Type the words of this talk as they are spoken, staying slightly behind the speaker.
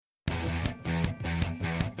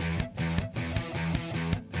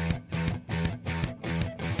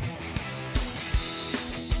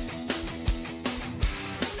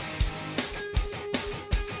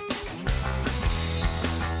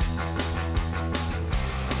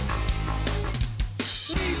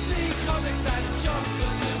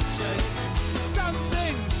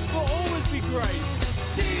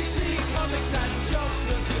comics and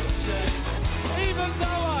chocolate milkshake. Even though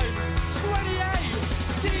I'm 28,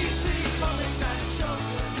 DC Comics and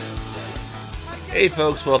chocolate milkshake. Hey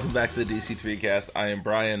folks, welcome back to the DC3cast. I am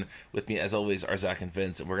Brian. With me, as always, are Zach and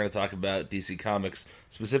Vince, and we're going to talk about DC Comics,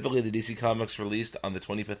 specifically the DC Comics released on the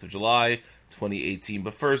 25th of July, 2018.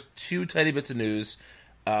 But first, two tiny bits of news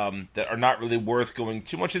that are not really worth going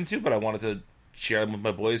too much into, but I wanted to share them with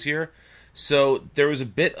my boys here. So, there was a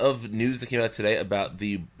bit of news that came out today about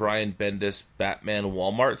the Brian Bendis Batman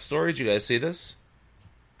Walmart story. Did you guys see this?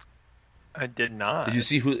 I did not. Did you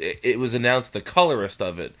see who... It was announced the colorist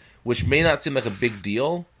of it, which may not seem like a big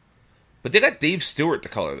deal, but they got Dave Stewart to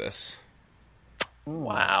color this.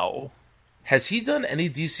 Wow. Has he done any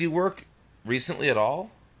DC work recently at all?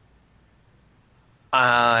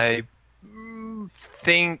 I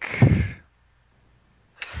think...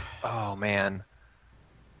 Oh, man.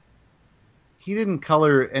 He didn't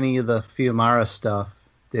color any of the Fiumara stuff,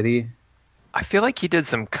 did he? I feel like he did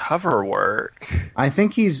some cover work. I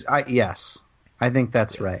think yes. I think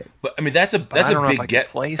that's right. But I mean, that's a big get.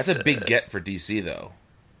 That's a big it. get for DC, though.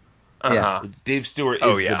 Uh-huh. Yeah. Dave Stewart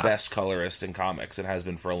is the best colorist in comics and has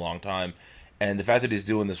been for a long time. And the fact that he's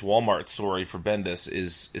doing this Walmart story for Bendis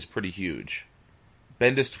is pretty huge.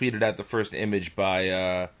 Bendis tweeted out the first image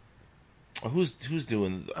by who's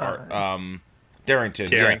doing art? Darrington.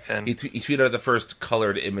 Darrington. Yeah. He tweeted out the first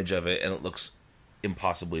colored image of it, and it looks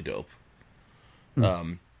impossibly dope.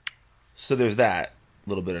 So there's that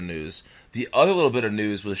little bit of news. The other little bit of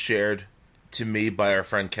news was shared to me by our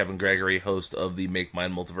friend Kevin Gregory, host of the Make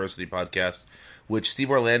Mine Multiversity podcast, which Steve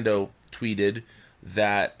Orlando tweeted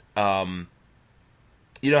that,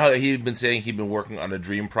 you know how he'd been saying he'd been working on a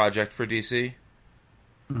dream project for DC?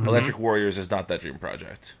 Mm-hmm. Electric Warriors is not that dream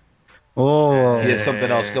project. Oh, he has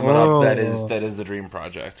something else coming up that is the dream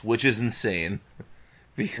project, which is insane.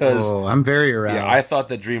 Because I'm very aroused. Yeah, I thought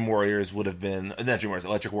that Dream Warriors would have been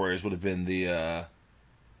Electric Warriors would have been the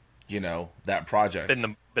that project.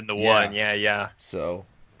 Been the one, yeah. So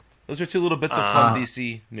those are two little bits of fun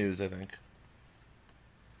DC news, I think.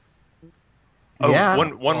 Oh, yeah.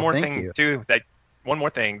 One more thing too. One more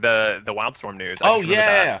thing. The Wildstorm news.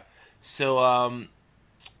 So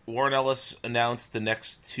Warren Ellis announced the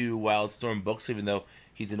next two Wildstorm books, even though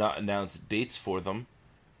he did not announce dates for them.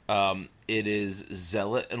 It is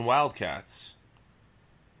Zealot and Wildcats.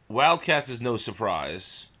 Wildcats is no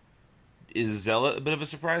surprise. Is Zealot a bit of a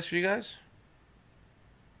surprise for you guys?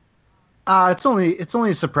 It's only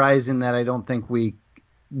a surprise in that I don't think we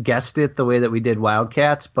guessed it the way that we did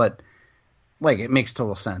Wildcats, but like it makes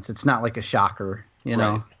total sense. It's not like a shocker, you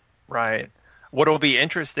know. Right. What'll be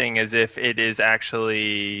interesting is if it is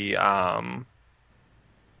actually so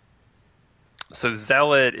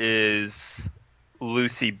Zealot is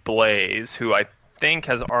Lucy Blaze, who I think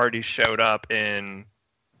has already showed up in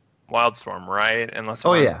Wildstorm, right? Unless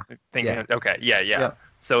thinking okay, yeah.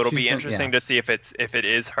 So it'll be interesting to see if it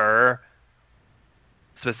is her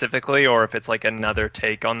specifically, or if it's like another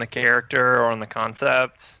take on the character or on the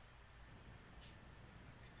concept.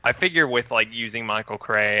 I figure with like using Michael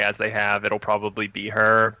Cray as they have, it'll probably be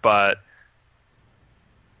her, but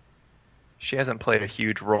she hasn't played a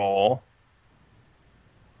huge role.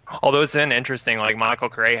 Although it's interesting, like Michael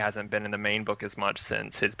Cray hasn't been in the main book as much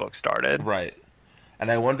since his book started. Right.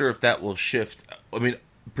 And I wonder if that will shift. I mean,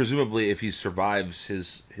 presumably if he survives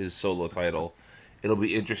his solo title, it'll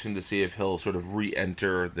be interesting to see if he'll sort of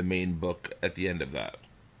re-enter the main book at the end of that.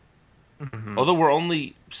 Mm-hmm. Although we're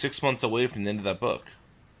only 6 months away from the end of that book.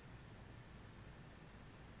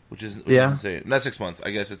 Which is insane. Not 6 months. I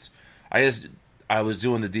guess I was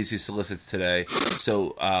doing the DC solicits today.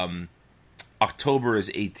 So October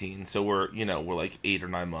is 18. So we're like 8 or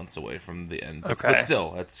 9 months away from the end. Okay. But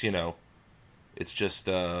still, it's it's just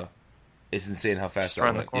it's insane how fast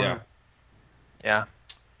that went. Yeah.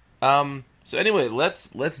 So anyway,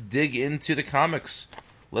 let's dig into the comics.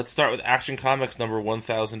 Let's start with Action Comics number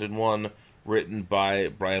 1001, written by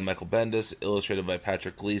Brian Michael Bendis, illustrated by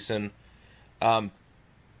Patrick Gleason.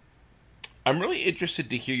 I'm really interested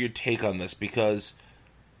to hear your take on this because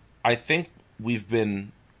I think we've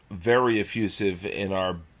been very effusive in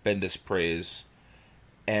our Bendis praise,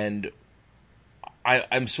 and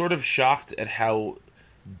I'm sort of shocked at how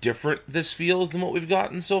different this feels than what we've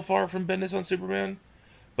gotten so far from Bendis on Superman,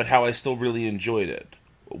 but how I still really enjoyed it.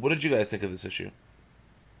 What did you guys think of this issue?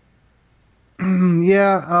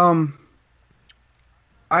 I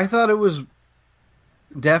thought it was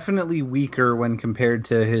definitely weaker when compared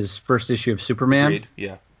to his first issue of Superman. Agreed.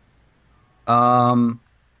 Yeah.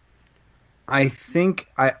 I think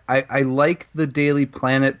I like the Daily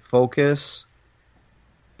Planet focus,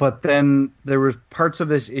 but then there were parts of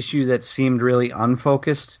this issue that seemed really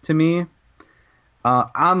unfocused to me.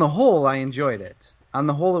 On the whole, I enjoyed it. On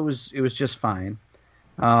the whole, it was just fine.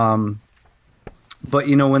 But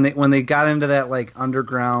when they got into that like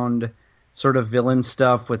underground sort of villain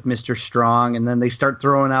stuff with Mr. Strong, and then they start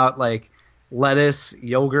throwing out like lettuce,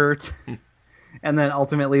 yogurt, and then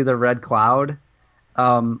ultimately the Red Cloud.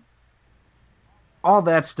 All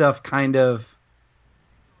that stuff kind of,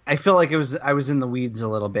 I feel like I was in the weeds a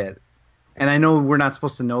little bit. And I know we're not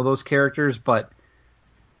supposed to know those characters, but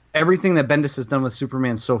everything that Bendis has done with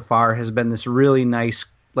Superman so far has been this really nice,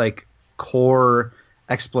 like, core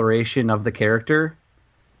exploration of the character.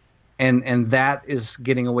 And that is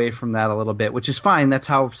getting away from that a little bit, which is fine. That's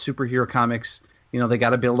how superhero comics, they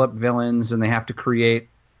got to build up villains and they have to create,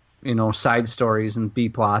 side stories and B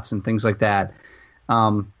plots and things like that.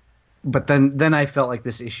 But then I felt like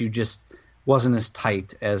this issue just wasn't as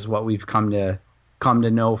tight as what we've come to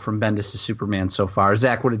know from Bendis' Superman so far.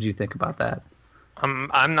 Zach, what did you think about that?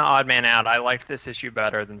 I'm the odd man out. I liked this issue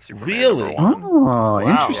better than Superman. Really? Oh, wow.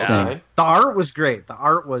 Interesting. Yeah. The art was great. The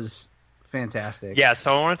art was fantastic. Yeah,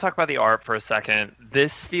 so I want to talk about the art for a second.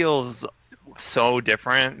 This feels so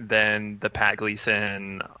different than the Pat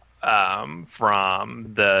Gleason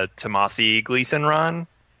from the Tomasi Gleason run.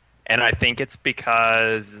 And I think it's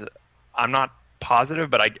because I'm not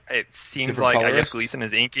positive, but it seems different like colorist? I guess Gleason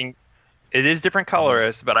is inking. It is different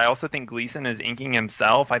colorists, but I also think Gleason is inking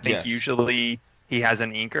himself. I think usually he has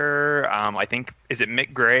an inker. I think, is it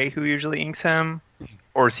Mick Gray who usually inks him?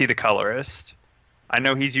 Or is he the colorist? I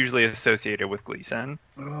know he's usually associated with Gleason.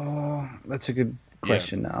 Oh, that's a good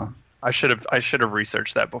question now. I should have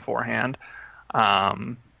researched that beforehand.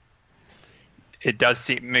 It does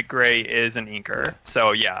seem Mick Gray is an inker.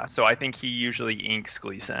 So I think he usually inks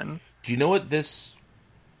Gleason. Do you know what this...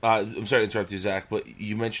 I'm sorry to interrupt you, Zach, but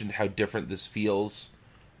you mentioned how different this feels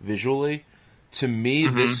visually. To me,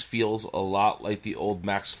 this feels a lot like the old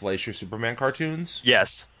Max Fleischer Superman cartoons.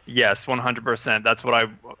 Yes, 100%. That's what I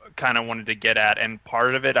kind of wanted to get at. And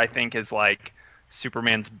part of it, I think, is like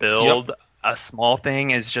Superman's build. Yep. A small thing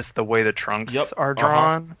is just the way the trunks are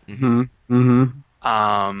drawn.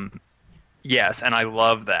 Yes, and I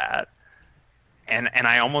love that. And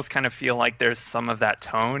I almost kind of feel like there's some of that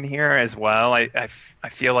tone here as well. I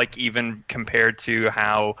feel like even compared to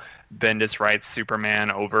how Bendis writes Superman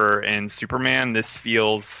over in Superman, this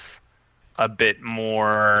feels a bit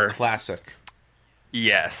more classic.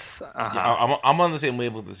 Yes. Yeah, I'm on the same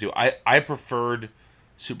wavelength as you. I preferred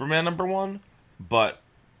Superman #1, but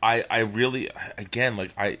I really, again,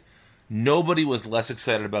 nobody was less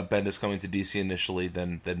excited about Bendis coming to DC initially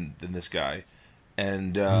than this guy.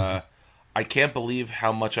 And I can't believe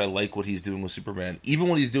how much I like what he's doing with Superman. Even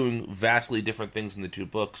when he's doing vastly different things in the two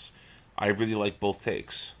books, I really like both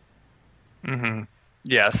takes. Mm-hmm.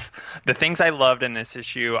 Yes. The things I loved in this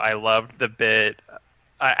issue, I loved the bit...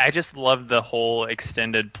 I just loved the whole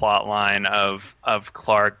extended plot line of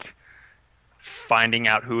Clark finding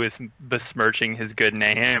out who is besmirching his good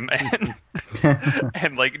name and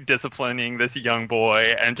and like disciplining this young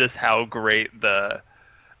boy, and just how great the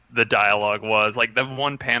dialogue was. Like the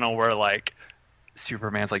one panel where like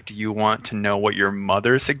Superman's like, "Do you want to know what your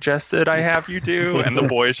mother suggested I have you do?" And the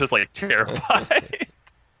boy is just like terrified.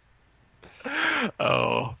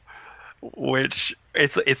 Which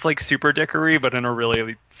it's like super dickery, but in a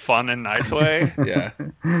really fun and nice way. Yeah.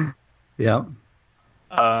 Yeah.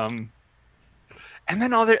 And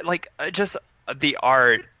then all the just the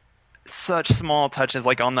art, such small touches,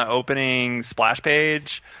 like on the opening splash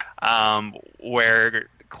page, where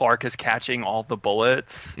Clark is catching all the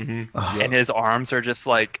bullets, and his arms are just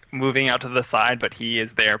like moving out to the side, but he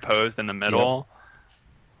is there posed in the middle.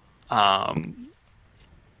 Yep.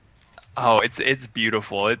 It's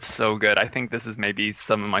beautiful. It's so good. I think this is maybe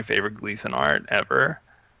some of my favorite Gleason art ever.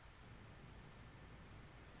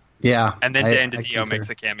 Yeah. And then Dan DiDio makes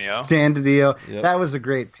a cameo. Dan DiDio. Yep. That was a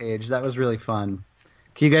great page. That was really fun.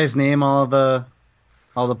 Can you guys name all the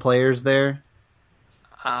players there?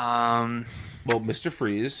 Well, Mr.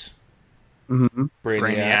 Freeze,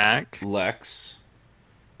 Brainiac, Lex.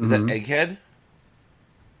 Is that Egghead?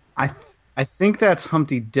 I think that's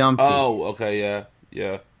Humpty Dumpty. Oh, okay,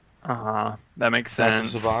 yeah. That makes Dr.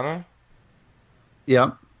 sense. Savannah.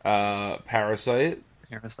 Yep. Parasite.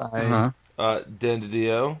 Parasite. Dan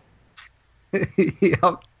DiDio.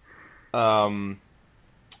 Yep. I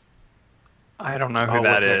don't know who that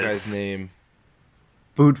what's is. that guy's name?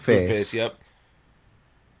 Bootface. Bootface, yep.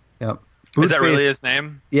 Is that really his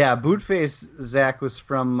name? Yeah, Bootface, Zach, was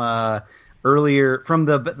from earlier, from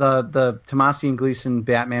the Tomasi and Gleason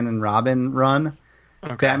Batman and Robin run.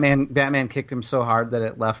 Okay. Batman kicked him so hard that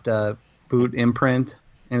it left a boot imprint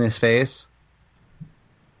in his face.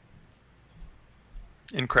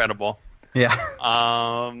 Incredible. Yeah.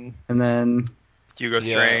 And then Hugo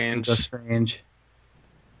Strange. Hugo Strange.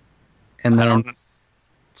 And then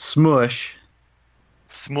Smush.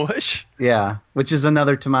 Smush? Yeah, which is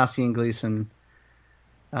another Tomasi and Gleason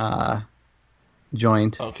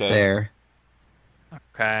joint there.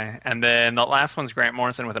 Okay, and then the last one's Grant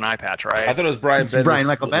Morrison with an eye patch, right? I thought it was Brian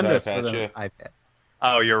Michael Bendis with an eye patch.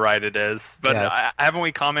 Oh, you're right, it is. But haven't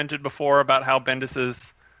we commented before about how Bendis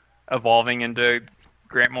is evolving into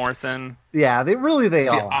Grant Morrison? Yeah, they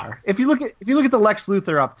all are. If you look at the Lex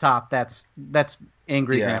Luthor up top, that's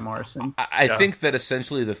angry Grant Morrison. I think that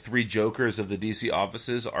essentially the three Jokers of the DC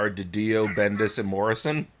offices are DiDio, Bendis, and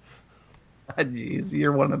Morrison. Jeez,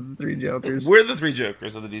 you're one of the three Jokers. We're the three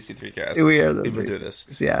Jokers of the DC3cast. We are the We've three. been through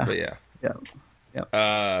this. Yeah. But yeah.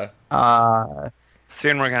 Yep.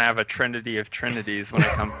 Soon we're going to have a trinity of trinities when it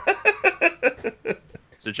comes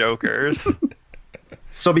to Jokers.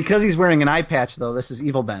 So because he's wearing an eye patch, though, this is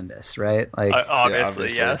evil Bendis, right? Like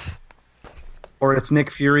obviously, yes. Or it's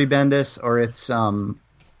Nick Fury Bendis, or it's Ultimate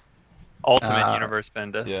Universe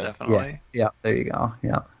Bendis, definitely. Yeah, there you go.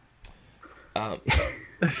 Yeah.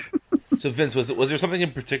 So Vince, was there something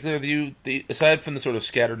in particular that you, aside from the sort of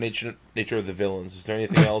scattered nature of the villains, is there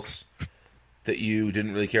anything else that you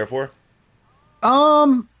didn't really care for?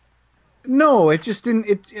 No, it just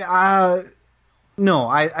didn't. No,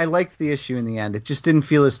 I liked the issue in the end. It just didn't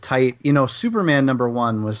feel as tight. You know, Superman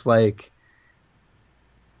 #1 was like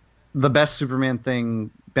the best Superman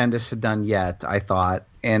thing Bendis had done yet, I thought.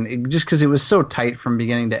 And just because it was so tight from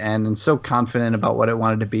beginning to end and so confident about what it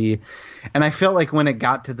wanted to be. And I felt like when it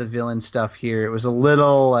got to the villain stuff here, it was a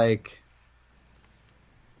little like,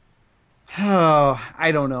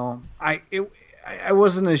 I don't know. I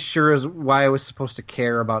wasn't as sure as why I was supposed to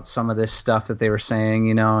care about some of this stuff that they were saying,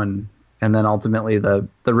 you know, and then ultimately the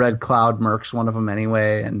Red Cloud murks one of them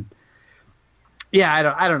anyway. And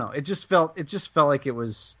yeah, I don't know. It just felt like it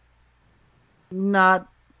was not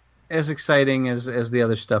as exciting as the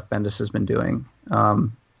other stuff Bendis has been doing.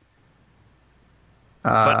 But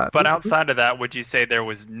outside of that, would you say there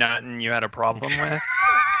was nothing you had a problem with?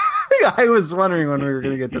 I was wondering when we were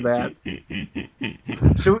going to get to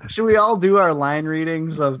that. Should we all do our line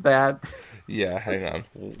readings of that? Yeah, hang on.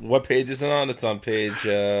 What page is it on? It's on page...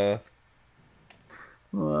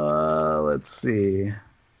 let's see.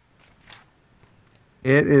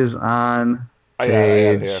 It is on page... I got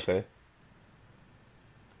it. Okay.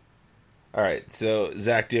 All right, so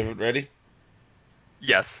Zach, do you have it ready?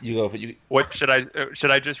 Yes. You go. You. What should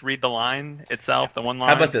I just read the line itself, the one line?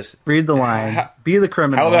 How about this? Read the line. Be the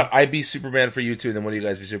criminal. How about I be Superman for you two, and then one of you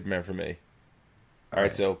guys be Superman for me? All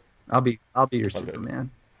right, so I'll be your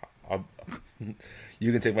Superman.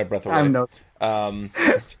 You can take my breath away. I'm notes. Be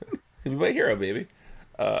my hero, baby.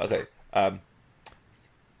 Okay.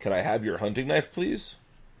 Can I have your hunting knife, please?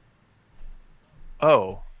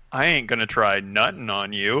 Oh, I ain't gonna try nutting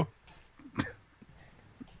on you.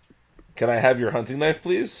 Can I have your hunting knife,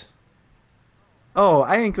 please? Oh,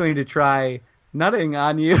 I ain't going to try nutting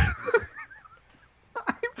on you.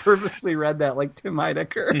 I purposely read that like Tim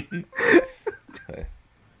Heidecker.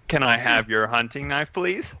 Can I have your hunting knife,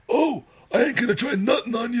 please? Oh, I ain't gonna try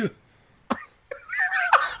nutting on you.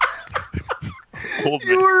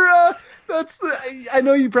 You were, I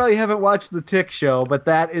know you probably haven't watched the Tick show, but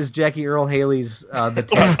that is Jackie Earl Haley's The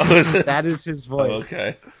Tick. That is his voice. Oh,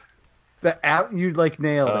 okay. You like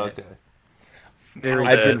nailed it. Okay.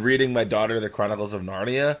 I've been reading my daughter The Chronicles of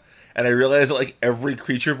Narnia, and I realize that like every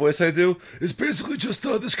creature voice I do is basically just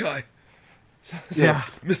this guy. So, yeah,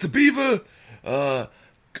 Mr. Beaver,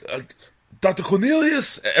 Dr.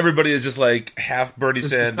 Cornelius. Everybody is just like half Bernie Mr.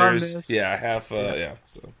 Sanders. Thomas. Yeah, half. Yeah.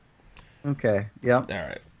 So. Okay. Yep. All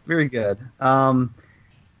right. Very good.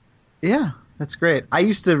 Yeah, that's great. I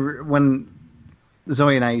used to when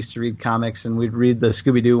Zoe and I used to read comics, and we'd read the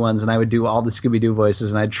Scooby-Doo ones, and I would do all the Scooby-Doo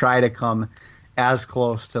voices, and I'd try to come as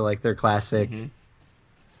close to like their classic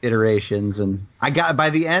iterations. And by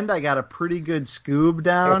the end, I got a pretty good Scoob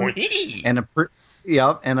down, and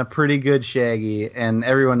a pretty good Shaggy, and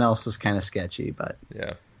everyone else was kind of sketchy. But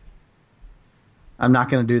yeah, I'm not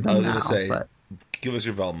going to do them. I was now. Going to say, but give us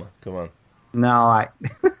your Velma. Come on. No, I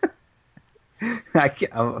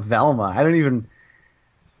can't, Velma. I don't even.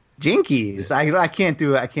 Jinkies. I can't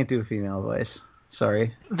do a female voice.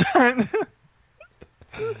 Sorry.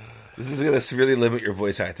 This is going to severely limit your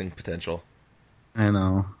voice acting potential. I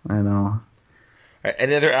know. All right,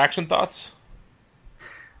 any other action thoughts?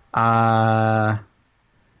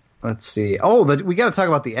 Let's see. Oh, we got to talk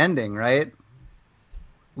about the ending, right?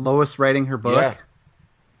 Lois writing her book.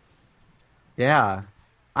 Yeah.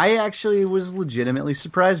 I actually was legitimately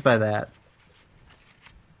surprised by that.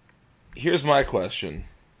 Here's my question.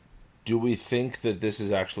 do we think that this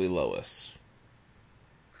is actually Lois?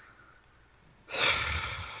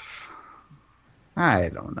 I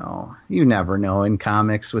don't know. You never know in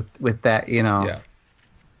comics with that, you know. Yeah.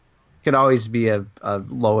 Could always be a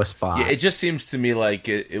Lois bot. Yeah, it just seems to me like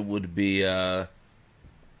it would be... it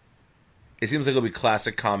seems like it'll be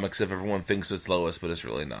classic comics if everyone thinks it's Lois, but it's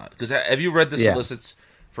really not. Because have you read the solicits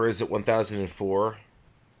for, is it 1004?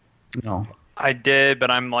 No. I did,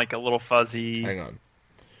 but I'm like a little fuzzy. Hang on.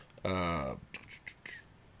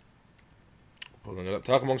 Pulling it up.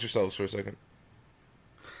 Talk amongst yourselves for a second.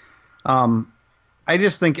 I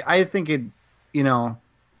think it, you know,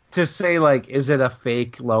 to say like, is it a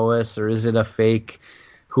fake Lois or is it a fake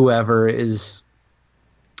whoever is,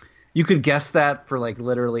 you could guess that for like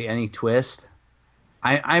literally any twist.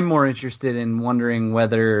 I'm more interested in wondering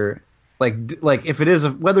whether like if it is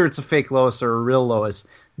whether it's a fake Lois or a real Lois,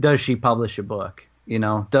 does she publish a book? You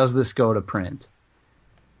know, does this go to print?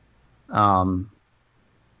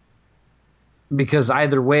 Because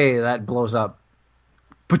either way, that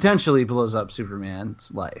potentially blows up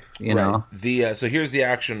Superman's life. You know. So here's the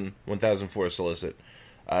Action 1004 solicit.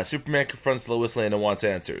 Superman confronts Lois Lane and wants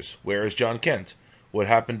answers. Where is John Kent? What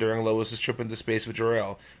happened during Lois's trip into space with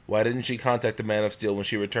Jor-El? Why didn't she contact the Man of Steel when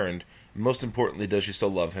she returned? And most importantly, does she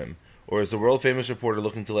still love him? Or is the world-famous reporter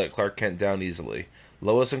looking to let Clark Kent down easily?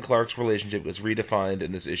 Lois and Clark's relationship was redefined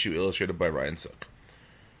in this issue illustrated by Ryan Sook.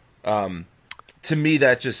 To me,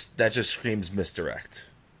 that just screams misdirect.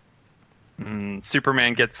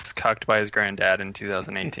 Superman gets cucked by his granddad in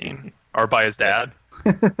 2018. Or by his dad.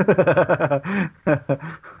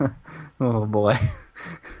 Oh, boy.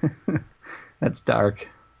 That's dark.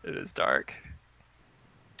 It is dark.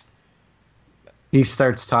 He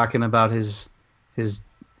starts talking about his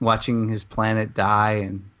watching his planet die,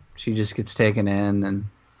 and she just gets taken in, and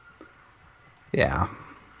yeah.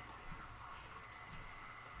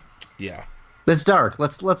 That's dark.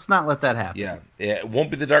 Let's not let that happen. Yeah. It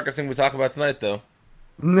won't be the darkest thing we talk about tonight, though.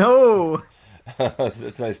 No.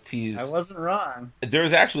 That's a nice tease. I wasn't wrong.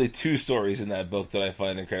 There's actually 2 stories in that book that I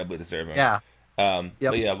find incredibly disturbing. Yeah. But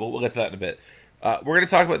yeah, we'll get to that in a bit. We're going to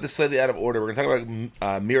talk about this slightly out of order. We're going to talk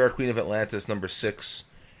about Mira, Queen of Atlantis, number 6,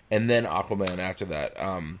 and then Aquaman after that.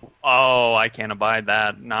 I can't abide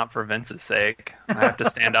that. Not for Vince's sake. I have to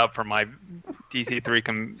stand up for my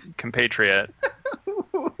DC3 compatriot.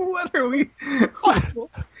 What are we?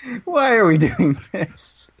 Why are we doing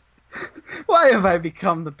this? Why have I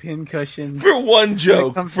become the pincushion? For one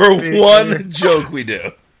joke. For one joke we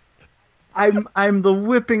do. I'm the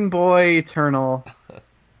whipping boy eternal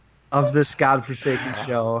of this godforsaken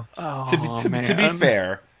show. To be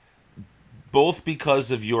fair, both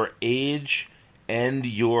because of your age and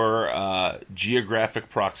your geographic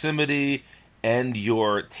proximity and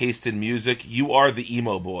your taste in music, you are the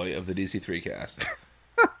emo boy of the DC3cast.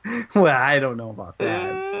 Well, I don't know about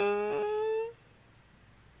that.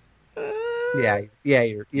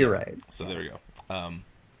 Yeah, you're right. So there we go.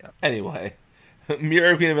 Anyway,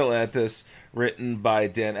 Mira, Queen of Atlantis, written by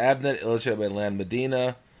Dan Abnett, illustrated by Lan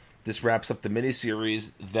Medina. This wraps up the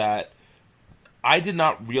miniseries that I did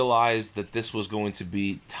not realize that this was going to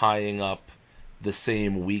be tying up the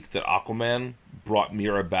same week that Aquaman brought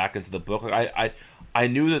Mira back into the book. I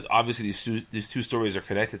knew that obviously these two stories are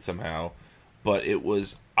connected somehow, but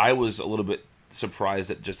I was a little bit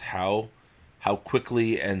surprised at just how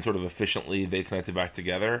quickly and sort of efficiently they connected back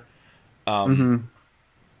together.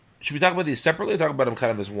 Should we talk about these separately or talk about them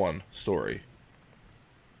kind of as one story?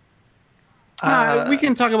 We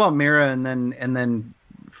can talk about Mira and then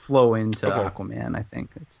flow into Aquaman, I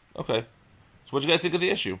think. Okay. So what did you guys think of the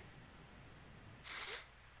issue?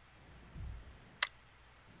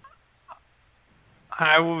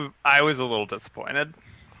 I was a little disappointed.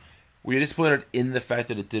 Were you disappointed in the fact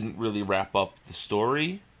that it didn't really wrap up the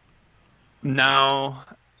story? No.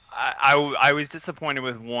 I was disappointed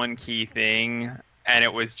with one key thing, and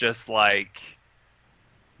it was just like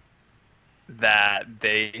that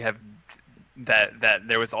that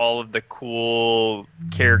there was all of the cool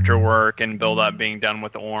character work and build up being done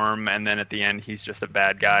with Orm, and then at the end he's just a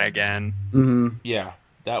bad guy again. Mm-hmm. Yeah,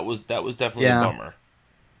 that was definitely a bummer.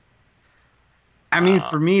 I mean,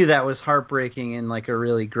 for me, that was heartbreaking in like a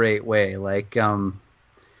really great way. Like at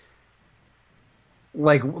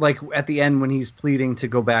the end when he's pleading to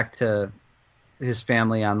go back to his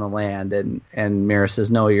family on the land, and Mira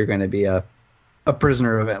says, "No, you're going to be a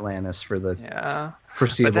prisoner of Atlantis for the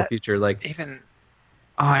foreseeable future." Like,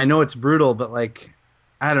 I know it's brutal, but like,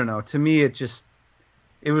 I don't know. To me, it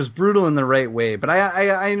was brutal in the right way. But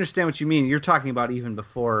I understand what you mean. You're talking about even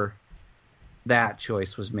before that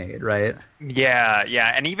choice was made, right?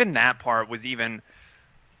 Yeah, and even that part was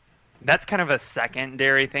that's kind of a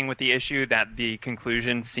secondary thing with the issue, that the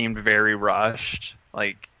conclusion seemed very rushed.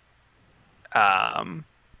 Like,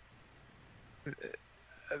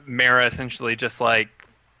 Mara essentially just like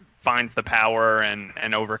finds the power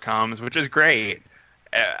and overcomes, which is great.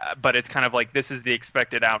 But it's kind of like, this is the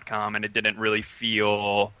expected outcome, and it didn't really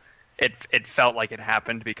feel. It felt like it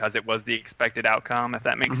happened because it was the expected outcome, if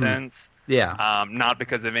that makes sense. Yeah. Not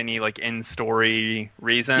because of any like in-story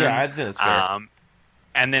reason. Yeah, I think that's fair.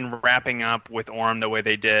 And then wrapping up with Orm the way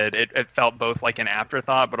they did, it felt both like an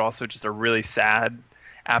afterthought, but also just a really sad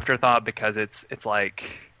afterthought, because it's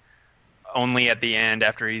like only at the end,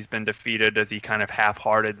 after he's been defeated, does he kind of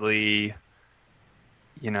half-heartedly,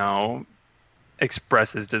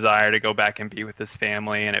 express his desire to go back and be with his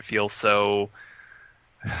family, and it feels so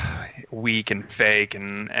weak and fake,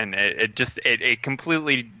 and it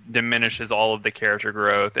completely diminishes all of the character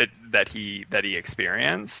growth that he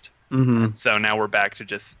experienced. So now we're back to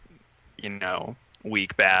just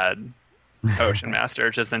weak, bad Ocean Master,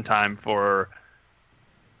 just in time for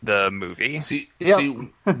the movie. See,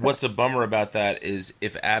 what's a bummer about that is,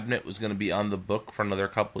 if Abnett was going to be on the book for another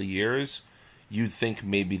couple of years, you'd think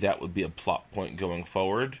maybe that would be a plot point going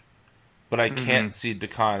forward. But I can't see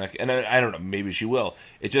DeConnick, and I don't know, maybe she will.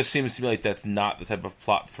 It just seems to me like that's not the type of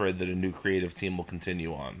plot thread that a new creative team will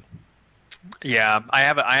continue on. Yeah, I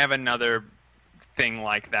have another thing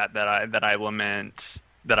like that I lament,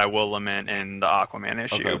 that I will lament in the Aquaman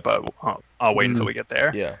issue, but I'll wait until we get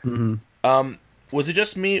there. Yeah. Was it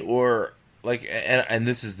just me, or like, and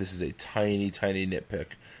this is a tiny nitpick,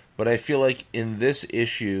 but I feel like in this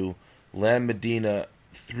issue, Lan Medina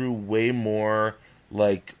threw way more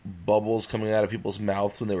like bubbles coming out of people's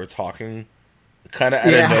mouths when they were talking, kind of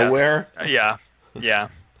out of nowhere.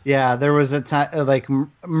 Yeah, there was a time like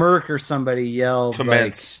Merc or somebody yelled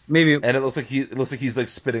commence, like, maybe, and it looks like he's like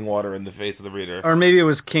spitting water in the face of the reader, or maybe it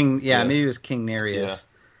was King. Yeah, maybe it was King Nereus.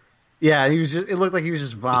 Yeah, he was just. It looked like he was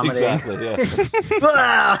just vomiting. Exactly.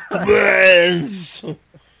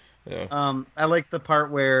 Yeah. I like the part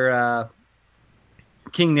where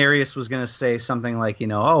King Nereus was going to say something like,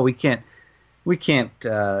 we can't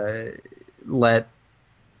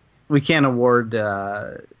award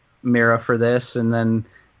Mara for this, and then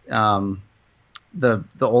the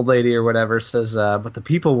old lady or whatever says, but the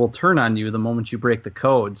people will turn on you the moment you break the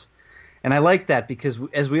codes. And I like that, because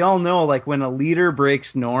as we all know, like when a leader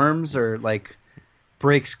breaks norms or like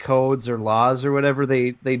breaks codes or laws or whatever,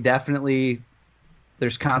 they definitely,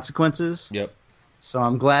 there's consequences. Yep. So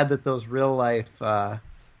I'm glad that those real life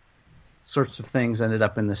sorts of things ended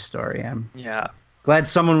up in this story. I'm glad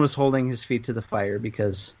someone was holding his feet to the fire,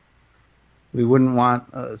 because we wouldn't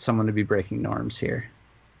want someone to be breaking norms here.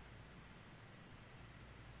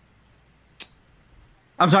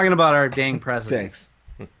 I'm talking about our dang president.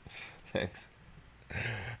 Thanks.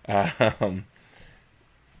 I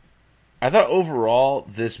thought overall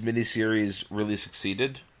this miniseries really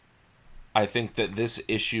succeeded. I think that this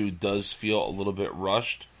issue does feel a little bit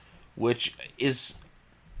rushed, which is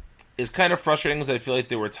kind of frustrating, because I feel like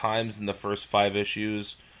there were times in the first 5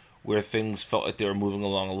 issues where things felt like they were moving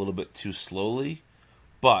along a little bit too slowly.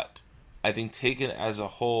 But I think taken as a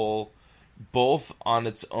whole, both on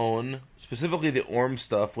its own, specifically the Orm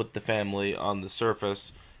stuff with the family on the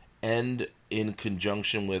surface, and in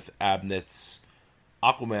conjunction with Abnett's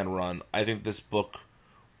Aquaman run, I think this book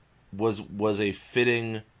was a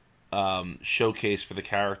fitting showcase for the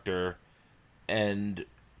character, and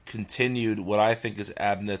continued what I think is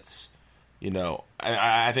Abnett's,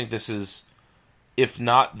 I think this is, if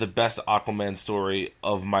not the best Aquaman story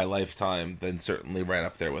of my lifetime, then certainly right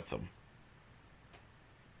up there with them.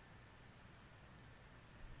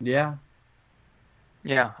 Yeah,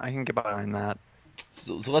 I can get behind that.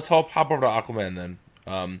 So let's hop over to Aquaman then.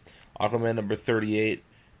 Aquaman number 38,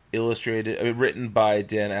 written by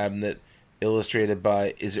Dan Abnett, illustrated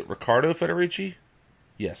by, is it Riccardo Federici?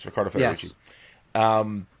 Yes, Riccardo Federici.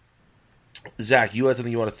 Yes. Zach, you had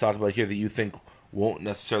something you wanted to talk about here that you think won't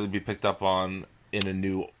necessarily be picked up on in a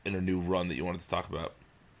new run that you wanted to talk about.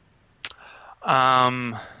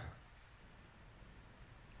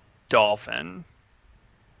 Dolphin.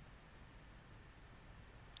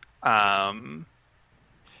 I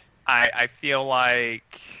feel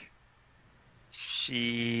like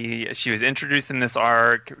she was introduced in this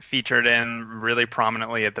arc, featured in really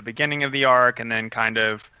prominently at the beginning of the arc, and then kind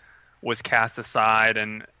of was cast aside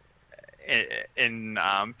and in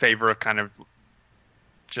favor of kind of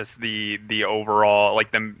just the overall,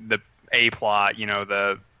 like the A plot,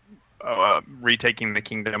 the retaking the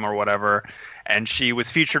kingdom or whatever. And she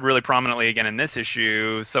was featured really prominently again in this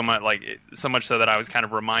issue, so much so that I was kind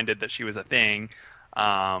of reminded that she was a thing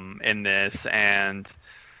in this. And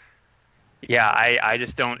Yeah, I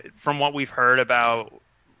just don't. From what we've heard about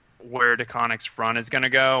where DeConnick's run is going to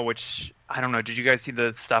go, which I don't know. Did you guys see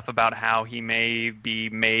the stuff about how he may be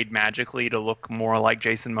made magically to look more like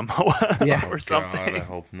Jason Momoa or something? God, I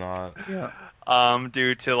hope not. Yeah.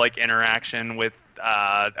 Due to like interaction with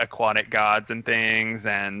aquatic gods and things,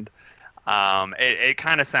 and it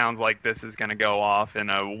kind of sounds like this is going to go off in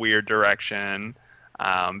a weird direction.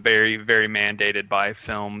 Very, very mandated by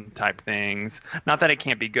film type things. Not that it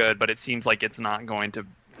can't be good, but it seems like it's not going to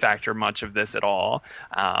factor much of this at all.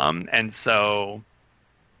 And so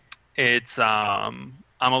it's I'm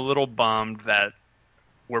a little bummed that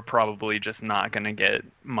we're probably just not going to get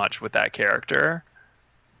much with that character.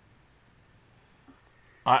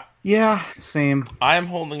 Yeah, same. I'm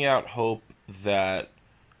holding out hope that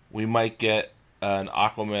we might get an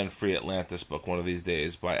Aquaman Free Atlantis book one of these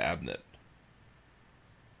days by Abnett.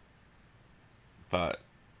 But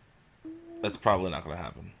that's probably not going to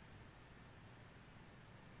happen.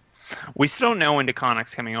 We still don't know when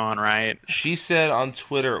DeConnick's coming on, right? She said on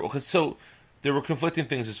Twitter, so there were conflicting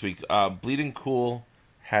things this week. Bleeding Cool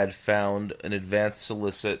had found an advanced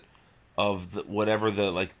solicit of whatever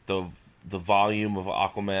the volume of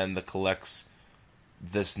Aquaman that collects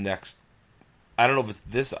this next. I don't know if it's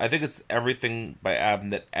this. I think it's everything by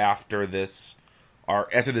Abnett after this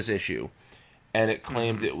issue. And it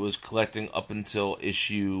claimed it was collecting up until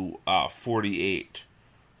issue 48,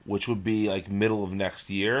 which would be like middle of next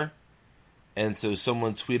year. And so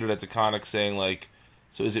someone tweeted at DeConnick saying like,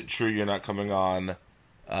 "So is it true you're not coming on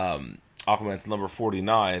Aquaman number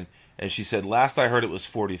 49?" And she said, "Last I heard it was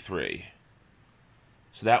 43."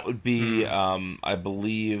 So that would be, I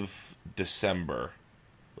believe, December.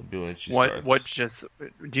 Would be when she starts.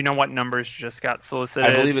 Do you know what numbers just got solicited?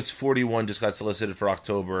 I believe it's 41 just got solicited for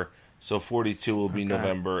October. So 42 will be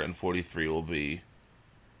November, and 43 will be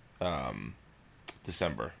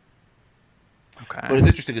December. Okay. But it's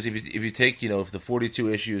interesting because if you take, if the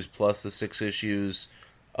 42 issues plus the 6 issues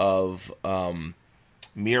of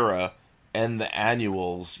Mira and the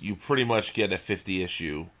annuals, you pretty much get a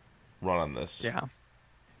 50-issue run on this. Yeah.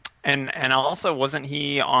 And also, wasn't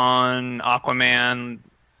he on Aquaman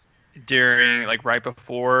during, like, right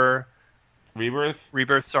before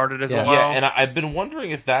Rebirth started as well? Yeah, and I've been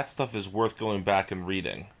wondering if that stuff is worth going back and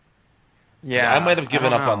reading. Yeah. I might have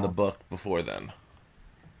given up on the book before then.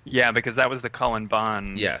 Yeah, because that was the Cullen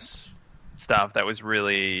Bunn stuff that was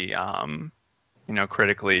really,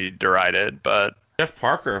 critically derided. But Jeff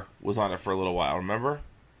Parker was on it for a little while, remember?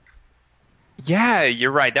 Yeah,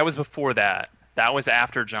 you're right. That was before that. That was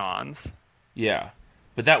after John's. Yeah.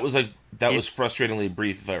 But that was was frustratingly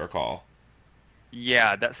brief, if I recall.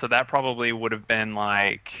 Yeah, that probably would have been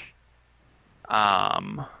like,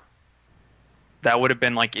 that would have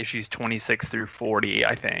been like issues 26 through 40,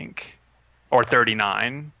 I think, or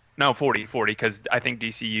 39. No, 40, because I think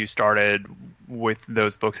DCU started with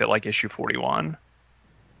those books at like issue 41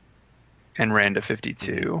 and ran to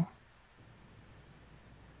 52.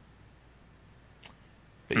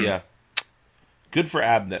 But yeah, good for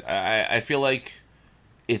Abnett. I feel like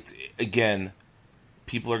it again.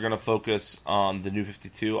 People are going to focus on the New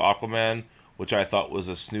 52 Aquaman, which I thought was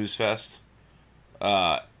a snooze fest.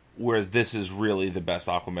 Whereas this is really the best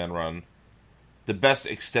Aquaman run. The best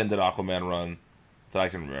extended Aquaman run that I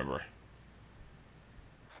can remember.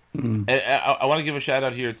 And I want to give a shout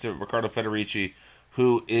out here to Riccardo Federici,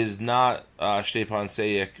 who is not Stepan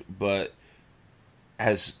Sayek, but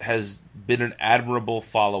has been an admirable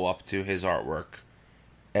follow-up to his artwork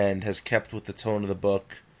and has kept with the tone of the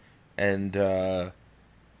book and...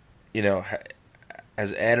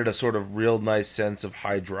 has added a sort of real nice sense of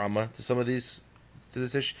high drama to some of these, to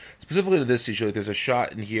this issue. Specifically to this issue, like there's a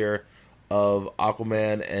shot in here of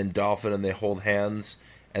Aquaman and Dolphin, and they hold hands,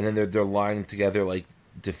 and then they're lying together, like,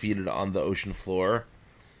 defeated on the ocean floor.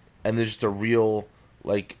 And there's just a real,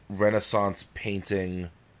 like, Renaissance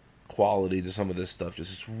painting quality to some of this stuff.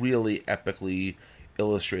 Just it's really epically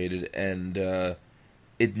illustrated, and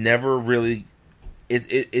it never really...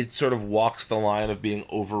 It sort of walks the line of being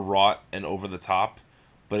overwrought and over the top,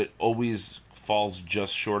 but it always falls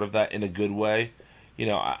just short of that in a good way.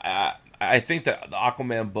 I think that the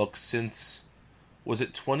Aquaman book since, was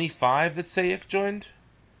it 25 that Sayek joined?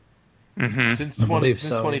 Mm-hmm. Since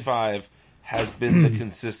 25 has been the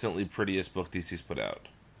consistently prettiest book DC's put out.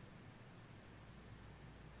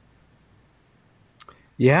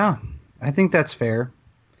 Yeah, I think that's fair.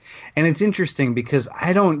 And it's interesting because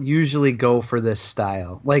I don't usually go for this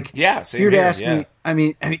style. Like, if you were to ask me, I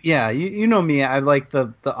mean, you know me. I like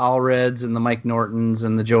the Allreds and the Mike Nortons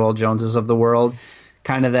and the Joel Joneses of the world,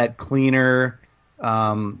 kind of that cleaner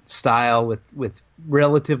style with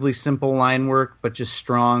relatively simple line work, but just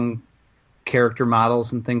strong character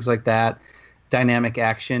models and things like that, dynamic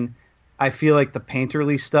action. I feel like the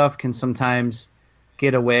painterly stuff can sometimes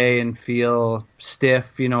get away and feel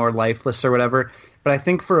stiff, or lifeless or whatever. But I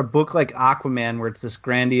think for a book like Aquaman, where it's this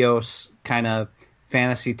grandiose kind of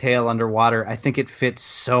fantasy tale underwater, I think it fits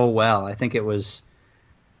so well. I think it was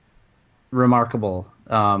remarkable,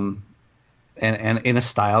 and in a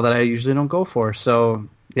style that I usually don't go for. So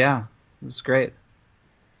yeah, it was great.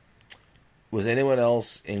 Was anyone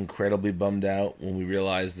else incredibly bummed out when we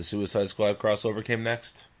realized the Suicide Squad crossover came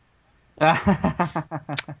next?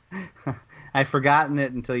 I'd forgotten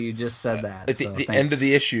it until you just said that. Like the end of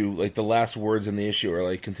the issue, like the last words in the issue are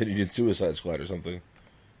like continued in Suicide Squad or something.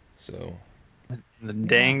 So the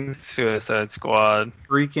dang Suicide Squad.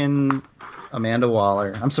 Freaking Amanda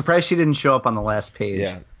Waller. I'm surprised she didn't show up on the last page.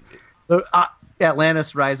 Yeah.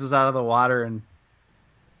 Atlantis rises out of the water and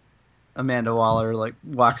Amanda Waller like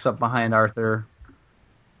walks up behind Arthur.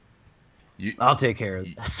 I'll take care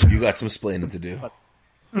of this. You got some splaining to do.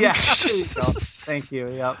 Yeah, thank you.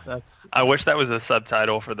 Yep, that's. I wish that was a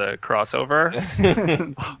subtitle for the crossover.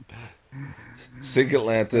 Sink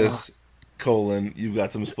Atlantis, : you've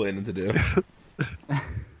got some splaining to do.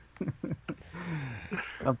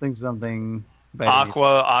 something.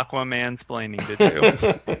 Aquaman splaining to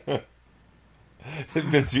do.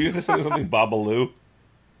 Vince, you say something Babalu?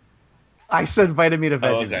 I said Vitamita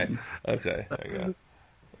Oh, Vitamin. Okay. There you go.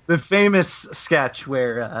 The famous sketch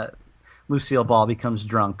where Lucille Ball becomes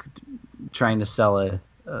drunk trying to sell a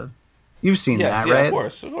you've seen that, right? Of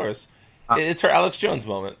course. It's her Alex Jones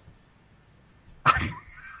moment.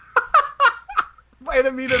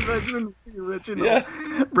 Vitamita Vitamin, the original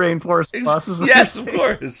Brain Force Plus. Yes, of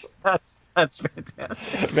course. That's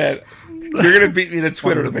fantastic. Man, you're gonna beat me to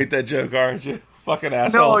Twitter to make that joke, aren't you? Fucking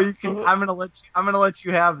asshole. No, you can. I'm gonna let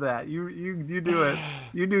you have that. You do it.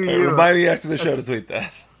 You do you. Remind me after the show to tweet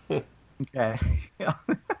that. Okay.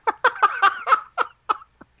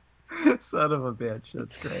 Son of a bitch.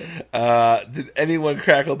 That's great. Did anyone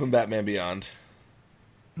crack open Batman Beyond?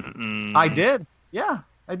 I did. Yeah,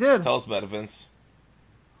 I did. Tell us about it, Vince.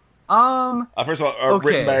 First of all,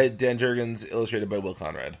 written by Dan Jurgens, illustrated by Will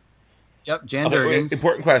Conrad. Yep, Jan Jurgens.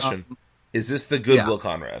 Important question: is this the good Will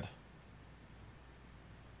Conrad?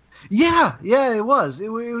 Yeah, it was. It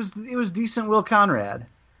was decent Will Conrad,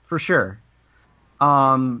 for sure.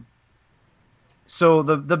 So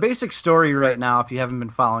the basic story right now, if you haven't been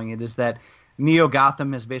following it, is that Neo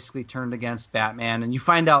Gotham has basically turned against Batman, and you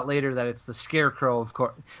find out later that it's the Scarecrow, of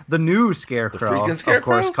course, the new Scarecrow, the freaking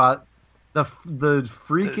Scarecrow, of course, caught the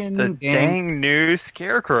freaking the dang new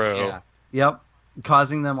Scarecrow. Yeah. Yep,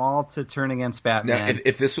 causing them all to turn against Batman. Now,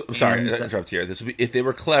 if this, I'm sorry, to interrupt here. This would be if they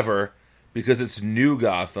were clever, because it's New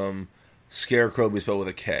Gotham. Scarecrow would be spelled with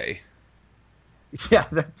a K. Yeah,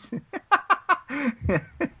 that's.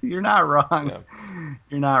 You're not wrong. Yeah.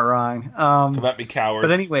 You're not wrong. Come at me, cowards.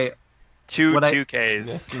 But anyway, two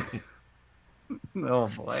Ks. Oh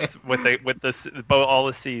boy! with all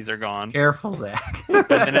the C's are gone. Careful, Zach. And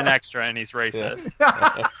then an extra, and he's racist.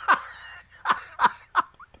 Yeah.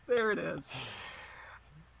 There it is.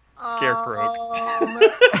 Scarecrow.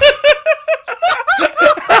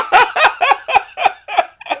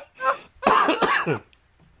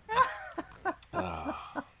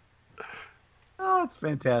 Oh, it's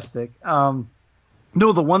fantastic. No,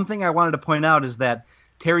 the one thing I wanted to point out is that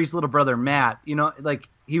Terry's little brother, Matt, like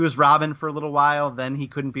he was Robin for a little while, then he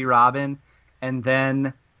couldn't be Robin, and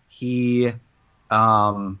then he,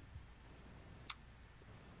 now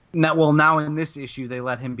in this issue, they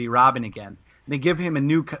let him be Robin again. They give him a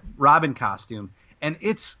new Robin costume, and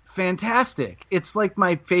it's fantastic. It's like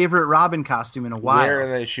my favorite Robin costume in a while. Where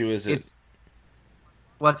in the issue is it?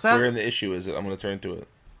 What's that? Where in the issue is it? I'm going to turn to it.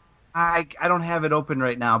 I don't have it open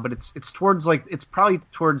right now, but it's towards it's like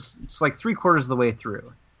 3/4 of the way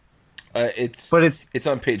through. It's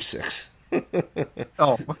on page 6.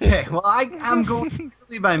 Oh, okay. Well, I'm going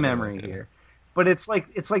really by memory here, but it's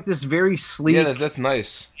like this very sleek. Yeah, that's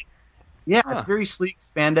nice. Yeah, very sleek,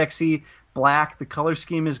 spandexy, black. The color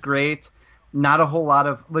scheme is great. Not a whole lot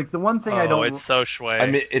of the one thing I don't. Oh, it's so schway. I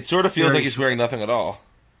mean, it sort of feels like he's wearing nothing at all.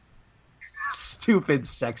 Stupid,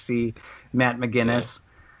 sexy Matt McGinnis. Yeah.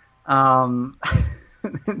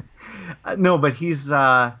 No, but he's.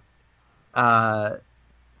 I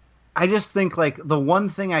just think the one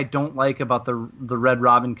thing I don't like about the Red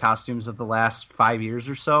Robin costumes of the last 5 years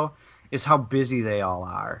or so is how busy they all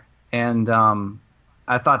are, and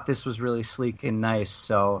I thought this was really sleek and nice.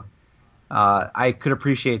 So I could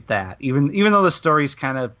appreciate that, even though the story's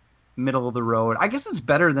kind of middle of the road. I guess it's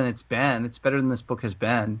better than it's been. It's better than this book has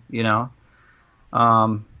been,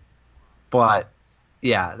 But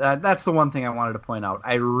Yeah, that's the one thing I wanted to point out.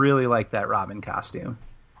 I really like that Robin costume.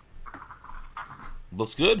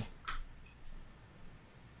 Looks good.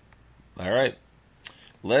 All right.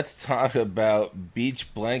 Let's talk about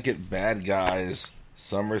Beach Blanket Bad Guys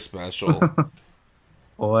Summer Special.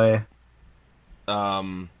 Boy.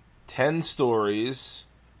 10 stories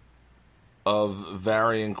of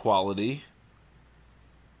varying quality.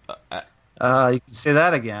 You can say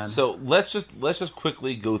that again. So let's just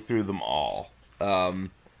quickly go through them all,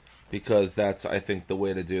 because that's, I think, the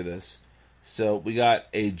way to do this. So we got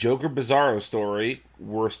a Joker Bizarro story,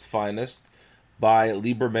 Worst Finest, by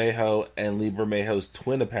Lee Bermejo and Lee Bermejo's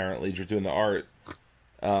twin, apparently, just doing the art.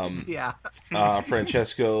 Yeah.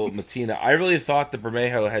 Francesco Mattina. I really thought that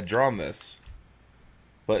Bermejo had drawn this,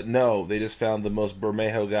 but no, they just found the most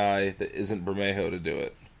Bermejo guy that isn't Bermejo to do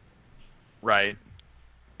it. Right.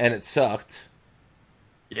 And it sucked.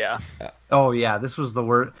 Yeah. Oh yeah, this was the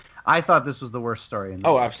worst. I thought this was the worst story in the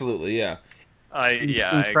book. Absolutely, yeah.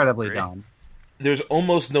 Incredibly dumb. There's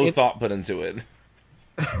almost no thought put into it.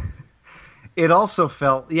 It also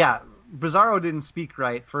felt, Bizarro didn't speak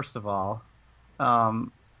right, first of all. I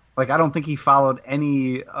don't think he followed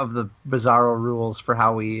any of the Bizarro rules for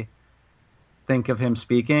how we think of him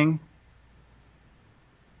speaking.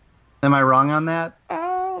 Am I wrong on that?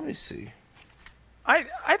 Let me see.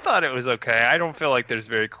 I thought it was okay. I don't feel like there's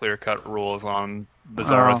very clear-cut rules on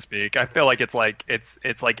Bizarro speak. I feel like it's like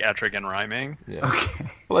Etrigan rhyming. Yeah. Okay.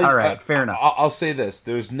 Like, all right, fair enough. I'll say this.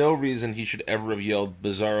 There's no reason he should ever have yelled,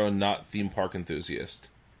 Bizarro not theme park enthusiast.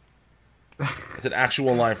 It's an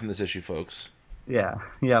actual line from this issue, folks. Yeah.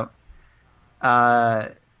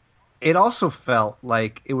 It also felt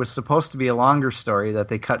like it was supposed to be a longer story that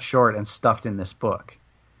they cut short and stuffed in this book.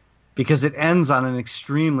 Because it ends on an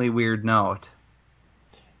extremely weird note.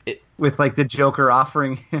 With, the Joker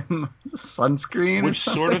offering him sunscreen. Which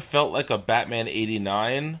sort of felt like a Batman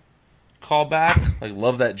 89 callback.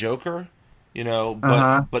 Love that Joker,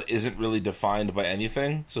 but isn't really defined by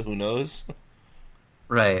anything, so who knows?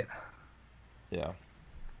 Right. Yeah.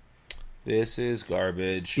 This is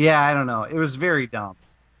garbage. Yeah, I don't know. It was very dumb.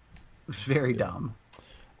 It was very dumb.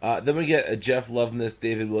 Then we get a Jeff Loveness,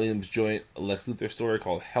 David Williams joint Lex Luthor story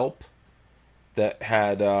called Help that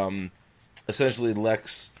had essentially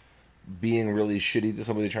Lex being really shitty to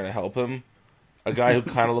somebody trying to help him. A guy who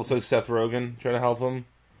kind of looks like Seth Rogen trying to help him.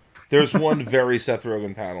 There's one very Seth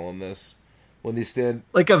Rogen panel in this when they stand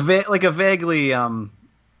like a vaguely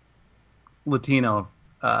Latino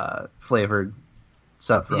flavored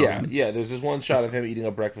Seth Rogen. Yeah. There's this one shot of him eating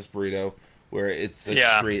a breakfast burrito where it's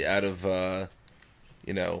straight out of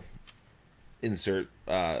insert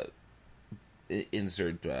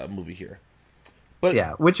movie here. But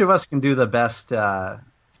yeah, which of us can do the best Seth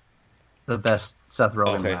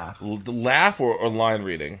Rogen laugh? The laugh or line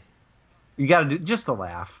reading? You got to do just the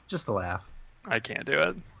laugh. Just the laugh. I can't do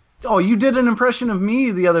it. Oh, you did an impression of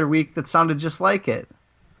me the other week that sounded just like it.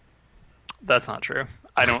 That's not true.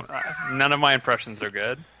 I don't. None of my impressions are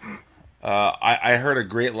good. I heard a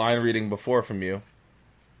great line reading before from you.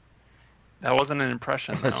 That wasn't an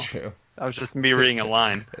impression. That's true. That was just me reading a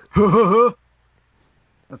line.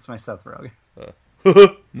 That's my Seth Rogen.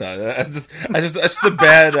 No, that's the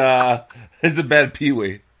bad. It's the bad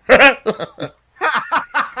Pee-wee.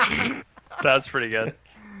 That's pretty good.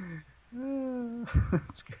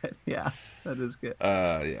 That's good. Yeah, that is good.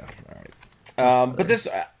 Yeah. All right. But this,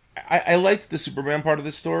 I liked the Superman part of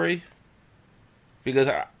the story because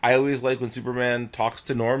I always like when Superman talks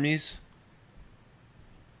to normies.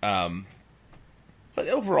 But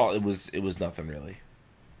overall, it was nothing really.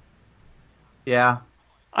 Yeah.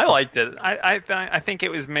 I liked it. I think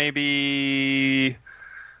it was maybe.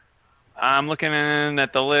 I'm looking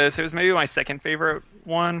at the list. It was maybe my second favorite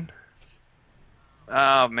one.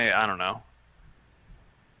 Maybe I don't know.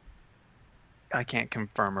 I can't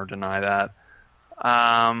confirm or deny that.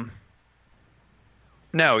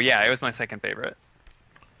 No, yeah, it was my second favorite.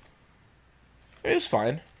 It was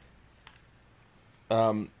fine.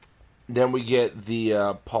 Then we get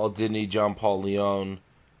the Paul Dini, John Paul Leon,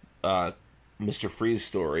 Mr. Freeze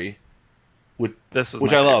story, which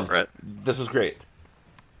I loved. This was great.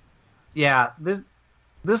 Yeah, this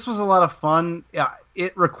was a lot of fun. Yeah,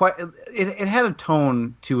 it had a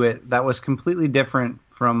tone to it that was completely different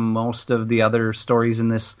from most of the other stories in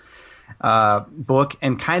this book,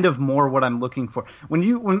 and kind of more what I'm looking for. When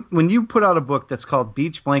you put out a book that's called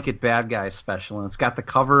Beach Blanket Bad Guys Special, and it's got the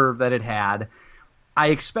cover that it had, I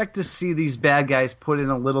expect to see these bad guys put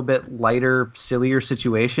in a little bit lighter, sillier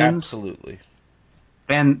situations. Absolutely.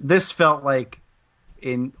 And this felt like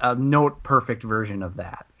in a note perfect version of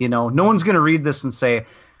that. No one's going to read this and say,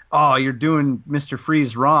 oh, you're doing Mr.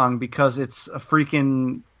 Freeze wrong because it's a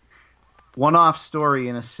freaking one-off story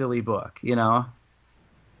in a silly book, you know?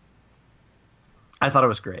 I thought it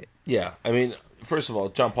was great. Yeah, I mean, first of all,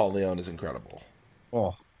 John Paul Leon is incredible.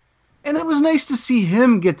 Oh. And it was nice to see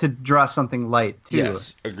him get to draw something light, too.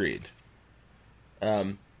 Yes, agreed.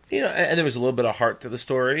 And there was a little bit of heart to the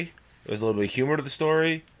story. There was a little bit of humor to the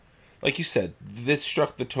story. Like you said, this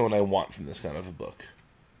struck the tone I want from this kind of a book.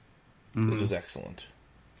 Mm-hmm. This was excellent.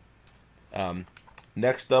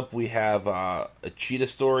 Next up, we have a cheetah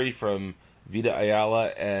story from Vita Ayala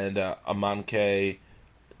and Amanke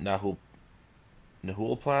Nahulpan.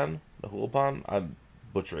 I'm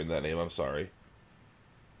butchering that name. I'm sorry.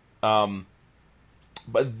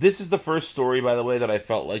 But this is the first story, by the way, that I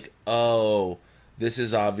felt like, oh, this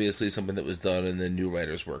is obviously something that was done in the New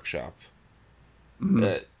Writers Workshop.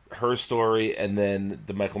 Mm-hmm. Her story and then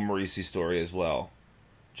the Michael Morisi story as well.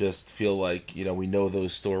 Just feel like, we know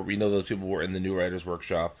those people were in the New Writers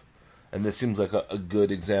Workshop, and this seems like a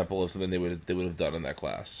good example of something they would have done in that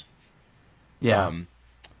class. Yeah,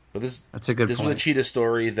 but that's a good. This point. was a cheetah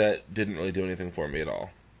story that didn't really do anything for me at all.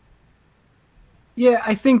 Yeah,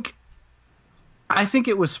 I think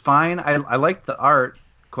it was fine. I liked the art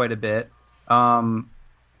quite a bit.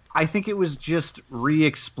 I think it was just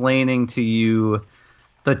re-explaining to you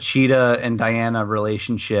the Cheetah and Diana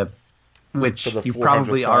relationship, which you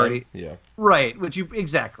probably already right. Which you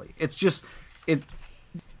exactly. It's just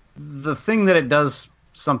the thing that it does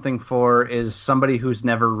something for is somebody who's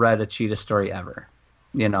never read a Cheetah story ever,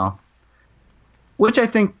 which I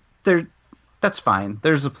think that's fine.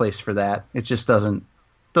 There's a place for that. It just doesn't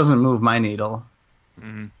move my needle.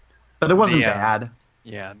 Mm-hmm. But it wasn't bad.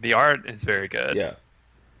 Yeah, the art is very good. Yeah.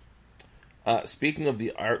 Speaking of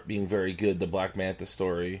the art being very good, the Black Manta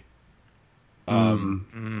story,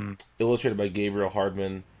 illustrated by Gabriel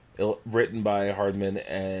Hardman, written by Hardman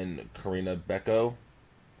and Karina Becco.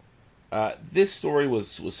 This story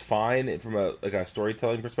was fine from a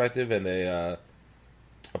storytelling perspective, and a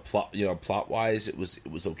plot, plot wise, it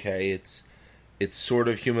was okay. It sort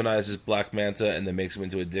of humanizes Black Manta and then makes him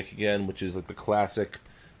into a dick again, which is like the classic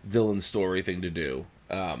villain story thing to do.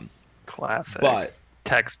 Classic, but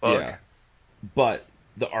textbook. Yeah, but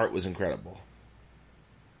the art was incredible.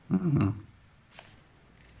 Mm-hmm.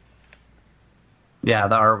 Yeah,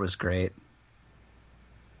 the art was great.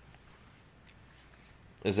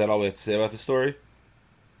 Is that all we have to say about the story?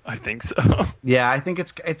 I think so. Yeah, I think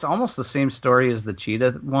it's almost the same story as the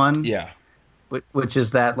Cheetah one. Yeah. Which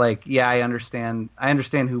is that, like, yeah, I understand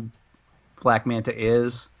who Black Manta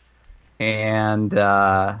is, and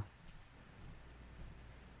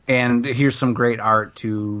here's some great art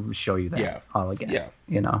to show you that all again.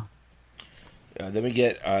 Yeah. Then we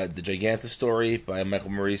get the Giganta story by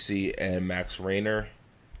Michael Morisi and Max Rayner,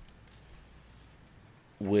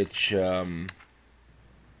 which, again,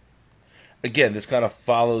 this kind of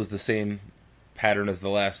follows the same pattern as the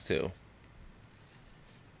last two.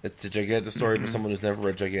 It's a Giganta story for someone who's never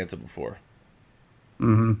read Giganta before.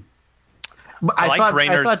 Mm-hmm. But I thought go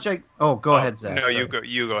ahead, Zach. No, sorry.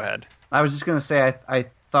 You go ahead. I was just going to say I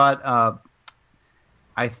thought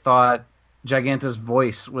Giganta's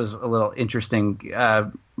voice was a little interesting.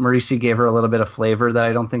 Morisi gave her a little bit of flavor that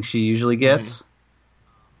I don't think she usually gets.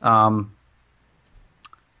 Mm-hmm.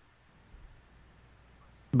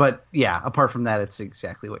 But yeah, apart from that, it's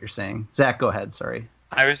exactly what you're saying. Zach, go ahead. Sorry.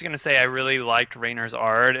 I was going to say I really liked Rayner's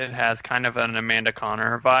art. It has kind of an Amanda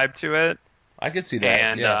Connor vibe to it. I could see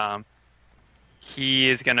that. And he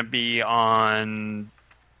is going to be on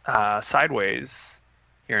Sideways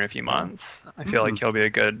here in a few months. I feel like he'll be a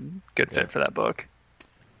good fit for that book.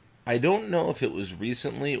 I don't know if it was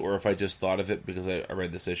recently or if I just thought of it because I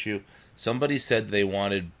read this issue. Somebody said they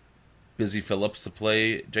wanted Busy Phillips to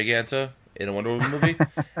play Giganta in a Wonder Woman movie,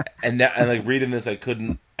 and like reading this, I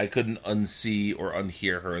couldn't unsee or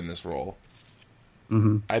unhear her in this role.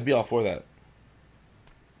 Mm-hmm. I'd be all for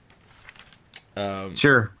that.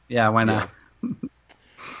 Sure, yeah, why not? Yeah.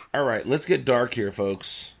 All right, let's get dark here,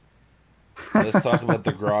 folks. Let's talk about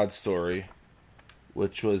the Grodd story,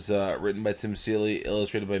 which was written by Tim Seeley,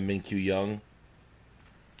 illustrated by Min-Kyu Young.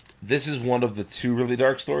 This is one of the two really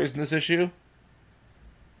dark stories in this issue.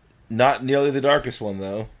 Not nearly the darkest one,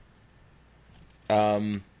 though.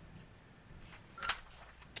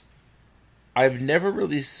 I've never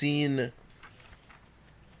really seen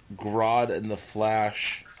Grodd and the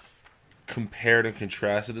Flash compared and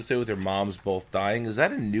contrasted this way with their moms both dying. Is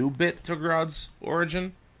that a new bit to Grodd's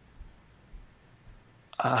origin?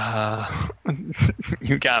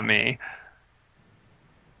 You got me.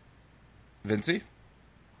 Vincey?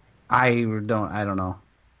 I don't know.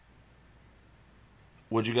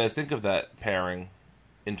 What'd you guys think of that pairing?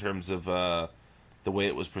 in terms of the way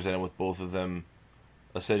it was presented with both of them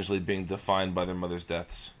essentially being defined by their mother's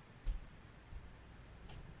deaths?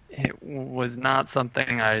 It was not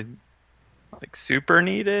something I super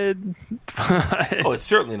needed. But... Oh, it's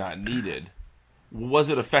certainly not needed. Was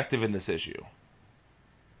it effective in this issue?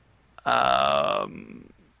 I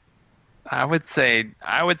would say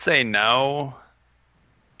no,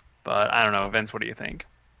 but I don't know. Vince, what do you think?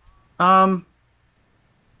 Yeah,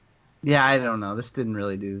 I don't know. This didn't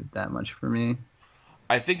really do that much for me.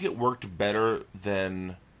 I think it worked better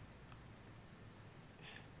than...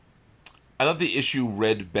 I thought the issue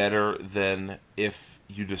read better than if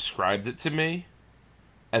you described it to me,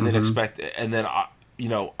 and then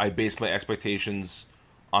I based my expectations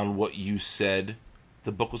on what you said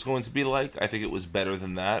the book was going to be like. I think it was better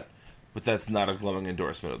than that, but that's not a glowing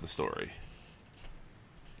endorsement of the story.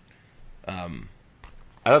 I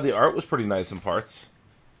thought the art was pretty nice in parts.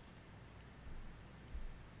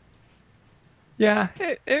 Yeah,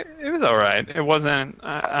 it was all right. It wasn't.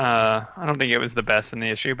 I don't think it was the best in the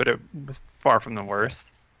issue, but it was far from the worst.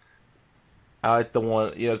 I like the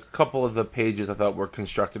one. A couple of the pages I thought were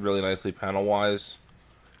constructed really nicely panel wise.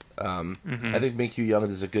 I think Make You Young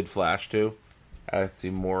is a good Flash too. I'd see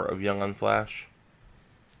more of Young on Flash.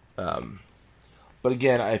 But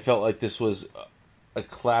again, I felt like this was a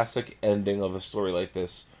classic ending of a story like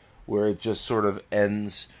this, where it just sort of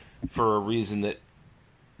ends for a reason that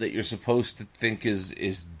you're supposed to think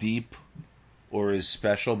is deep or is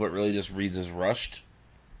special, but really just reads as rushed.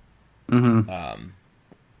 Mm-hmm.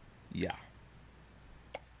 Yeah.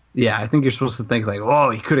 Yeah, I think you're supposed to think like, "Whoa,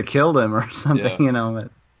 he could have killed him" or something, Yeah. But...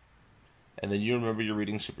 And then you remember you're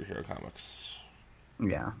reading superhero comics.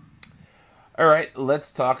 Yeah. All right,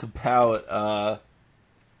 let's talk about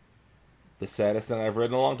the saddest thing I've read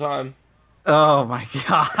in a long time. Oh my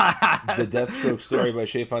god! The Deathstroke story by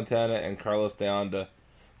Shea Fontana and Carlos De Anda.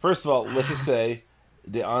 First of all, let's just say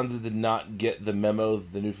De Anda did not get the memo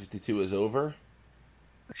that the New 52 is over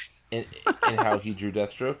in how he drew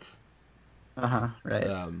Deathstroke.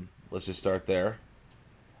 Right. Let's just start there.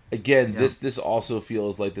 Again, this also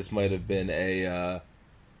feels like this might have been a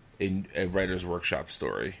writer's workshop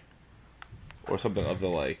story or something of the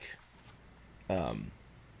like.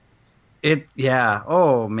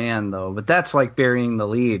 Oh man, though, but that's like burying the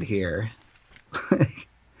lead here.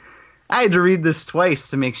 I had to read this twice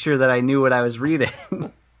to make sure that I knew what I was reading.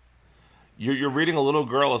 You're reading a little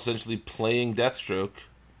girl essentially playing Deathstroke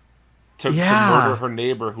to murder her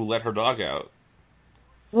neighbor who let her dog out.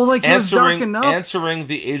 Well, like, it was dark enough. Answering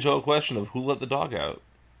the age-old question of who let the dog out.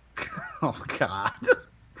 Oh, God.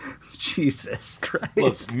 Jesus Christ.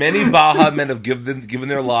 Look, many Baja men have given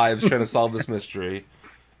their lives trying to solve this mystery.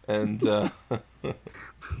 And, all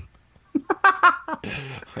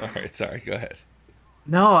right, sorry, go ahead.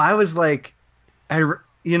 No, I was like,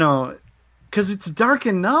 because it's dark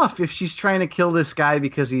enough if she's trying to kill this guy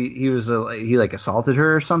because he assaulted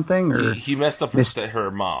her or something. Or he messed up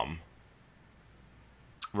her mom.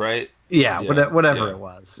 Right? Yeah, whatever it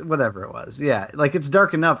was. Yeah, like, it's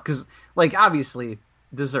dark enough because, like, obviously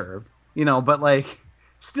deserved, but, like,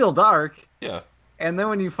 still dark. Yeah. And then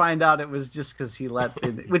when you find out it was just because he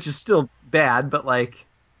which is still bad, but, like,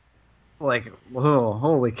 whoa,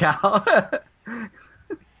 holy cow.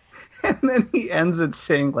 And then he ends it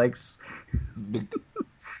saying, like,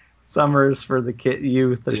 summers for the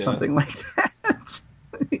youth or something like that.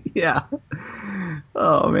 Yeah.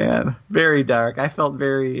 Oh, man. Very dark. I felt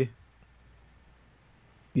very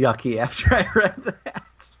yucky after I read that.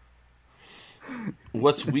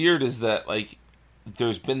 What's weird is that, like,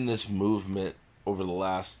 there's been this movement over the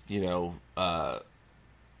last,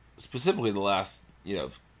 specifically the last,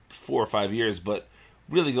 4 or 5 years, but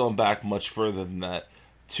really going back much further than that,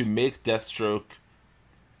 to make Deathstroke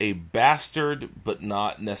a bastard, but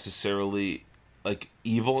not necessarily, like,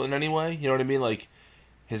 evil in any way. You know what I mean? Like,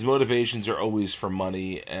 his motivations are always for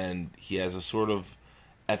money, and he has a sort of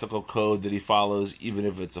ethical code that he follows, even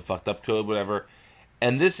if it's a fucked up code, whatever.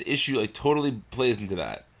 And this issue, like, totally plays into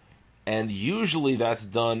that. And usually that's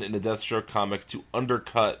done in a Deathstroke comic to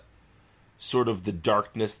undercut sort of the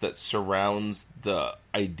darkness that surrounds the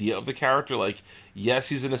idea of the character. Like, yes,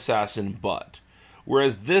 he's an assassin, but...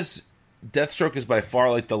 Whereas this Deathstroke is by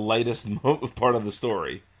far, like, the lightest part of the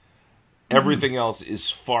story. Everything else is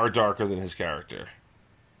far darker than his character.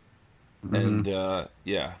 And,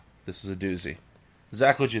 this was a doozy.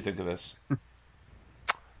 Zach, what'd you think of this?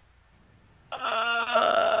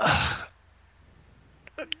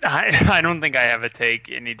 I don't think I have a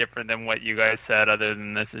take any different than what you guys said, other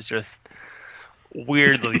than this is just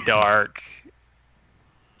weirdly dark.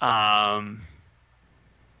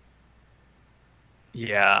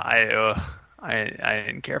 I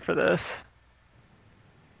didn't care for this.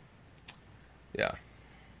 Yeah.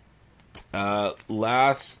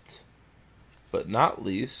 Last but not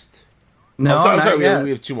least. No, I'm not sorry. yet. We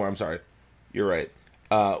have two more. I'm sorry. You're right.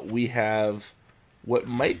 We have what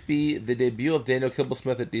might be the debut of Daniel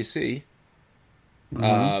Kibblesmith at DC,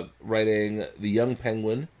 writing the Young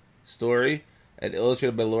Penguin story and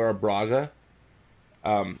illustrated by Laura Braga.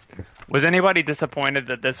 Was anybody disappointed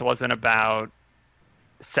that this wasn't about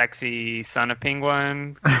sexy son of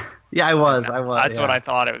Penguin? Yeah, I was. That's what I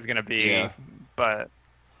thought it was going to be. Yeah. But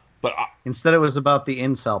instead, it was about the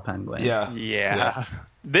incel penguin. Yeah.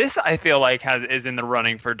 This I feel like is in the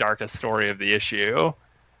running for darkest story of the issue.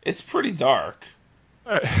 It's pretty dark.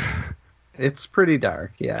 It's pretty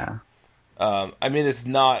dark. Yeah. I mean, it's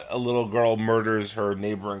not a little girl murders her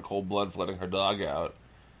neighbor in cold blood for letting her dog out.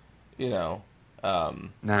 You know.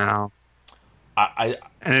 No. And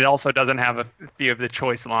it also doesn't have a few of the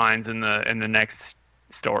choice lines in the next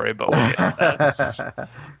story, but we'll get to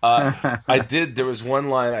that. There was one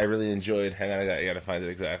line I really enjoyed. Hang on, I gotta find it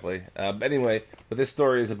exactly. Anyway, but this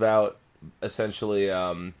story is about essentially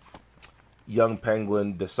young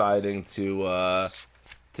Penguin deciding to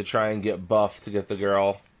try and get buff to get the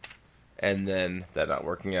girl, and then that not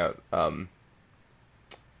working out.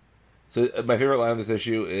 So my favorite line of this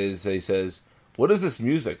issue is he says, "What is this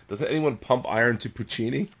music? Doesn't anyone pump iron to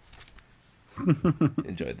Puccini?"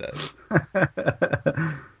 Enjoyed that.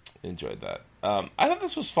 I thought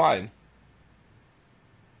this was fine.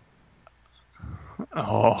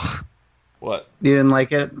 Oh. What? You didn't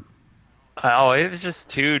like it? Oh, it was just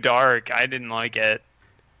too dark. I didn't like it.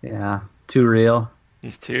 Yeah, too real.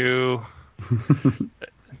 It's too...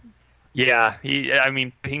 Yeah,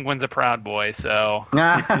 Penguin's a proud boy, so...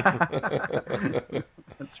 That's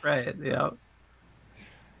right, yeah.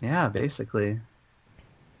 Yeah, basically.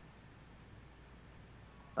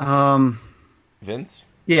 Vince?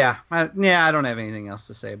 Yeah, I don't have anything else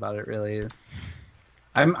to say about it, really.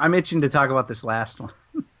 I'm itching to talk about this last one.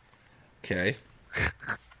 Okay.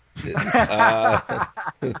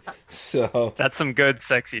 So that's some good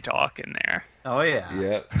sexy talk in there. Oh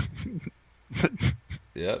yeah.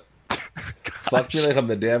 Yep. Fuck me like I'm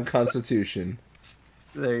the damn Constitution.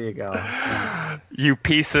 There you go. You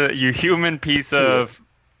human piece of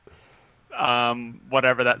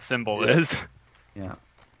whatever that symbol is. Yeah.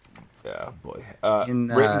 Yeah, boy.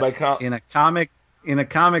 Written by in a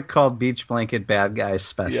comic called Beach Blanket Bad Guys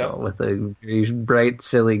Special with a very bright,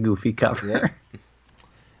 silly, goofy cover.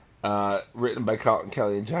 Written by Colin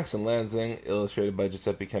Kelly and Jackson Lansing, illustrated by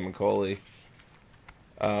Giuseppe Camicoli.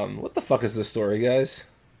 What the fuck is this story, guys?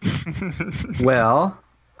 Well,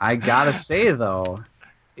 I gotta say though,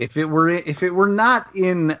 if it were not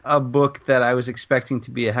in a book that I was expecting to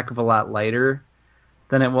be a heck of a lot lighter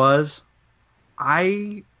than it was,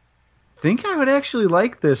 I think I would actually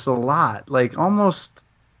like this a lot, like almost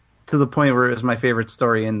to the point where it was my favorite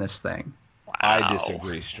story in this thing. Wow. I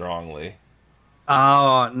disagree strongly.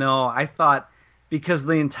 Oh no, I thought, because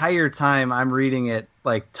the entire time I'm reading it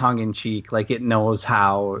like tongue in cheek, like it knows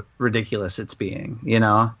how ridiculous it's being, you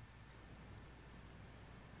know?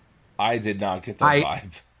 I did not get that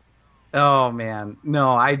vibe. Oh man,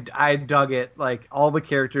 no, I dug it. Like all the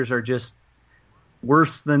characters are just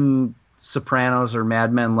worse than Sopranos or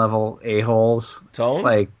Mad Men level a-holes. Tone?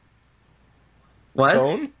 Like what?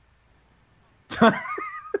 Tone?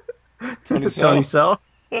 Tony So. Tony So.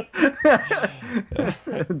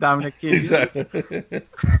 Dominic Keane. Exactly.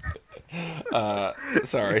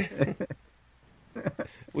 Sorry.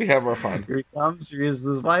 We have our fun. Here he comes. Here is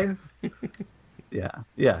his wife. Yeah.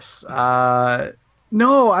 Yes.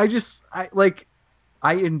 No, I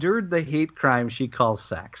endured the hate crime she calls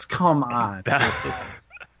sex. Come on.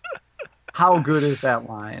 How good is that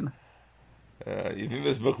line? You think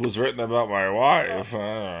this book was written about my wife?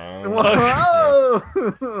 Whoa!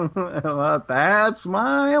 Well, that's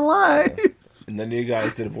my life. And then you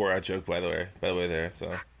guys did a Borat joke, by the way there. So.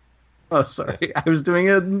 Oh, sorry. I was doing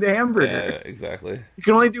a hamburger. Yeah, exactly. You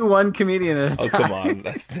can only do one comedian at a time. Oh, come on.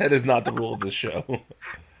 That is not the rule of this show.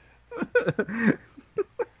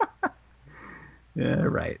 Yeah,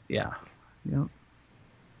 right. Yeah. Yep.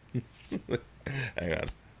 Hang on.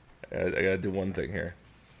 I gotta do one thing here.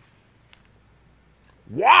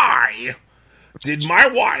 Why did my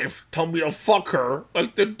wife tell me to fuck her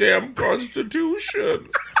like the damn Constitution?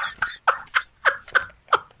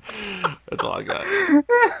 That's all I got.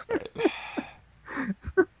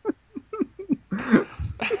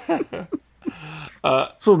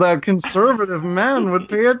 So that conservative men would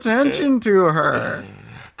pay attention to her.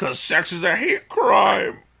 Because sex is a hate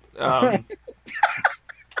crime.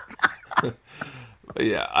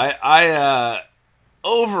 Yeah,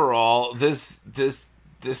 overall, this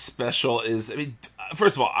special is. I mean,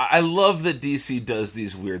 first of all, I love that DC does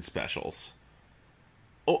these weird specials.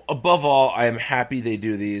 Above all, I am happy they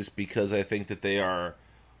do these because I think that they are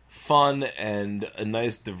fun and a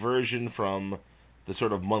nice diversion from the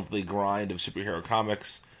sort of monthly grind of superhero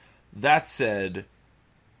comics. That said,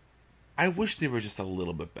 I wish they were just a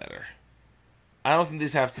little bit better. I don't think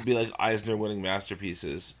these have to be like Eisner-winning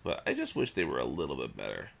masterpieces, but I just wish they were a little bit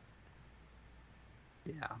better.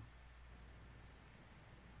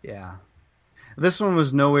 Yeah. This one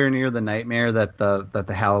was nowhere near the nightmare that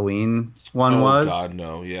the Halloween one was. Oh God,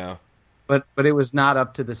 no, yeah. But it was not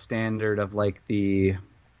up to the standard of like the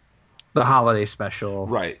holiday special,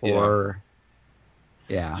 right? Or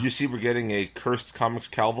yeah. Did you see we're getting a Cursed Comics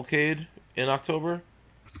Cavalcade in October?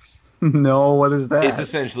 No, what is that? It's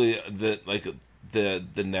essentially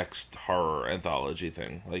the next horror anthology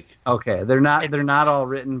thing. Like, okay, they're not all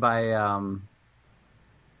written by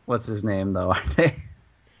what's his name though? Are they?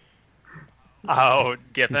 Oh,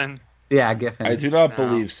 Giffen? Yeah, Giffen. I do not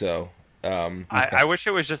believe so. Okay. I wish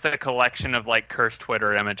it was just a collection of like cursed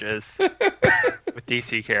Twitter images with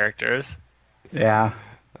DC characters. Yeah.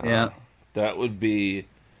 That would be.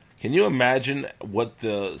 Can you imagine what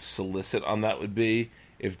the solicit on that would be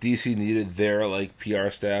if DC needed their like PR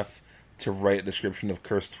staff to write a description of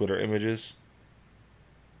cursed Twitter images?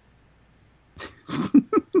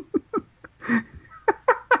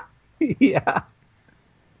 Yeah.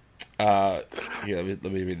 Here, let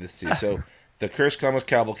me read this to you. So, the Cursed Comics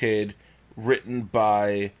Cavalcade, written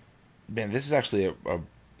by, man, this is actually a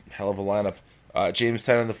hell of a lineup. James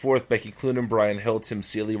Tynion IV, Becky Cloonan, Brian Hill, Tim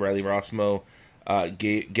Seeley, Riley Rossmo,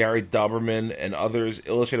 Gary Doberman, and others.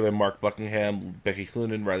 Illustrated by Mark Buckingham, Becky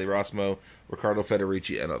Cloonan, Riley Rossmo, Riccardo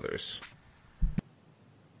Federici, and others.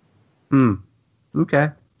 Okay.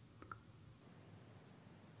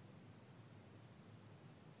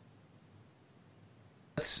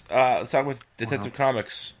 Let's talk with Detective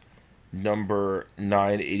Comics number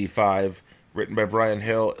 985, written by Brian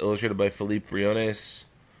Hill, illustrated by Philippe Briones,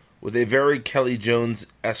 with a very Kelly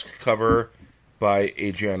Jones-esque cover by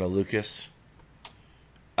Adriano Lucas.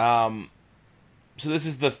 So this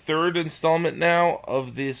is the third installment now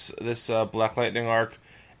of this Black Lightning arc,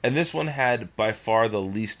 and this one had by far the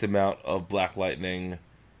least amount of Black Lightning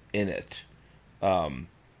in it.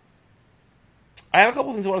 I have a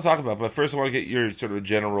couple things I want to talk about, but first I want to get your sort of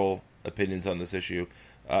general opinions on this issue.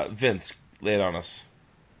 Vince, lay it on us.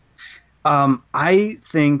 I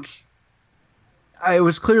think it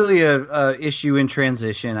was clearly a issue in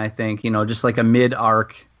transition. I think, just like a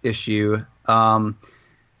mid-arc issue.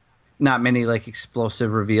 Not many like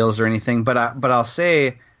explosive reveals or anything, but I'll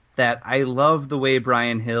say that I love the way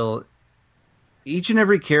Brian Hill, each and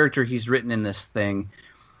every character he's written in this thing,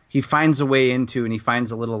 he finds a way into, and he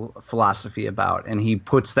finds a little philosophy about, and he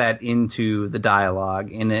puts that into the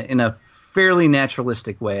dialogue in a fairly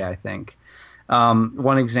naturalistic way, I think.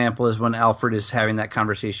 One example is when Alfred is having that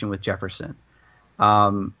conversation with Jefferson.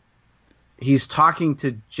 He's talking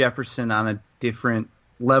to Jefferson on a different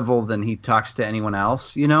level than he talks to anyone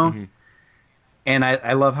else, Mm-hmm. And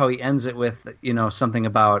I love how he ends it with, something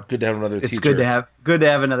about good to have another teacher. It's good to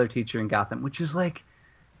have another teacher in Gotham, which is like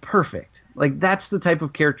perfect. Like, that's the type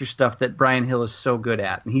of character stuff that Brian Hill is so good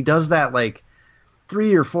at, and he does that like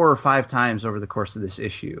 3 or 4 or 5 times over the course of this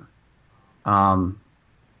issue.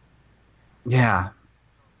 Yeah.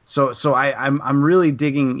 So I'm really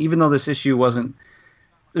digging, even though this issue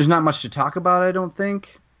there's not much to talk about, I don't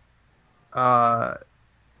think. I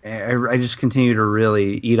just continue to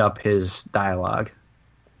really eat up his dialogue.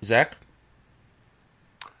 Zach?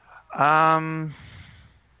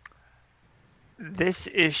 This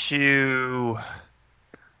issue,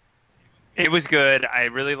 it was good. I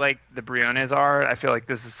really like the Briones art. I feel like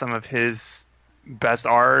this is some of his best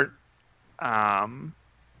art.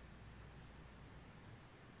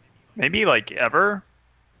 Maybe like ever.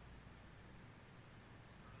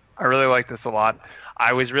 I really like this a lot.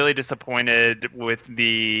 I was really disappointed with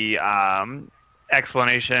the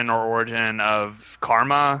explanation or origin of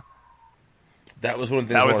karma. That was one of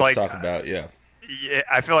the things I wanted to talk about, yeah. Yeah,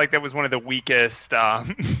 I feel like that was one of the weakest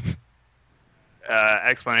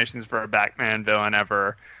explanations for a Batman villain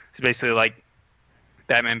ever. It's basically like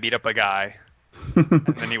Batman beat up a guy, and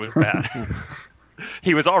then he was bad.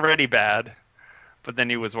 He was already bad, but then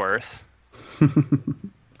he was worse.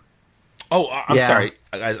 Oh, I'm sorry.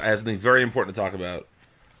 I have something very important to talk about.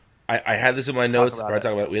 I had this in my notes. We had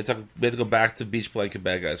to go back to Beach Blanket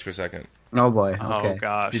Bad Guys for a second. Oh boy. Okay. Oh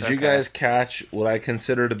gosh. Did you guys catch what I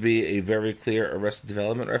consider to be a very clear Arrested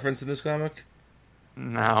Development reference in this comic?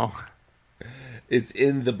 No. It's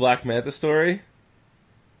in the Black Manta story.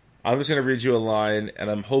 I'm just going to read you a line, and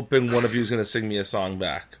I'm hoping one of you is going to sing me a song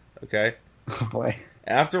back. Okay? Oh, boy.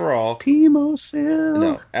 After all... Timo Sil.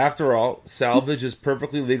 No. After all, salvage is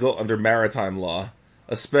perfectly legal under maritime law,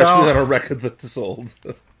 especially on a record that's sold.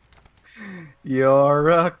 You're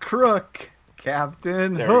a crook,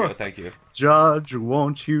 Captain There Hook. we go. Thank you. Judge,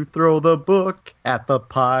 won't you throw the book at the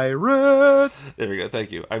pirate? There we go.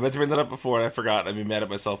 Thank you. I meant to bring that up before, and I forgot. I'd be mad at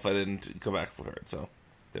myself if I didn't come back for it. So,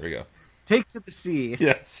 there we go. Take to the sea.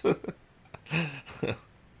 Yes.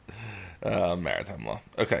 Maritime law.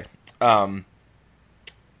 Okay.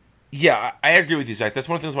 Yeah, I agree with you, Zach. That's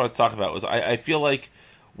one of the things I want to talk about. Was I feel like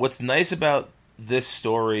what's nice about this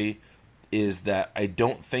story is that I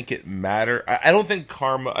don't think it matter. I don't think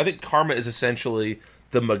karma. I think karma is essentially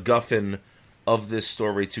the MacGuffin of this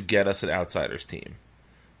story to get us an Outsiders team.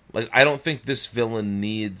 Like, I don't think this villain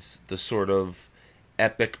needs the sort of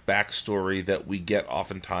epic backstory that we get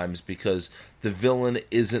oftentimes, because the villain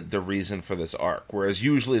isn't the reason for this arc. Whereas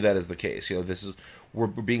usually that is the case. You know, we're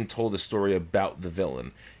being told a story about the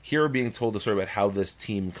villain. Here we're being told a story about how this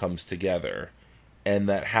team comes together, and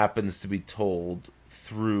that happens to be told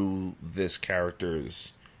through this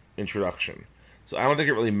character's introduction. So I don't think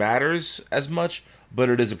it really matters as much, but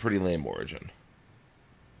it is a pretty lame origin.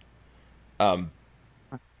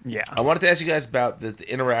 Yeah. I wanted to ask you guys about the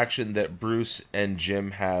interaction that Bruce and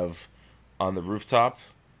Jim have on the rooftop.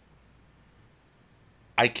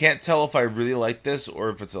 I can't tell if I really like this or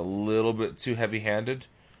if it's a little bit too heavy-handed,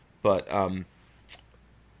 but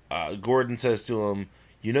Gordon says to him,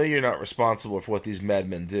 "You know you're not responsible for what these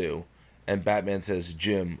madmen do." And Batman says,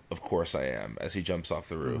 "Jim, of course I am," as he jumps off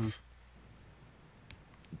the roof.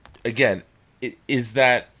 Again, is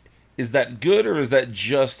that good, or is that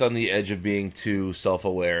just on the edge of being too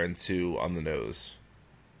self-aware and too on the nose?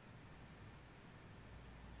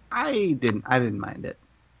 I didn't mind it.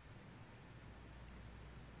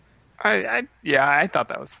 I thought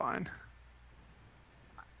that was fine.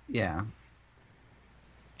 Yeah.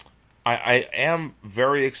 I am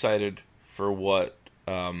very excited for what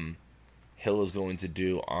Hill is going to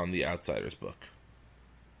do on the Outsiders book,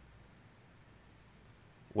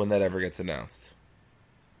 when that ever gets announced.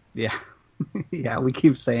 Yeah. Yeah, we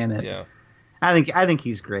keep saying it. Yeah. I think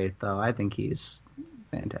he's great, though. I think he's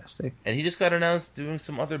fantastic. And he just got announced doing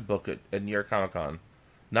some other book at New York Comic Con.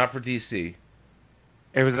 Not for DC.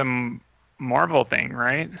 It was a Marvel thing,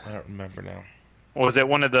 right? I don't remember now. Was it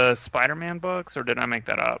one of the Spider-Man books, or did I make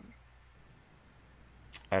that up?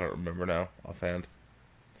 I don't remember now, offhand.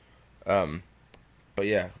 But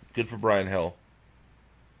yeah, good for Brian Hill.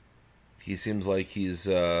 He seems like he's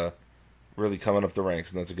really coming up the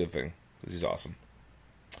ranks, and that's a good thing, because he's awesome.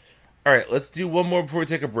 All right, let's do one more before we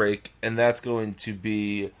take a break, and that's going to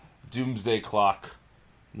be Doomsday Clock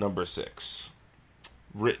number 6.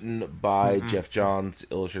 Written by Jeff Johns,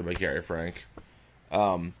 illustrated by Gary Frank.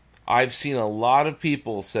 I've seen a lot of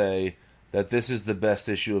people say that this is the best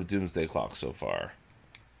issue of Doomsday Clock so far,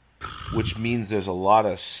 which means there's a lot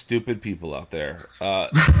of stupid people out there.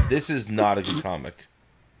 This is not a good comic.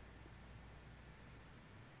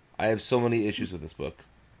 I have so many issues with this book.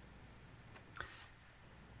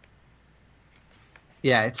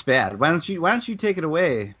 Yeah, it's bad. Why don't you take it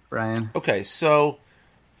away, Brian? Okay, so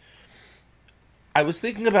I was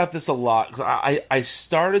thinking about this a lot. I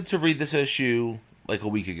started to read this issue like a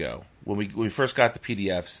week ago when we first got the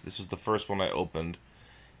PDFs. This was the first one I opened,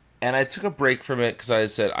 and I took a break from it because I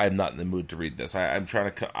said I'm not in the mood to read this. I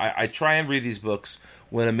try and read these books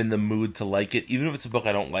when I'm in the mood to like it, even if it's a book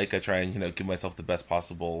I don't like. I try and give myself the best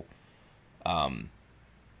possible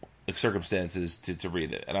circumstances to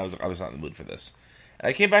read it, and I was not in the mood for this. And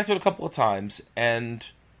I came back to it a couple of times, and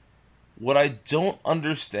what I don't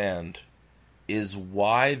understand is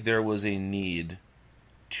why there was a need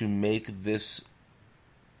to make this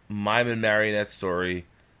mime and marionette story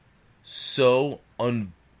so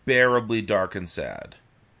unbearably dark and sad.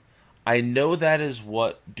 I know that is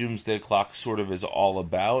what Doomsday Clock sort of is all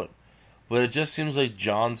about, but it just seems like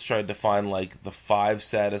John's tried to find like the 5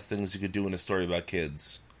 saddest things you could do in a story about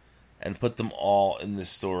kids and put them all in this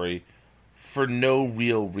story for no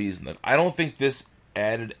real reason. Like, I don't think this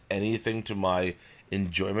added anything to my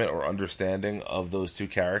enjoyment or understanding of those two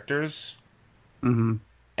characters. Mm-hmm.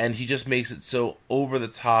 And he just makes it so over the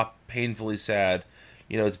top, painfully sad.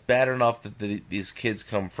 It's bad enough that these kids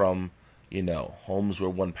come from, homes where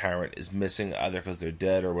one parent is missing, either because they're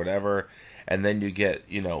dead or whatever. And then you get,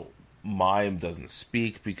 Mime doesn't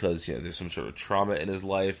speak because, there's some sort of trauma in his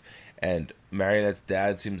life. And Marionette's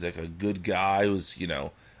dad seems like a good guy who's,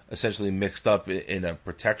 essentially mixed up in a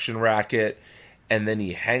protection racket. And then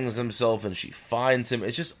he hangs himself and she finds him.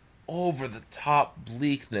 It's just over the top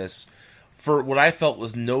bleakness for what I felt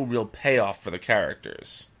was no real payoff for the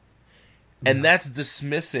characters. And that's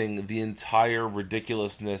dismissing the entire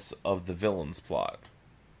ridiculousness of the villain's plot.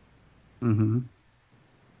 Mm-hmm.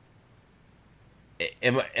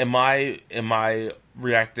 Am I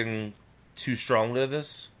reacting too strongly to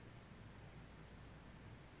this?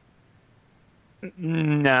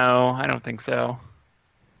 No, I don't think so.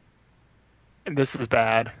 This is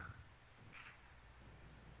bad.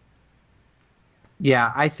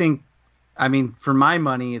 Yeah, I mean, for my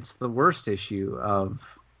money, it's the worst issue of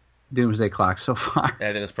Doomsday Clock so far.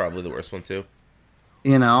 I think it's probably the worst one, too.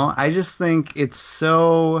 You know, I just think it's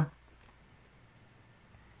so...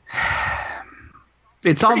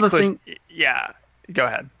 It's all the thing... Yeah, go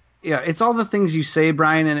ahead. Yeah, it's all the things you say,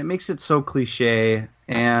 Brian, and it makes it so cliche.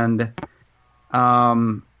 And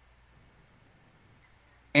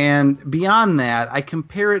beyond that, I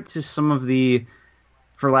compare it to some of the,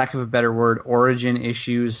 for lack of a better word, origin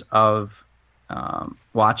issues of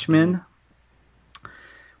Watchmen,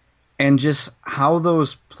 and just how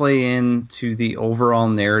those play into the overall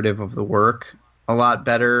narrative of the work a lot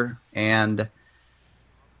better, and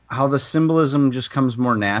how the symbolism just comes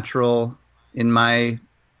more natural in my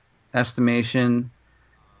estimation,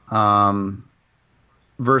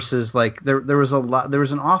 versus like there was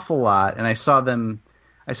an awful lot, and I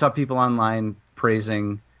saw people online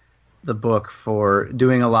praising the book for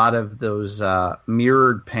doing a lot of those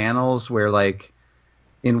mirrored panels where, like,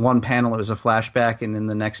 in one panel it was a flashback and in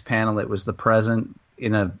the next panel it was the present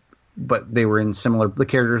but they were the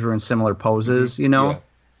characters were in similar poses, you know? Yeah.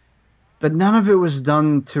 But none of it was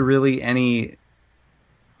done to really any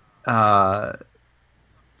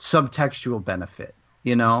subtextual benefit,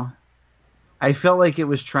 you know? I felt like it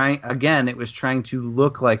was trying to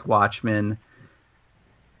look like Watchmen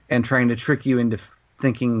and trying to trick you into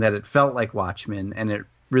thinking that it felt like Watchmen, and it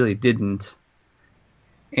really didn't.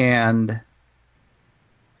 And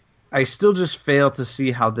I still just fail to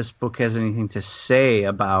see how this book has anything to say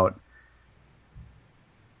about,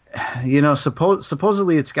 you know,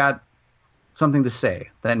 supposedly it's got something to say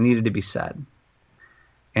that needed to be said.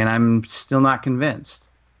 And I'm still not convinced.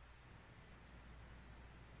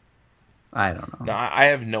 I don't know. No, I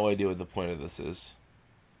have no idea what the point of this is.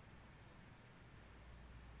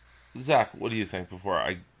 Zach, what do you think before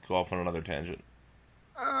I go off on another tangent?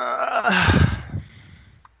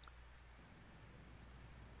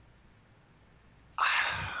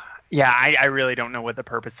 Yeah, I really don't know what the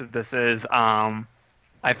purpose of this is.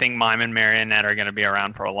 I think Mime and Marionette are going to be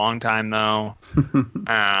around for a long time, though. We're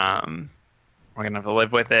going to have to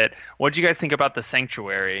live with it. What do you guys think about the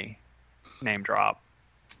Sanctuary name drop?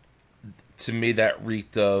 To me, that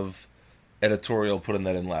reeked of editorial putting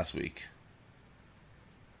that in last week.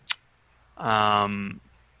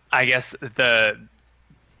 I guess the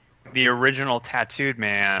original Tattooed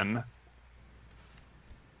Man,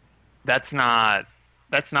 that's not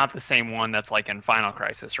the same one that's like in Final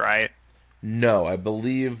Crisis, right? No, I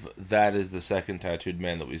believe that is the second Tattooed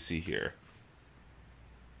Man that we see here.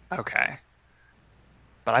 Okay.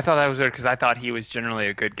 But I thought that was weird because I thought he was generally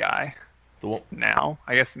a good guy. Now,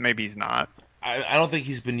 I guess maybe he's not. I don't think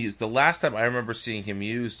he's been used. The last time I remember seeing him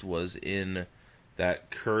used was in that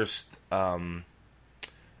cursed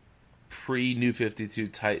pre-New 52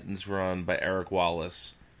 Titans run by Eric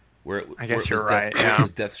Wallace, I guess you're right. Yeah, it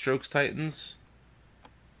was Deathstroke's Titans.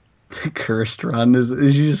 Cursed run is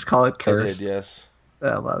you just call it cursed? I did, yes.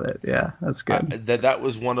 I love it. Yeah, that's good. That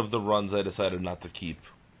was one of the runs I decided not to keep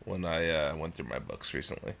when I went through my books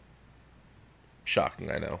recently.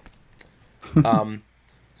 Shocking, I know.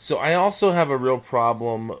 So I also have a real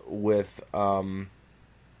problem with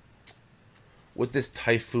this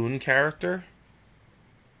Typhoon character.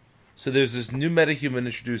 So there's this new metahuman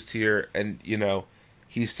introduced here, and you know,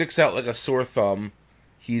 he sticks out like a sore thumb.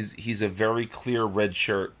 He's a very clear red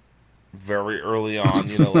shirt very early on,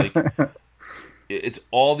 you know, like it's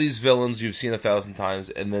all these villains you've seen 1,000 times,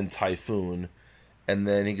 and then Typhoon, and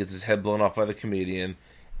then he gets his head blown off by the comedian,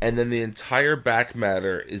 and then the entire back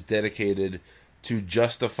matter is dedicated to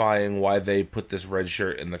justifying why they put this red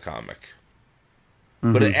shirt in the comic.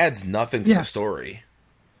 Mm-hmm. But it adds nothing to the story.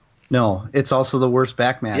 No, it's also the worst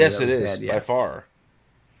back matter. Yes, it is, by far.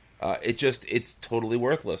 It's totally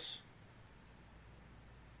worthless.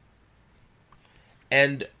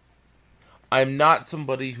 And I'm not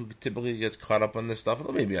somebody who typically gets caught up on this stuff.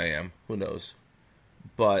 Well, maybe I am. Who knows?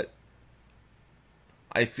 But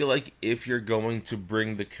I feel like if you're going to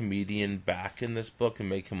bring the comedian back in this book and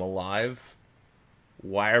make him alive,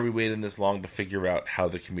 why are we waiting this long to figure out how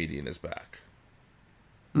the comedian is back?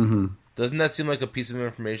 Mm-hmm. Doesn't that seem like a piece of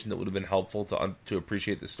information that would have been helpful to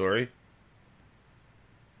appreciate the story?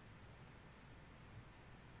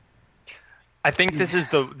 I think this is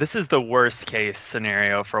the worst case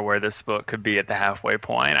scenario for where this book could be at the halfway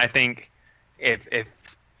point. I think if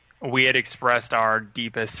we had expressed our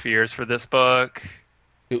deepest fears for this book,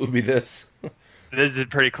 it would be this. This is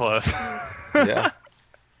pretty close. Yeah.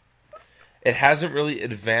 It hasn't really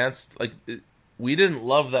advanced. Like, we didn't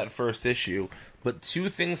love that first issue, but two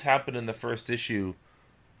things happened in the first issue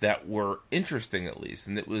that were interesting, at least.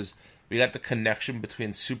 And it was, we got the connection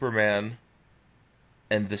between Superman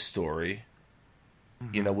and this story.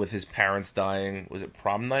 Mm-hmm. You know, with his parents dying. Was it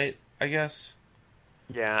prom night, I guess?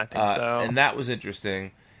 Yeah, I think so. And that was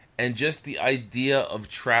interesting. And just the idea of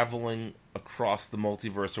traveling across the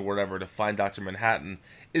multiverse or whatever to find Dr. Manhattan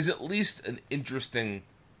is at least an interesting...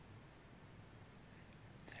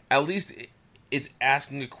 At least it's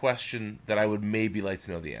asking a question that I would maybe like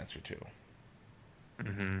to know the answer to.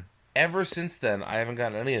 Mm-hmm. Ever since then, I haven't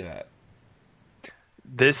gotten any of that.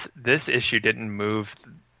 This issue didn't move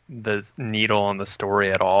the needle on the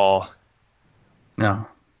story at all. No.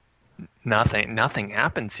 Nothing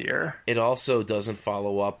happens here. It also doesn't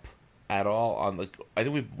follow up at all on the... I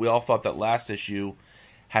think we all thought that last issue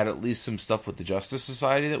had at least some stuff with the Justice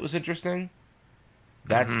Society that was interesting.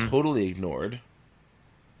 That's totally ignored.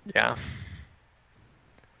 Yeah.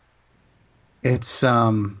 It's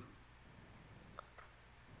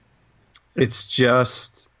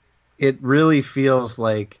just, it really feels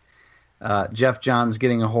like Jeff Johns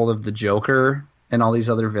getting a hold of the Joker and all these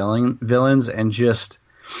other villains and just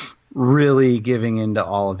really giving into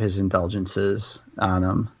all of his indulgences on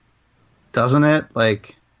them. Doesn't it?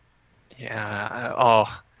 Like, yeah.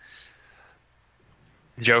 Oh,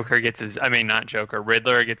 Joker gets his... I mean, not Joker.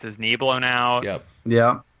 Riddler gets his knee blown out. Yep.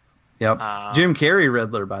 Yep. Jim Carrey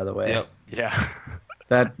Riddler, by the way. Yep. Yeah.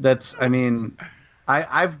 That's. I mean,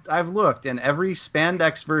 I've looked, and every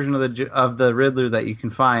spandex version of the Riddler that you can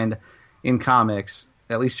find in comics,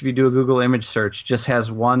 at least if you do a Google image search, just has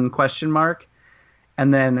one question mark,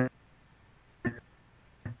 and then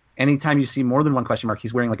anytime you see more than one question mark,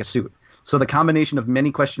 he's wearing like a suit. So the combination of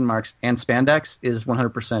many question marks and spandex is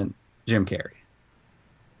 100% Jim Carrey.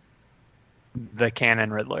 The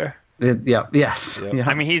canon Riddler. Yes. Yeah.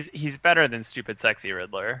 I mean, he's better than Stupid Sexy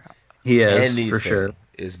Riddler. He is, Anything for sure.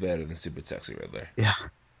 Is better than Stupid Sexy Riddler. Yeah.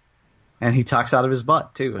 And he talks out of his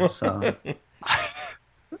butt, too. So.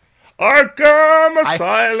 Arkham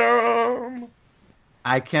Asylum!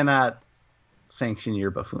 I cannot sanction your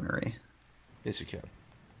buffoonery. Yes, you can.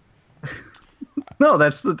 No,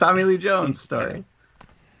 that's the Tommy Lee Jones story.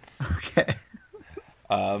 Okay.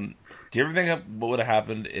 Do you ever think of what would have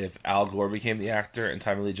happened if Al Gore became the actor and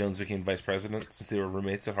Tommy Lee Jones became vice president since they were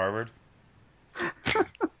roommates at Harvard?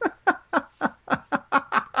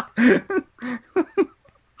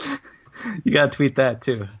 You gotta tweet that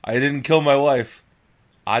too. I didn't kill my wife.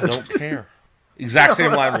 I don't care. Exact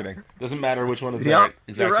same line reading. Doesn't matter which one is right.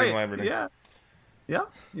 Exact same line reading. Yeah. Yeah,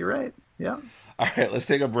 you're right. Yeah. All right, let's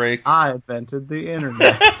take a break. I invented the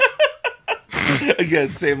internet.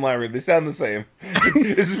 Again, same line reading. They sound the same.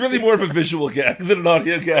 This is really more of a visual gag than an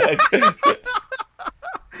audio gag.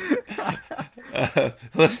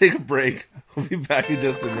 Let's take a break. We'll be back in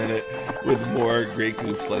just a minute with more great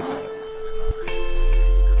goofs like that.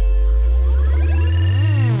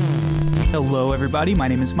 Hello, everybody. My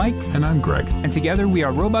name is Mike. And I'm Greg. And together we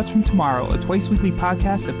are Robots from Tomorrow, a twice-weekly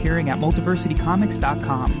podcast appearing at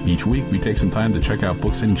multiversitycomics.com. Each week, we take some time to check out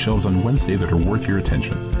books hitting shelves on Wednesday that are worth your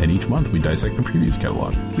attention. And each month, we dissect the previous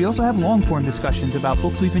catalog. We also have long-form discussions about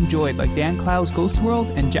books we've enjoyed, like Dan Clow's Ghost World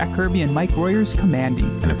and Jack Kirby and Mike Royer's Commanding.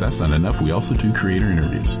 And if that's not enough, we also do creator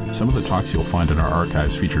interviews. Some of the talks you'll find in our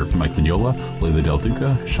archives feature Mike Mignola, Leila Del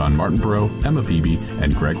Duca, Sean Martinborough, Emma Beebe,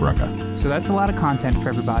 and Greg Rucka. So that's a lot of content for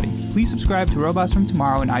everybody. Please subscribe to Robots from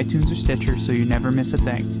Tomorrow in iTunes or Stitcher so you never miss a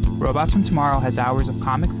thing. Robots from Tomorrow has hours of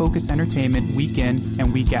comic-focused entertainment week in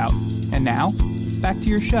and week out. And now, back to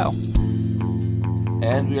your show.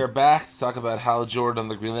 And we are back to talk about Hal Jordan on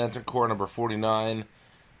the Green Lantern Corps, number 49,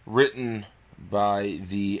 written by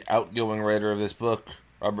the outgoing writer of this book,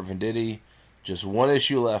 Robert Venditti. Just one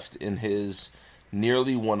issue left in his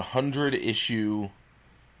nearly 100-issue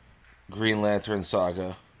Green Lantern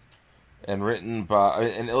saga. And written by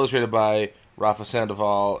and illustrated by Rafa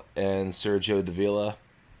Sandoval and Sergio Davila.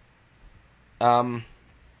 I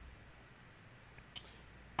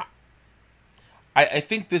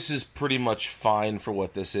think this is pretty much fine for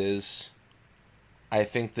what this is. I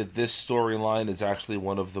think that this storyline is actually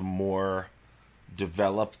one of the more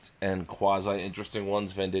developed and quasi-interesting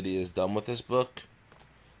ones Venditti has done with this book.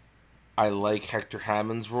 I like Hector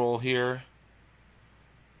Hammond's role here.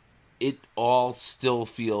 It all still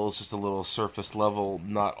feels just a little surface level,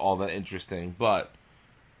 not all that interesting, but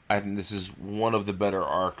I think this is one of the better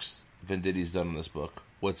arcs Venditti's done in this book.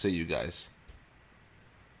 What say you guys?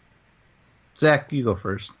 Zach, you go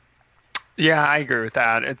first. Yeah, I agree with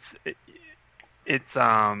that. It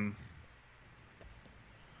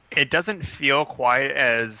doesn't feel quite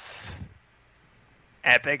as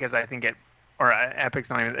epic as I think it, or epic's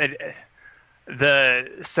not even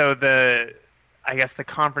I guess the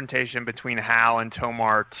confrontation between Hal and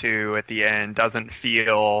Tomar 2 at the end doesn't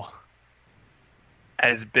feel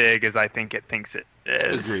as big as I think it thinks it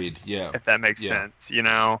is. Agreed. Yeah. If that makes sense, you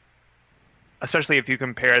know, especially if you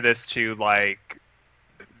compare this to, like,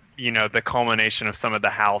 you know, the culmination of some of the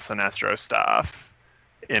Hal Sinestro stuff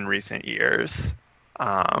in recent years.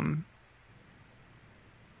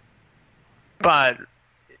 But,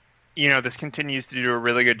 you know, this continues to do a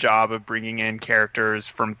really good job of bringing in characters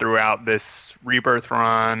from throughout this Rebirth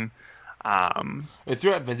run. And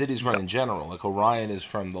throughout Venditti's run in general, like Orion is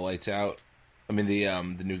from the Lights Out. I mean,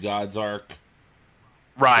 the New Gods arc.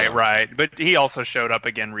 Right. But he also showed up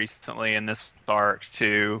again recently in this arc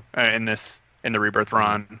too, in the Rebirth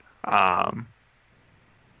run. And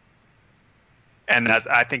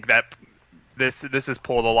I think that this is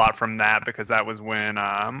pulled a lot from that, because that was when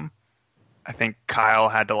I think Kyle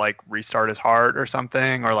had to, like, restart his heart or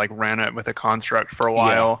something, or, like, ran it with a construct for a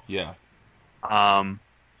while. Yeah.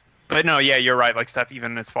 But no, yeah, you're right. Like, stuff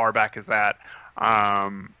even as far back as that.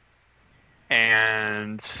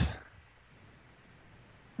 And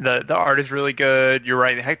the art is really good. You're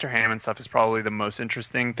right. The Hector Hammond stuff is probably the most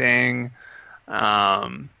interesting thing.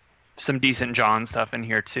 Some decent John stuff in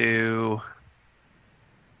here too.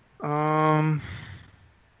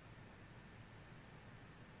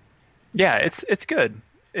 Yeah, it's good.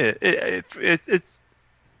 It's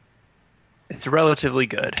relatively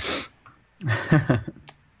good.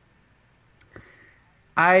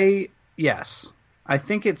 I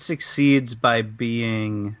think it succeeds by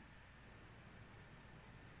being.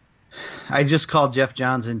 I just called Jeff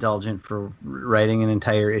Johns indulgent for writing an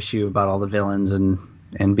entire issue about all the villains and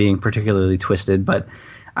being particularly twisted, but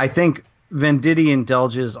I think Venditti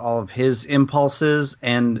indulges all of his impulses,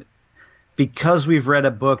 and because we've read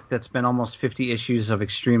a book that's been almost 50 issues of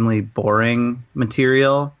extremely boring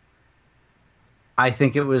material, I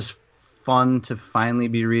think it was fun to finally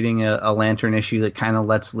be reading a Lantern issue that kind of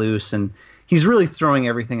lets loose, and he's really throwing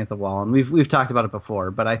everything at the wall, and we've talked about it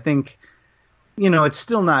before, but I think, you know, it's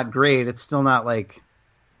still not great. It's still not like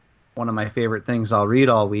one of my favorite things I'll read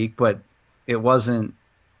all week, but it wasn't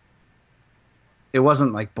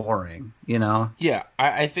like boring, you know? Yeah,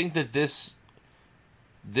 I think that this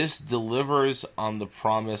delivers on the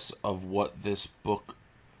promise of what this book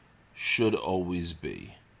should always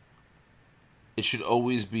be. It should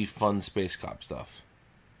always be fun space cop stuff.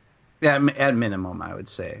 Yeah, at minimum, I would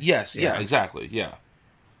say. Yes, yeah, exactly, yeah.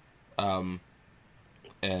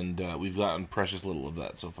 And we've gotten precious little of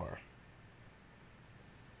that so far.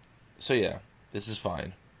 So yeah, this is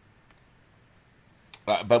fine.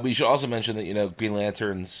 But we should also mention that, you know, Green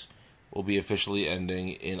Lanterns will be officially ending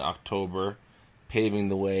in October, paving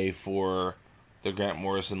the way for the Grant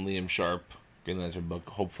Morrison, Liam Sharp Green Lantern book,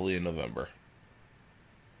 hopefully in November.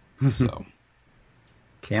 So.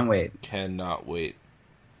 Can't wait. Cannot wait.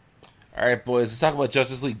 All right, boys, let's talk about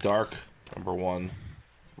Justice League Dark, #1.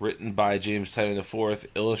 Written by James Tynion IV,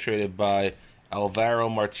 illustrated by Alvaro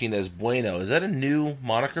Martinez Bueno. Is that a new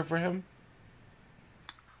moniker for him?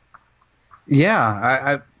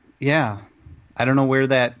 Yeah, I don't know where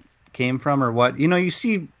that came from or what. You know, you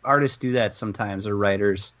see artists do that sometimes, or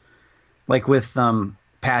writers. Like with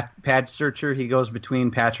Patch Searcher, he goes between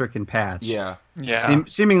Patrick and Patch. Yeah.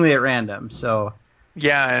 Seemingly at random, so.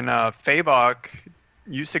 Yeah, and Fabok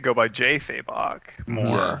used to go by Jay Fabok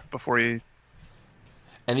more before he...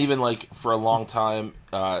 And even, like, for a long time,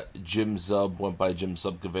 Jim Zub went by Jim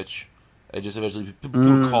Zubkovich. And just eventually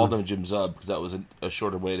people called him Jim Zub because that was a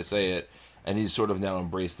shorter way to say it. And he's sort of now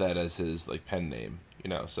embraced that as his, like, pen name, you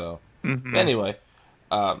know, so. Anyway,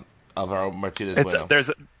 Alvaro Martinez Bueno.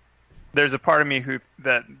 There's a part of me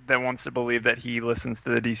that wants to believe that he listens to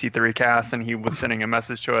the DC3cast, and he was sending a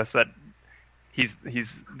message to us that he's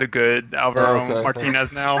the good Alvaro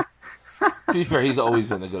Martinez now. To be fair, he's always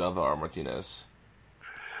been the good Alvaro Martinez.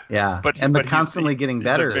 Yeah, but constantly getting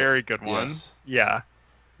better. He's a very good one. Yes.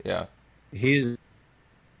 Yeah. He's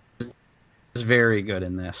very good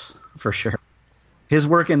in this, for sure. His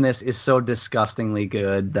work in this is so disgustingly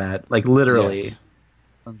good that, like, literally,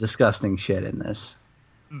 some disgusting shit in this.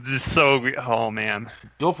 Oh man.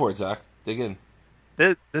 Go for it, Zach. Dig in.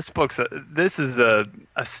 This is a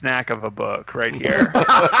snack of a book right here.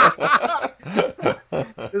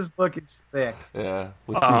 This book is thick. Yeah,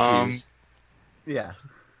 with 2 C's. Yeah.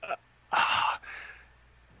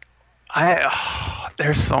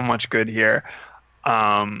 There's so much good here.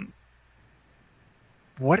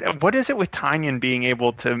 What is it with Tynion being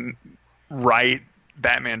able to write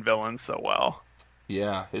Batman villains so well?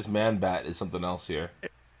 Yeah, his Man-Bat is something else here.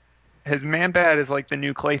 His Man-Bat is like the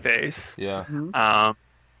new Clayface. Yeah.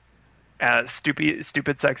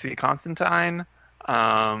 Stupid, sexy Constantine.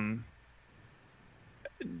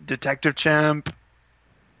 Detective Chimp.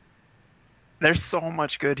 There's so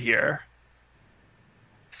much good here.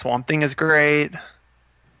 Swamp Thing is great.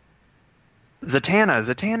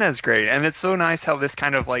 Zatanna is great, and it's so nice how this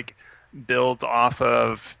kind of like builds off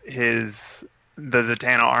of the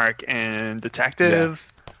Zatanna arc in Detective.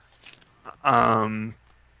 Yeah.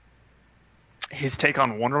 His take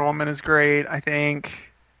on Wonder Woman is great, I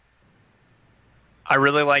think. I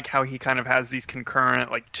really like how he kind of has these concurrent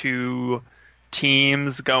like two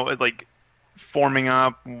teams forming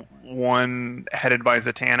up, one headed by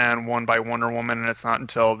Zatanna and one by Wonder Woman, and it's not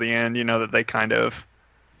until the end, that they kind of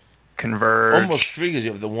converge. Almost three, because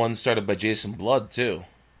you have the one started by Jason Blood too.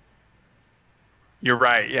 You're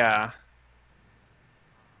right, yeah.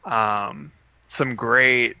 Some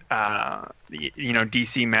great,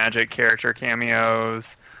 DC Magic character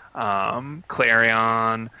cameos,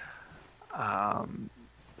 Clarion,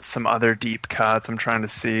 some other deep cuts. I'm trying to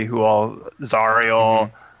see who all.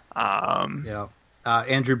 Zariel.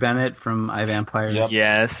 Andrew Bennett from iVampire. Yep.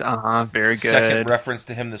 Yes, very good. Second reference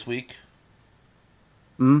to him this week.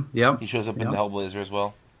 Yep. He shows up in the Hellblazer as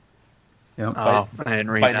well. Yep. I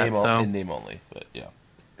didn't read that. In name only, but yeah.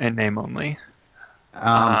 In name only.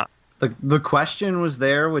 The question was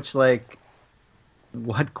there, which, like,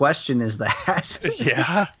 what question is that?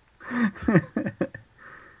 Yeah.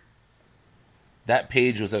 That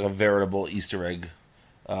page was like a veritable Easter egg,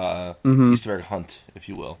 Easter egg hunt, if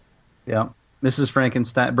you will. Yeah. Mrs.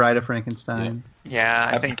 Frankenstein, Bride of Frankenstein. Yeah,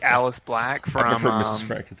 I think Alice Black from... I prefer Mrs.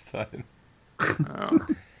 Frankenstein.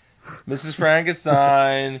 Mrs.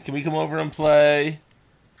 Frankenstein, can we come over and play?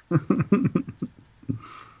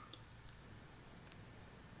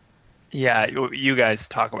 Yeah, you guys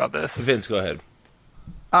talk about this. Vince, go ahead.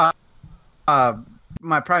 Probably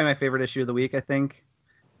my favorite issue of the week, I think.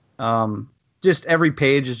 Just every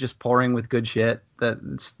page is just pouring with good shit.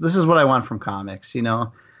 This is what I want from comics,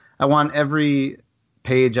 I want every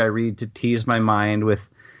page I read to tease my mind with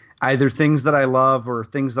either things that I love or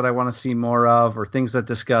things that I want to see more of or things that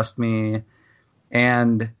disgust me.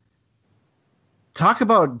 And talk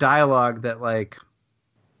about dialogue that, like,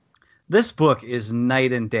 this book is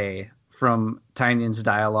night and day from Tynion's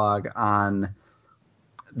dialogue on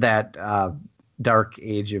that Dark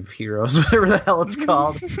Age of Heroes, whatever the hell it's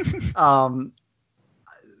called.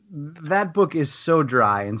 That book is so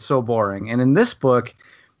dry and so boring. And in this book,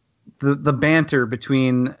 the banter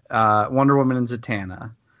between Wonder Woman and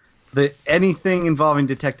Zatanna, anything involving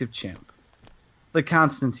Detective Chimp, the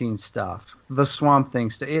Constantine stuff, the Swamp Thing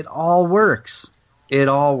stuff, it all works. It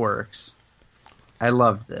all works. I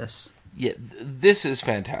love this. Yeah, this is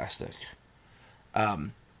fantastic. I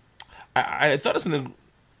thought of something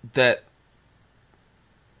that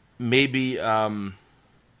maybe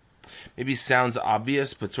sounds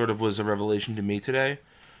obvious, but sort of was a revelation to me today.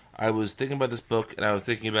 I was thinking about this book, and I was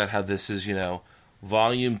thinking about how this is,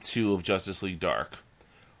 volume 2 of Justice League Dark.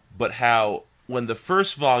 But how, when the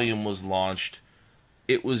first volume was launched,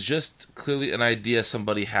 it was just clearly an idea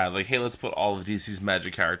somebody had. Like, hey, let's put all of DC's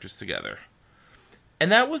magic characters together.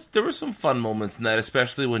 And there were some fun moments in that,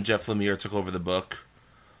 especially when Jeff Lemire took over the book.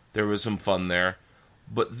 There was some fun there.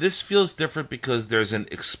 But this feels different because there's an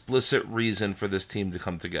explicit reason for this team to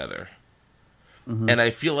come together. Mm-hmm. And I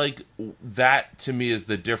feel like that, to me, is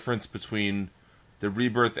the difference between the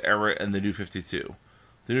Rebirth era and the New 52.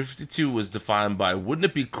 The New 52 was defined by, wouldn't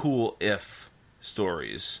it be cool if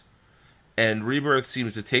stories? And Rebirth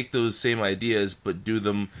seems to take those same ideas, but do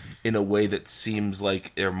them in a way that seems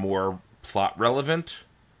like they're more plot relevant.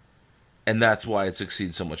 And that's why it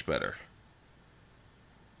succeeds so much better.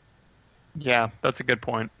 Yeah, that's a good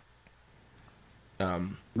point.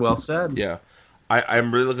 Well said. Yeah.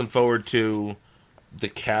 I'm really looking forward to the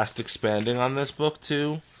cast expanding on this book,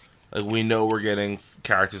 too. Like, we know we're getting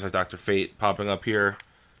characters like Dr. Fate popping up here.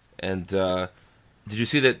 And, did you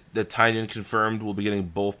see that Tynion confirmed we'll be getting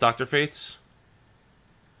both Dr. Fates?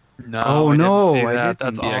 No. Oh, no. I didn't.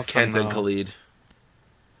 That's yeah, awesome. Kent and Khalid.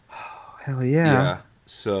 Oh, hell yeah. Yeah.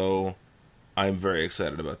 So, I'm very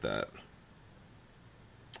excited about that.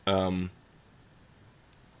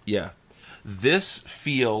 Yeah. This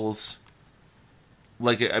feels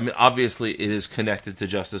like, obviously it is connected to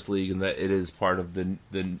Justice League and that it is part of the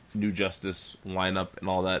New Justice lineup and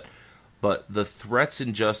all that. But the threats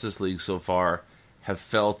in Justice League so far have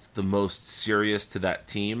felt the most serious to that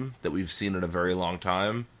team that we've seen in a very long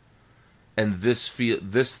time. And this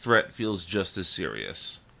threat feels just as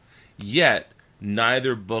serious. Yet,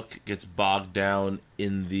 neither book gets bogged down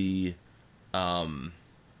in the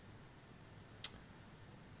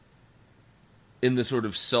sort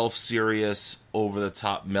of self-serious,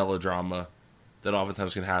 over-the-top melodrama that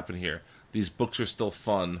oftentimes can happen here. These books are still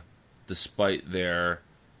fun, despite their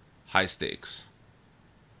high stakes.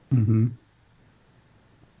 Mm-hmm.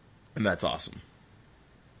 And that's awesome.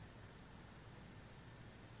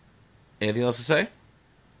 Anything else to say?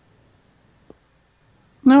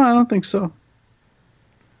 No, I don't think so.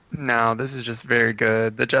 No, this is just very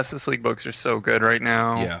good. The Justice League books are so good right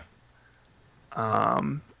now. Yeah.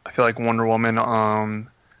 I feel like Wonder Woman,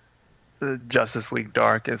 the Justice League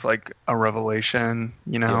Dark is like a revelation,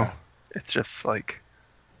 you know? Yeah. It's just like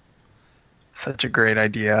such a great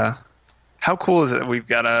idea. How cool is it that we've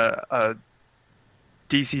got a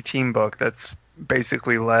DC team book that's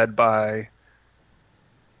basically led by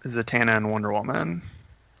Zatanna and Wonder Woman?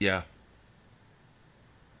 Yeah.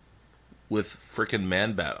 With frickin'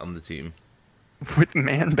 Man-Bat on the team. With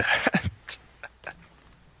Man-Bat.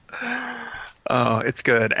 Oh, it's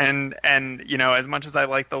good. And you know, as much as I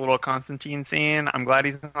like the little Constantine scene, I'm glad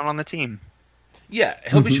he's not on the team. Yeah,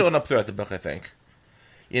 he'll be showing up throughout the book, I think.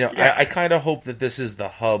 You know, Yeah. I kind of hope that this is the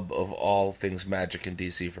hub of all things magic in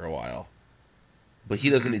DC for a while. But he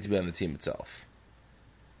doesn't need to be on the team itself.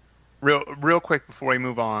 Real quick before we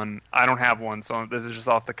move on, I don't have one, so this is just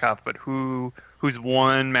off the cuff, but who's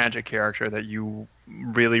one magic character that you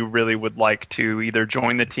really, really would like to either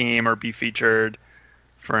join the team or be featured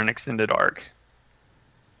for an extended arc?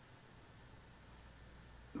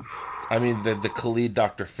 I mean, the Khalid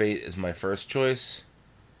Dr. Fate is my first choice.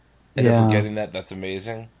 And if Yeah. we're getting that, that's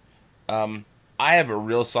amazing. I have a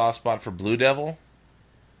real soft spot for Blue Devil.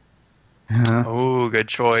 Huh? Oh, good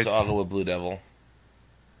choice. So I'll go with Blue Devil.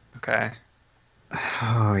 Okay.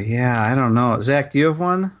 Oh, yeah, I don't know. Zach, do you have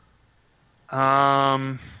one?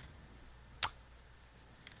 I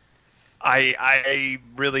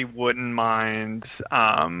really wouldn't mind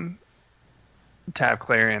to have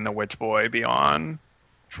Clarion the Witch Boy be on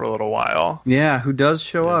for a little while. Yeah, who does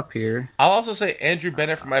show up here? I'll also say Andrew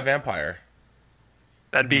Bennett for my vampire.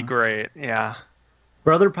 That'd be great. Yeah.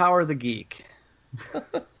 Brother Power the Geek.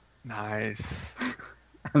 Nice.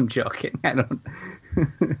 I'm joking. I don't...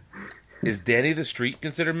 Is Danny the Street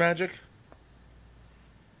considered magic?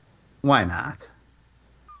 Why not?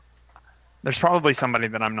 There's probably somebody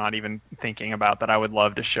that I'm not even thinking about that I would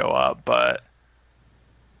love to show up, but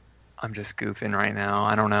I'm just goofing right now.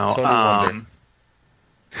 I don't know. Tony Wonder.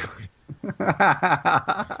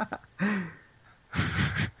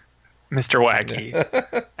 Mr.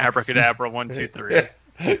 Wacky. Abracadabra, 1, 2, 3.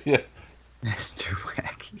 Yeah. Mr.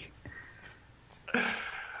 Wacky.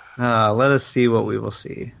 Let us see what we will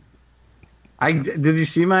see. Did you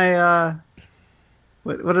see my...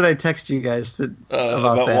 What did I text you guys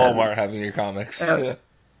about that? Walmart having your comics. Oh,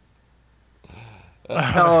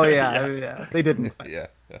 yeah. They didn't. Yeah.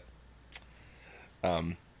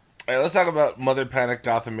 All right, let's talk about Mother Panic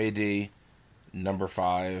Gotham AD number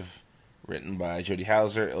 5, written by Jody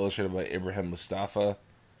Hauser, illustrated by Ibrahim Mustafa.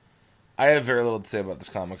 I have very little to say about this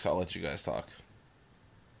comic, so I'll let you guys talk.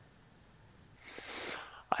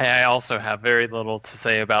 I also have very little to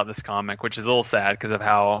say about this comic, which is a little sad because of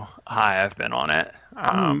how high I've been on it.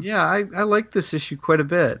 Yeah, I like this issue quite a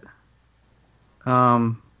bit.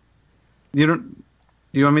 Do you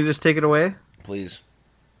want me to just take it away? Please.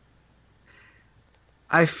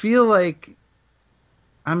 I feel like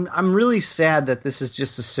I'm really sad that this is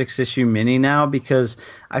just a 6-issue mini now, because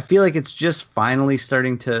I feel like it's just finally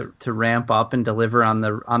starting to ramp up and deliver on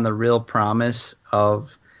the real promise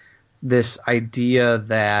of this idea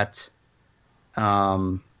that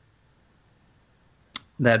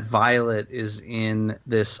that Violet is in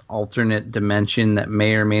this alternate dimension that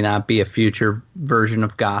may or may not be a future version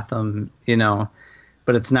of Gotham, you know,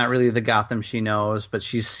 but it's not really the Gotham she knows, but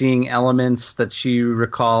she's seeing elements that she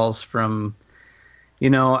recalls from, you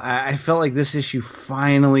know, I felt like this issue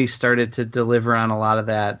finally started to deliver on a lot of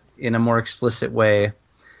that in a more explicit way.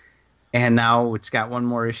 And now it's got one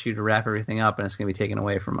more issue to wrap everything up, and it's going to be taken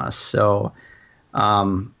away from us. So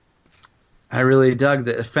I really dug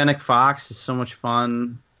that. Fennec Fox is so much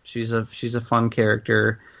fun. She's a fun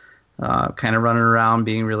character, kind of running around,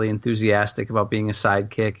 being really enthusiastic about being a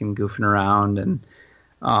sidekick and goofing around. And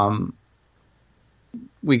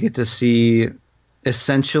we get to see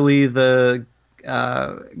essentially the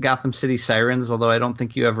Gotham City Sirens, although I don't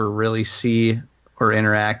think you ever really see or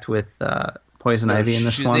interact with Poison Ivy in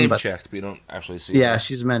this she's one. She's but name-checked, but you don't actually see yeah, her.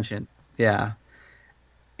 she's mentioned. Yeah.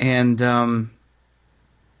 And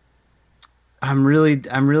I'm really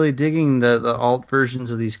digging the alt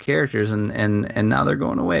versions of these characters, and now they're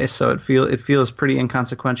going away. So it feels pretty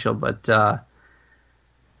inconsequential, but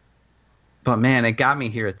man, it got me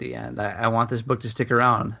here at the end. I want this book to stick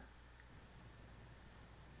around.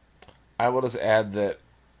 I will just add that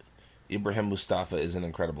Ibrahim Mustafa is an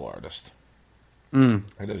incredible artist, and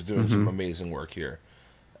is doing some amazing work here.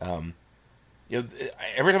 Every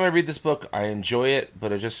time I read this book, I enjoy it,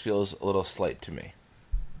 but it just feels a little slight to me.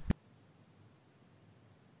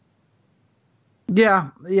 Yeah,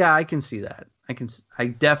 I can see that. I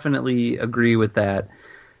definitely agree with that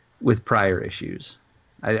with prior issues.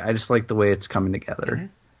 I just like the way it's coming together. Mm-hmm.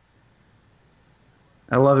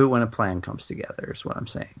 I love it when a plan comes together, is what I'm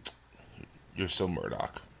saying. You're so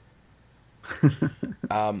Murdoch.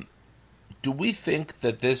 Do we think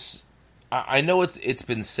that this... I know it's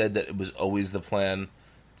been said that it was always the plan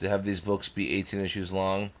to have these books be 18 issues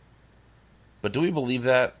long, but do we believe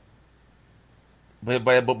that? But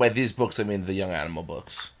by these books, I mean the Young Animal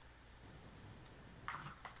books.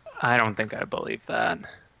 I don't think I believe that.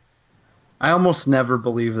 I almost never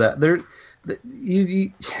believe that.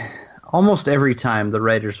 Almost every time the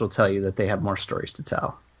writers will tell you that they have more stories to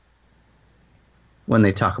tell when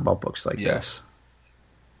they talk about books like this.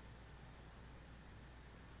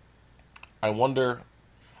 I wonder...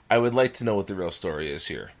 I would like to know what the real story is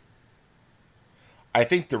here. I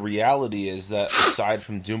think the reality is that aside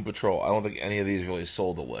from Doom Patrol, I don't think any of these really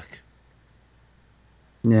sold a lick.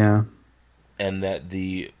 Yeah. And that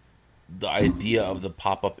the idea of the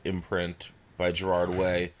pop-up imprint by Gerard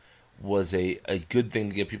Way was a good thing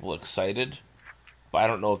to get people excited, but I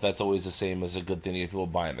don't know if that's always the same as a good thing to get people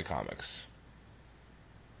buying the comics.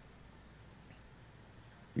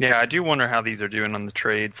 Yeah, I do wonder how these are doing on the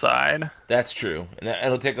trade side. That's true. And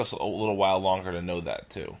it'll take us a little while longer to know that,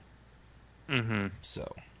 too. Mm-hmm.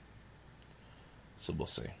 So we'll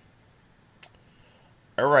see.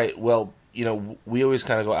 All right. Well, we always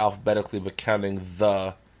kind of go alphabetically, but counting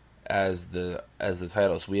the as the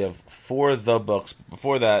titles. We have 4 the books.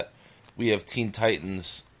 Before that, we have Teen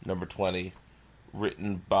Titans number 20,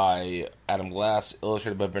 written by Adam Glass,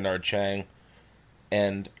 illustrated by Bernard Chang.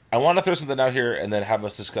 And I want to throw something out here and then have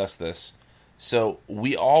us discuss this. So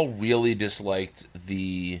we all really disliked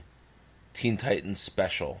the Teen Titans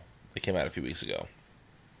special that came out a few weeks ago.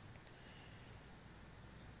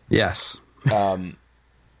 Yes.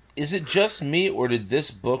 Is it just me, or did this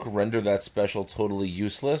book render that special totally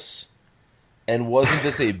useless? And wasn't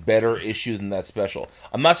this a better issue than that special?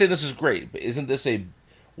 I'm not saying this is great, but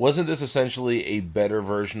wasn't this essentially a better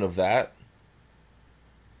version of that?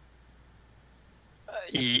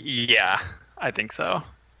 Yeah, I think so.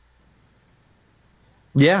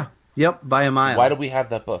 Yeah. Yep. By a mile. Why do we have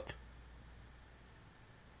that book?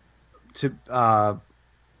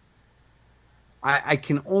 I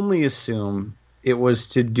can only assume it was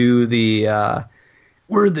to do the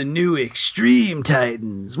we're the new Extreme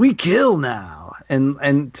Titans, we kill now,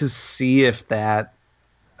 and to see if that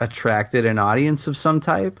attracted an audience of some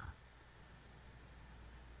type.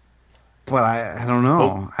 But I don't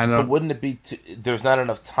know. But wouldn't it be there's not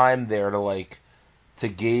enough time there to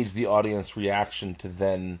gauge the audience reaction to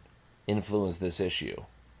then influence this issue?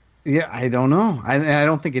 Yeah, I don't know. I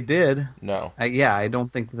don't think it did. No. I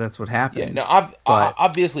don't think that's what happened. Yeah. Now,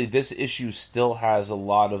 obviously, this issue still has a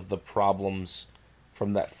lot of the problems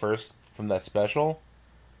from that special,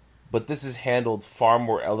 but this is handled far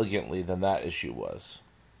more elegantly than that issue was.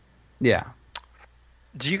 Yeah.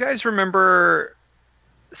 Do you guys remember?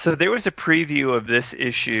 So there was a preview of this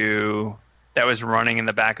issue that was running in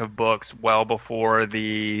the back of books well before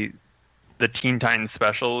the Teen Titans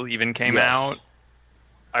special even came out.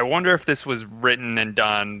 I wonder if this was written and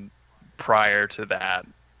done prior to that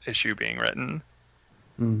issue being written.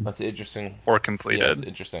 That's interesting. Or completed. Yeah, that's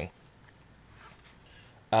interesting.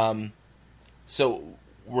 So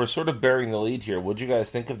we're sort of bearing the lead here. What did you guys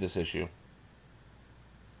think of this issue?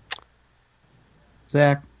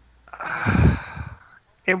 Zach?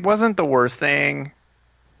 It wasn't the worst thing.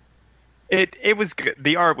 It was good.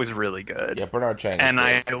 The art was really good. Yeah, Bernard Chang. And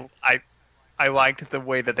I liked the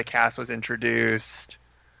way that the cast was introduced.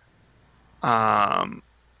 I'm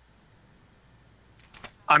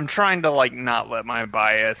trying to not let my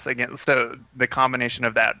bias against. So the combination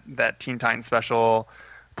of that Teen Titans special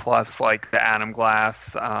plus the Adam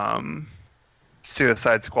Glass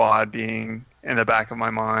Suicide Squad being in the back of my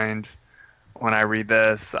mind when I read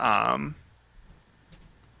this.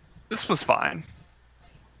 This was fine.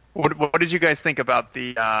 What did you guys think about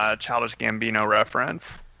the Childish Gambino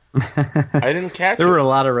reference? I didn't catch There were a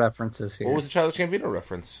lot of references here. What was the Childish Gambino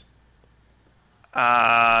reference?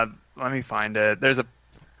 Let me find it.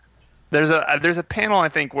 There's a panel, I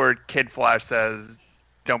think, where Kid Flash says,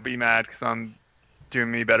 "Don't be mad because I'm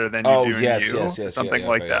doing me better than you doing you." Yes, something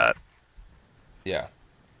like that. Yeah.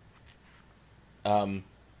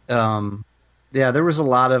 Yeah, there was a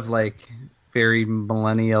lot of like very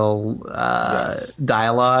millennial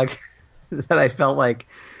dialogue that I felt like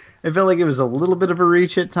it was a little bit of a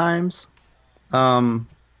reach at times.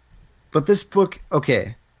 But this book,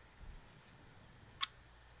 okay.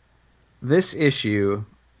 This issue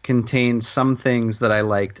contained some things that I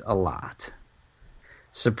liked a lot.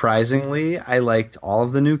 Surprisingly, I liked all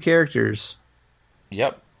of the new characters.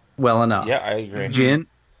 Yep. Well enough. Yeah, I agree. Jin,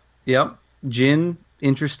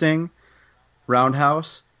 interesting.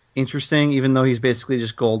 Roundhouse, interesting, even though he's basically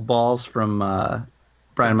just gold balls from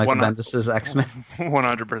Brian Michael Bendis' X-Men.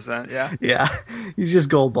 100%, yeah. Yeah, he's just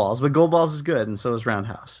gold balls. But gold balls is good, and so is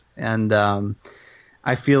Roundhouse. And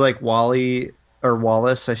I feel like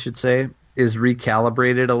Wallace, I should say, is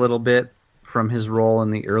recalibrated a little bit from his role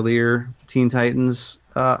in the earlier Teen Titans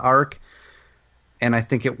arc. And I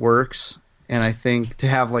think it works. And I think to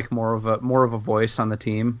have like more of a voice on the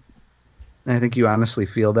team. And I think you honestly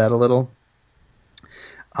feel that a little.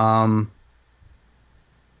 How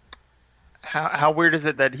weird is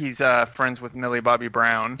it that he's friends with Millie Bobby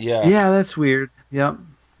Brown? Yeah, that's weird. Yep,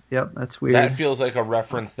 that's weird. That feels like a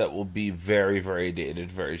reference that will be very, very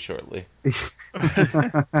dated very shortly.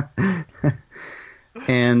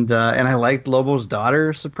 And I liked Lobo's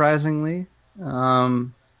daughter surprisingly,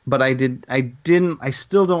 but I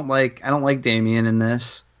don't like Damian in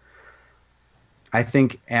this. I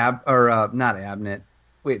think not Abnett.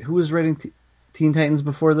 Wait, who was writing Teen Titans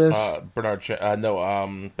before this? Ben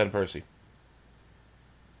Percy.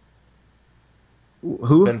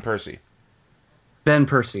 Who? Ben Percy. Ben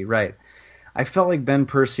Percy, right. I felt like Ben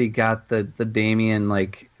Percy got the Damian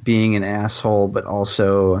like being an asshole but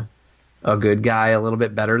also a good guy a little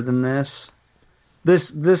bit better than this.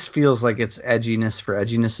 This feels like it's edginess for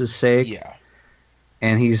edginess' sake. Yeah.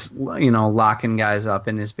 And he's, locking guys up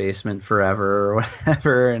in his basement forever or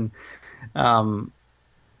whatever, and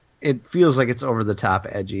it feels like it's over the top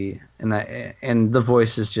edgy, and the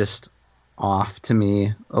voice is just off to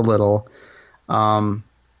me a little. I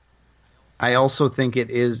also think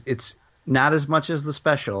it's not as much as the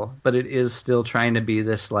special, but it is still trying to be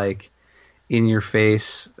this like in your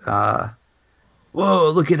face. Whoa!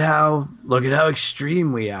 Look at how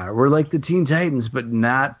extreme we are. We're like the Teen Titans, but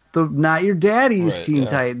not your daddy's Teen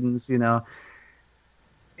Titans, And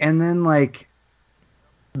then like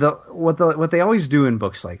what they always do in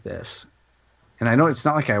books like this, and I know it's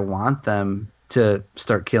not like I want them to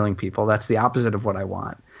start killing people. That's the opposite of what I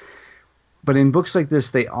want. But in books like this,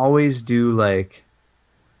 they always do like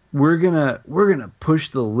we're gonna push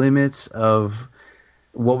the limits of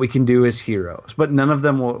what we can do as heroes, but none of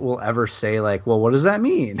them will ever say like, well, what does that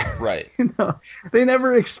mean? Right. They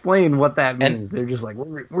never explain what that means. They're just like,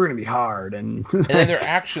 we're going to be hard. And then their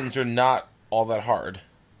actions are not all that hard.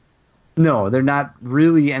 No, they're not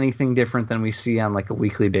really anything different than we see on like a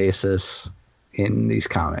weekly basis in these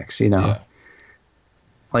comics, Yeah.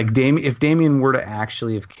 Like if Damian were to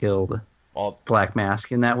actually have killed Black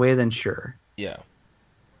Mask in that way, then sure. Yeah.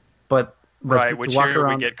 But right, which here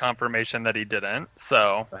we get confirmation that he didn't.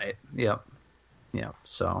 So right, yep.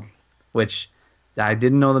 So, which I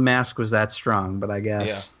didn't know the mask was that strong, but I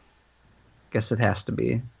guess it has to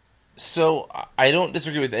be. So I don't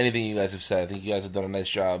disagree with anything you guys have said. I think you guys have done a nice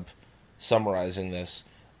job summarizing this.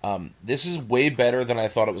 This is way better than I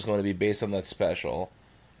thought it was going to be based on that special,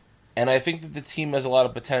 and I think that the team has a lot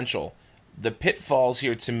of potential. The pitfalls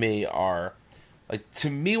here to me are, like,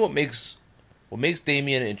 what makes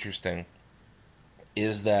Damian interesting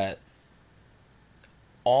is that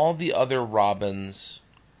all the other Robins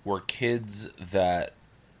were kids that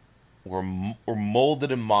were molded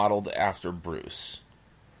and modeled after Bruce.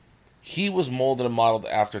 He was molded and modeled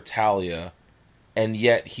after Talia, and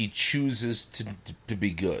yet he chooses to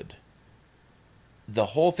be good. The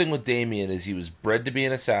whole thing with Damian is he was bred to be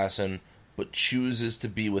an assassin, but chooses to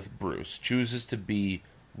be with Bruce, chooses to be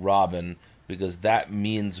Robin, because that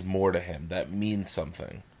means more to him. That means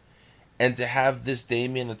something. And to have this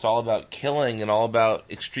Damian that's all about killing and all about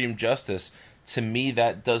extreme justice, to me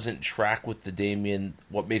that doesn't track with the Damian,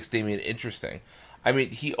 what makes Damian interesting. I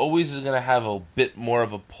mean, he always is going to have a bit more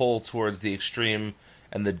of a pull towards the extreme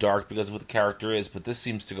and the dark because of what the character is, but this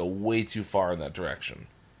seems to go way too far in that direction.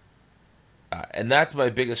 And that's my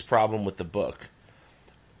biggest problem with the book.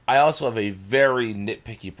 I also have a very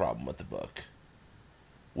nitpicky problem with the book,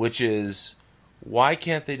 which is, why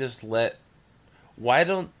can't they just why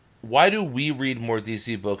do we read more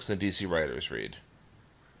DC books than DC writers read?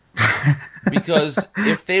 Because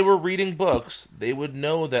if they were reading books, they would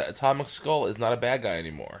know that Atomic Skull is not a bad guy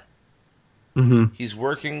anymore. Mm-hmm. He's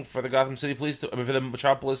working for the Gotham City for the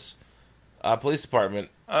Metropolis Police Department.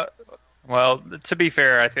 Well, to be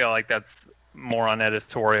fair, I feel like that's more on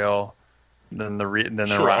editorial than the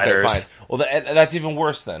writers. Okay, fine. Well, that's even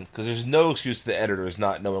worse then, because there's no excuse to the editors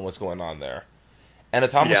not knowing what's going on there. And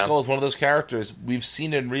Atomic Skull is one of those characters we've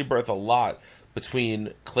seen in Rebirth a lot.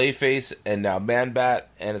 Between Clayface and now Man-Bat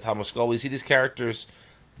and Atomic Skull, we see these characters,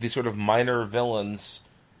 these sort of minor villains,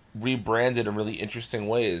 rebranded in really interesting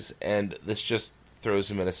ways, and this just throws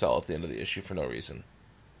him in a cell at the end of the issue for no reason.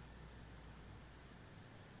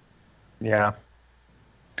 Yeah.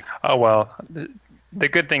 Oh well. The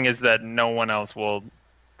good thing is that no one else will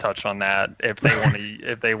touch on that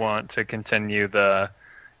if they want to continue the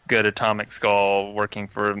good Atomic Skull working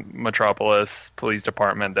for Metropolis Police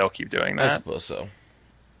Department. They'll keep doing that. I suppose so.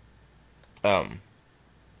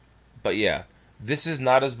 But yeah, this is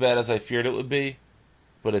not as bad as I feared it would be,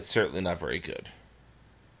 but it's certainly not very good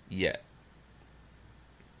yet.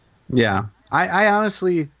 Yeah, I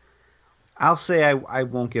honestly, I'll say I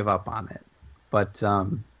won't give up on it, but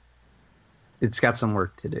it's got some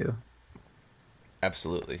work to do.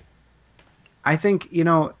 Absolutely. I think,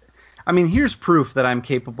 here's proof that I'm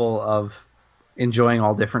capable of enjoying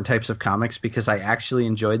all different types of comics, because I actually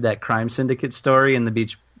enjoyed that Crime Syndicate story in the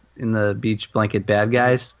Beach Blanket Bad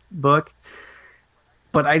Guys book.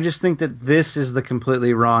 But I just think that this is the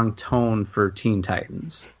completely wrong tone for Teen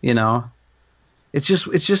Titans. It's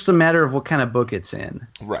just a matter of what kind of book it's in.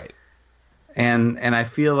 Right. And I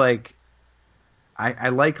feel like I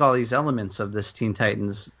like all these elements of this Teen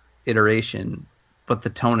Titans iteration, but the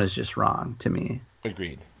tone is just wrong to me.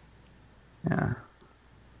 Agreed. Yeah.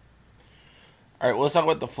 All right, well, let's talk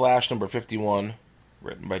about The Flash, number 51,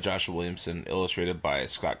 written by Joshua Williamson, illustrated by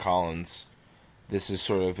Scott Kolins. This is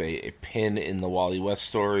sort of a pin in the Wally West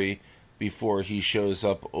story before he shows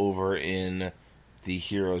up over in the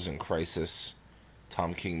Heroes in Crisis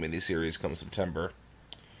Tom King miniseries come September.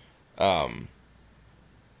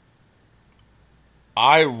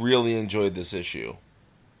 I really enjoyed this issue.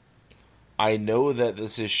 I know that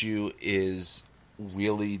this issue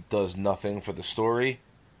really does nothing for the story.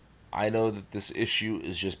 I know that this issue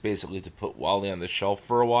is just basically to put Wally on the shelf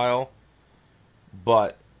for a while.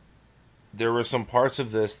 But there were some parts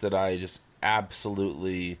of this that I just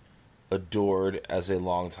absolutely adored as a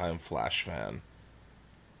longtime Flash fan.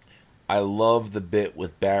 I love the bit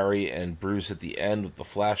with Barry and Bruce at the end with the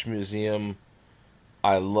Flash Museum.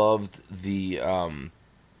 I loved the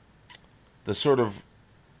sort of...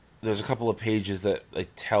 There's a couple of pages that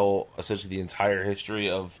tell essentially the entire history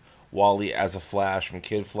of Wally as a Flash, from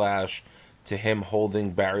Kid Flash to him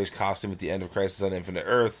holding Barry's costume at the end of Crisis on Infinite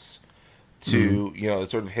Earths to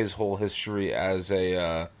sort of his whole history as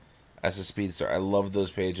a speedster. I love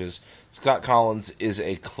those pages. Scott Kolins is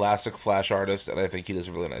a classic Flash artist, and I think he does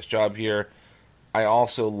a really nice job here. I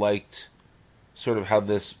also liked sort of how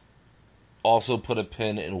this also put a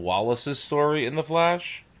pin in Wallace's story in The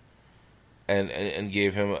Flash, and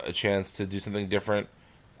gave him a chance to do something different.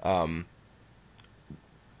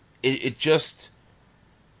 It just...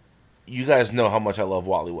 You guys know how much I love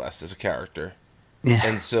Wally West as a character. Yeah.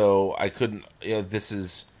 And so I couldn't... this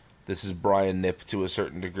is Brian Nip to a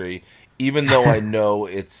certain degree, even though I know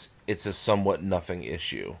it's a somewhat nothing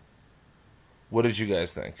issue. What did you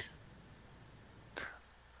guys think?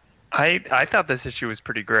 I thought this issue was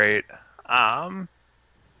pretty great.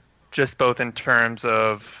 Just both in terms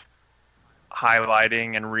of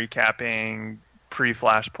highlighting and recapping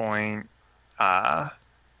pre-Flashpoint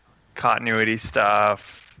continuity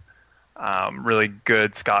stuff. Really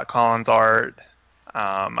good Scott Kolins art.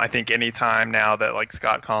 I think anytime now that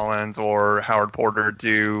Scott Kolins or Howard Porter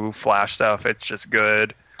do Flash stuff, it's just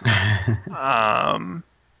good. The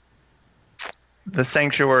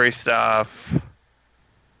Sanctuary stuff,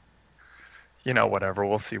 whatever.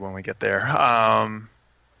 We'll see when we get there.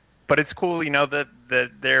 But it's cool,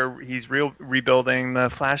 that he's rebuilding the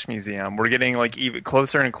Flash Museum. We're getting even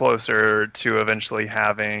closer and closer to eventually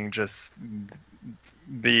having just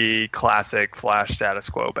the classic Flash status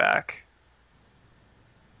quo back.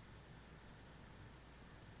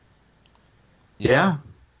 Yeah.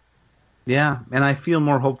 And I feel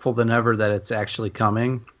more hopeful than ever that it's actually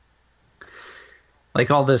coming.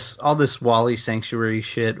 All this Wally Sanctuary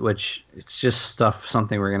shit, which it's just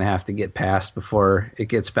something we're gonna have to get past before it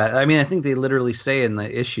gets better. I mean, I think they literally say in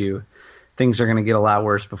the issue things are gonna get a lot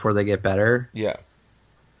worse before they get better. Yeah,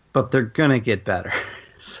 but they're gonna get better.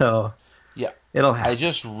 So yeah, it'll happen. I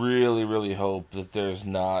just really, really hope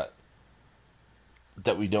that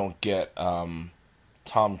we don't get Tom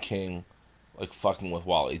King fucking with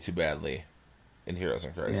Wally too badly in Heroes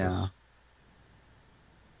in Crisis.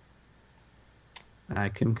 Yeah. I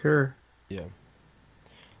concur. Yeah.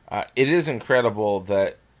 It is incredible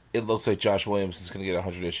that it looks like Josh Williams is going to get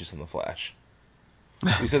 100 issues in The Flash.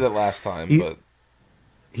 We said that last time, but...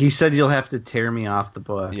 He said you'll have to tear me off the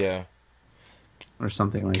book. Yeah. Or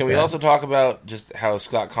something like that. Can we also talk about just how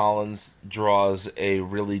Scott Kolins draws a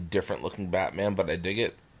really different looking Batman, but I dig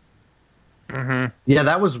it? Mm-hmm. Yeah,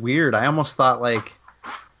 that was weird. I almost thought, like,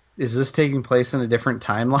 is this taking place in a different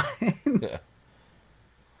timeline? Yeah.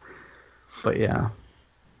 But yeah.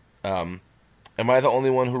 Am I the only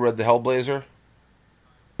one who read the Hellblazer?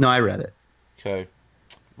 No, I read it. Okay.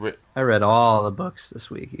 I read all the books this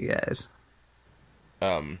week, you guys.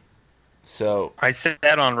 So I said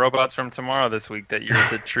on Robots from Tomorrow this week that you're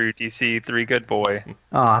the true DC3 good boy.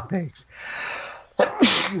 Aw, thanks.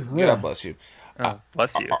 God bless you. Oh,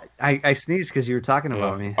 bless you. I sneezed because you were talking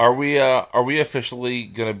about me. Are we officially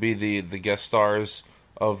going to be the guest stars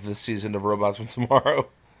of the season of Robots from Tomorrow?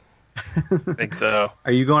 I think so.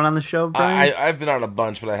 Are you going on the show, Brian? I've been on a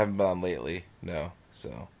bunch, but I haven't been on lately. No,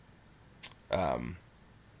 so,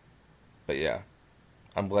 but yeah,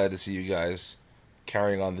 I'm glad to see you guys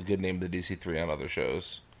carrying on the good name of the DC3 on other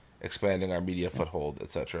shows, expanding our media foothold,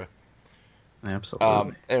 etc.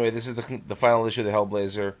 Absolutely. Anyway, this is the final issue of the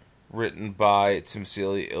Hellblazer, written by Tim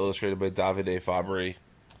Seeley, illustrated by Davide Fabri.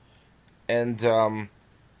 And do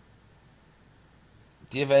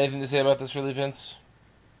you have anything to say about this, really, Vince?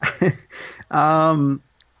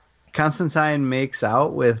 Constantine makes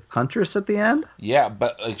out with Huntress at the end? Yeah,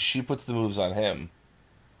 but like she puts the moves on him.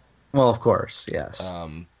 Well, of course, yes.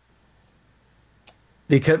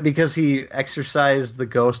 Because he exorcised the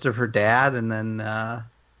ghost of her dad, and then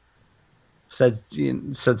said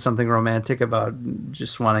something romantic about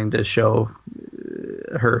just wanting to show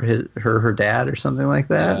her dad or something like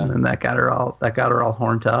that, yeah. And then that got her all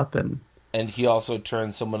horned up, and he also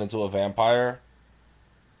turned someone into a vampire.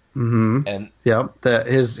 Mm-hmm. And yep,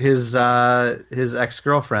 his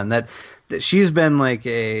ex-girlfriend that she's been like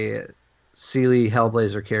a Seeley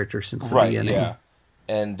Hellblazer character since the beginning. Yeah.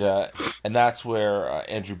 And that's where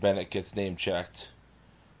Andrew Bennett gets name checked,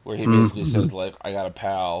 where he basically says, like, I got a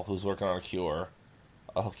pal who's working on a cure.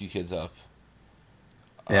 I'll hook you kids up.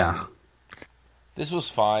 Yeah. This was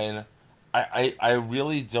fine. I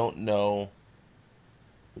really don't know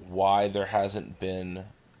why there hasn't been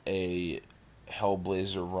a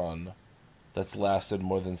Hellblazer run that's lasted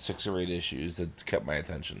more than 6 or 8 issues that's kept my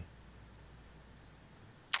attention.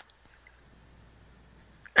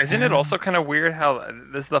 Isn't it also kind of weird how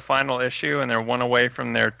this is the final issue and they're one away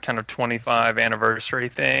from their kind of 25 anniversary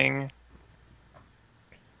thing?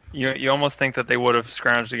 You almost think that they would have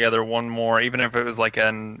scrounged together one more, even if it was like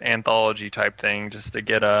an anthology type thing, just to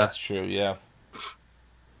get a... That's true, yeah.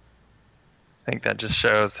 I think that just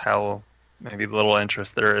shows how maybe little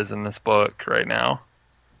interest there is in this book right now.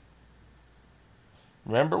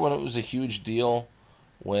 Remember when it was a huge deal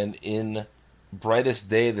when in Brightest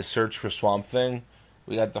Day, The Search for Swamp Thing,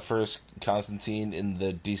 we got the first Constantine in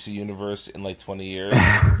the DC universe in like 20 years?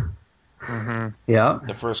 Mm-hmm. Yeah.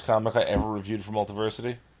 The first comic I ever reviewed for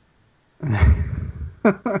Multiversity.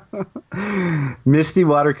 Misty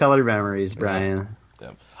watercolor memories, Brian.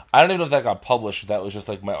 Yeah. I don't even know if that got published. If that was just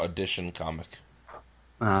like my audition comic.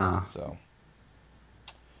 So,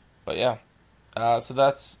 but yeah. So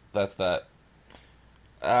that's that.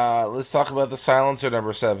 Let's talk about the Silencer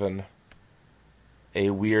 #7. A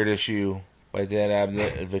weird issue by Dan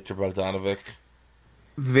Abnett and Victor Bogdanovic.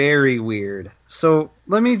 Very weird. So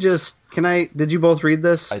let me just... Did you both read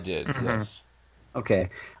this? I did, yes. Okay.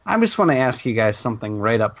 I just want to ask you guys something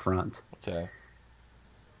right up front. Okay.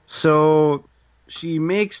 So she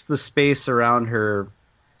makes the space around her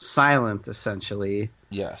silent, essentially.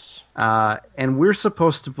 Yes. And we're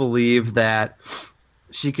supposed to believe that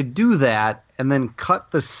she could do that and then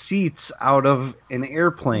cut the seats out of an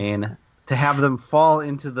airplane to have them fall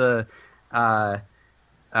into the cargo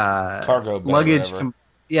bay, luggage.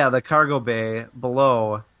 The cargo bay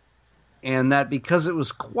below. And that because it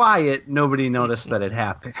was quiet, nobody noticed that it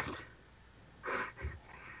happened.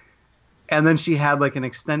 And then she had like an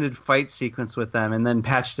extended fight sequence with them and then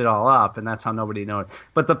patched it all up, and that's how nobody noticed.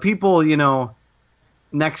 But the people,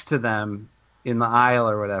 next to them in the aisle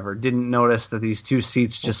or whatever didn't notice that these 2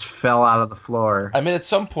 seats just fell out of the floor. I mean, at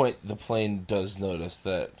some point, the plane does notice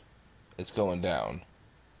that it's going down.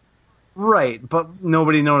 Right, but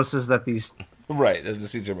nobody notices that these... Right, the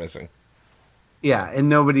seats are missing. Yeah, and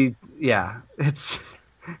nobody... Yeah, it's...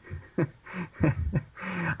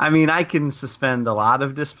 I mean, I can suspend a lot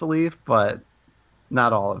of disbelief, but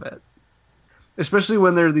not all of it. Especially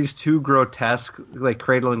when there are these 2 grotesque, like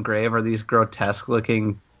Cradle and Grave are these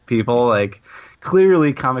grotesque-looking people, like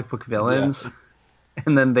clearly comic book villains,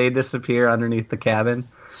 and then they disappear underneath the cabin.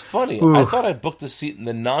 It's funny. Ooh. I thought I booked a seat in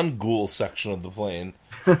the non-ghoul section of the plane.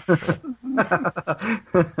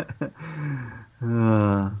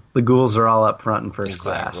 The ghouls are all up front in first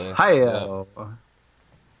class. Hi-yo.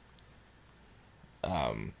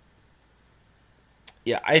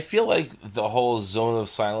 Yeah, I feel like the whole zone of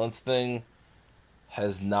silence thing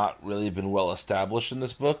has not really been well established in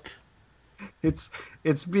this book. It's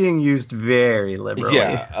being used very liberally.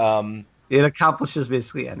 Yeah. It accomplishes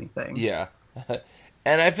basically anything. Yeah.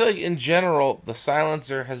 And I feel like in general, the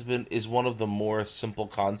silencer is one of the more simple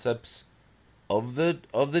concepts of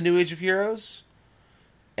the New Age of Heroes.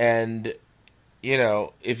 And, you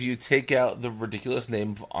know, if you take out the ridiculous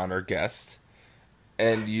name of Honor Guest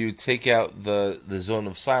and you take out the zone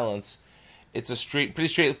of silence, it's a pretty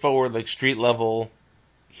straightforward, like street level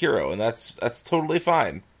hero, and that's totally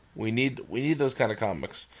fine. We need those kind of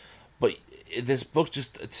comics. But this book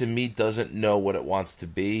just, to me, doesn't know what it wants to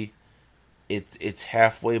be. It's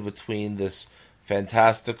halfway between this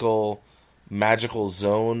fantastical, magical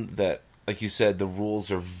zone that, like you said, the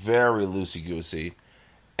rules are very loosey-goosey,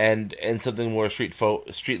 and something more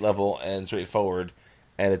street level and straightforward,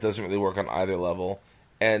 and it doesn't really work on either level.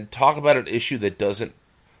 And talk about an issue that doesn't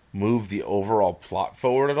move the overall plot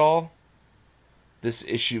forward at all. This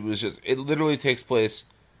issue was it literally takes place.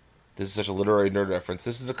 This is such a literary nerd reference.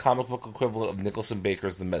 This is a comic book equivalent of Nicholson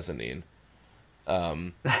Baker's The Mezzanine.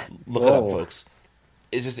 Look it up, folks.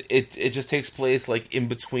 It just takes place like in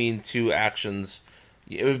between two actions,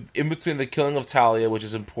 in between the killing of Talia, which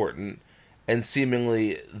is important, and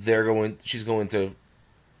seemingly she's going to,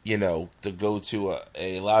 you know, to go to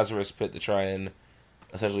a Lazarus pit to try and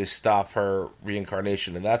essentially stop her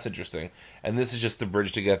reincarnation, and that's interesting. And this is just the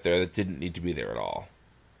bridge to get there that didn't need to be there at all.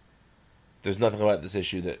 There's nothing about this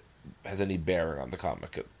issue that has any bearing on the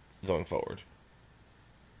comic going forward.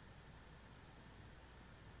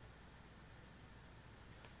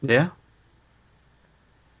 Yeah.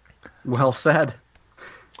 Well said.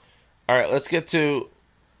 All right, let's get to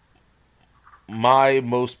my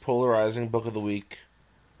most polarizing book of the week.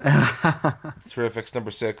 Terrifics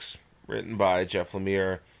number 6, written by Jeff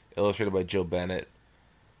Lemire, illustrated by Joe Bennett.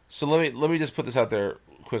 So let me just put this out there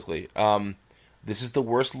quickly. This is the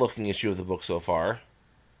worst looking issue of the book so far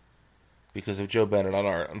because of Joe Bennett on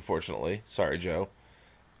art, unfortunately. Sorry, Joe.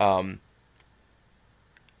 But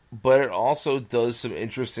it also does some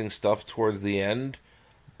interesting stuff towards the end,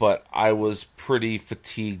 but I was pretty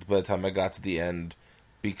fatigued by the time I got to the end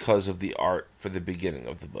because of the art for the beginning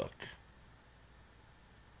of the book.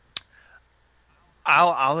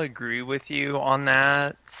 I'll agree with you on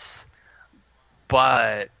that,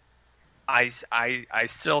 but I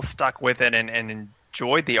still stuck with it and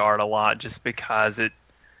enjoyed the art a lot just because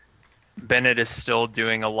Bennett is still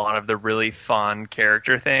doing a lot of the really fun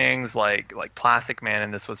character things, like Plastic Man,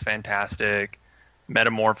 and this was fantastic.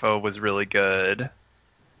 Metamorpho was really good.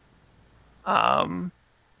 The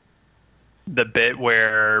bit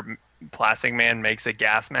where Plastic Man makes a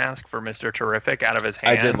gas mask for Mr. Terrific out of his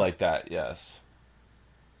hand. I did like that, yes.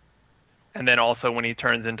 And then also when he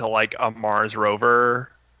turns into like a Mars rover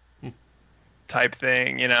type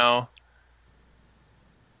thing, you know.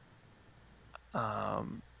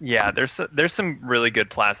 Yeah, there's some really good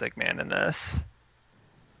Plastic Man in this.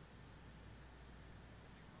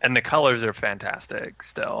 And the colors are fantastic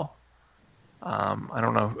still. I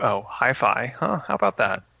don't know. Oh, hi-fi. Huh? How about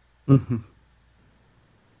that? Mm-hmm.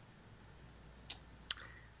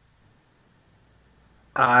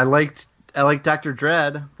 I liked Dr.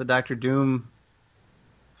 Dread, the Dr. Doom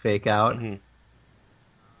fake out. Mm-hmm.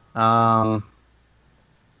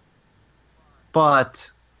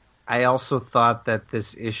 But I also thought that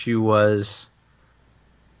this issue was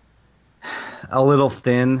a little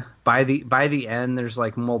thin. By the end, there's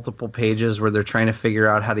like multiple pages where they're trying to figure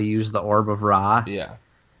out how to use the Orb of Ra. Yeah.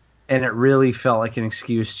 And it really felt like an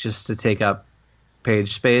excuse just to take up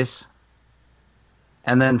page space.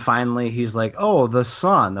 And then finally he's like, "Oh, the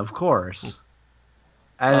sun, of course."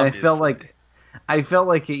 And Obviously. I felt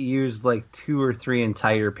like it used like 2 or 3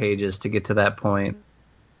 entire pages to get to that point.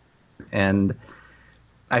 And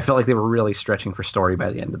I felt like they were really stretching for story by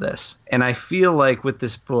the end of this. And I feel like with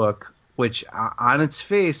this book, which on its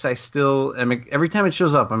face, I still am, every time it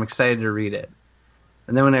shows up, I'm excited to read it.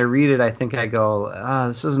 And then when I read it, I think I go,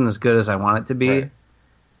 this isn't as good as I want it to be. Right.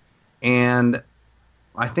 And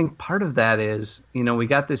I think part of that is, you know, we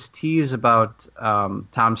got this tease about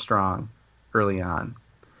Tom Strong early on.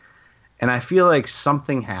 And I feel like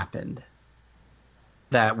something happened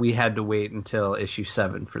that we had to wait until issue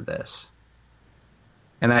 7 for this.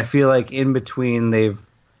 And I feel like in between they've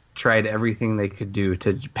tried everything they could do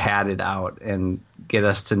to pad it out and get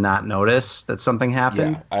us to not notice that something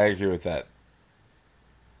happened. Yeah, I agree with that.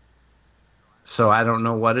 So I don't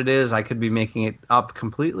know what it is. I could be making it up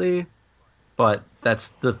completely, but that's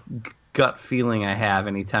the gut feeling I have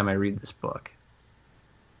anytime I read this book.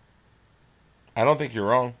 I don't think you're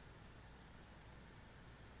wrong.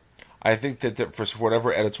 I think that for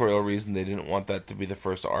whatever editorial reason, they didn't want that to be the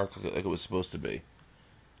first arc like it was supposed to be.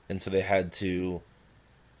 And so they had to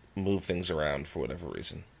move things around for whatever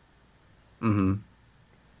reason. Mm-hmm.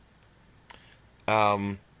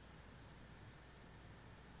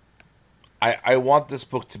 I want this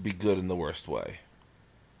book to be good in the worst way.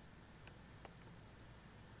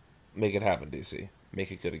 Make it happen, DC.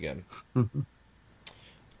 Make it good again.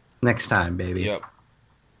 Next time, baby. Yep.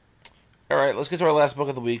 All right, let's get to our last book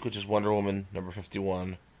of the week, which is Wonder Woman, number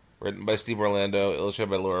 51. Written by Steve Orlando, illustrated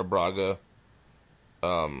by Laura Braga.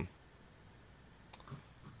 I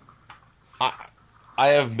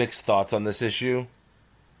have mixed thoughts on this issue.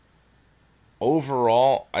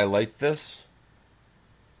 Overall, I liked this.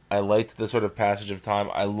 I liked the sort of passage of time.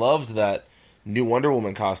 I loved that new Wonder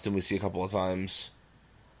Woman costume we see a couple of times.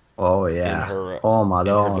 Oh, yeah. In her, my in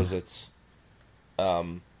God. her visits.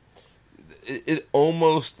 It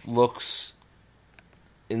almost looks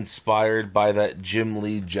inspired by that Jim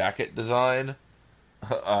Lee jacket design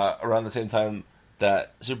around the same time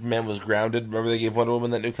that Superman was grounded. Remember they gave Wonder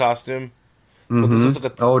Woman that new costume? Mm-hmm. But this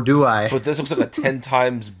looks like do I? But this looks like a 10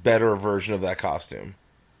 times better version of that costume.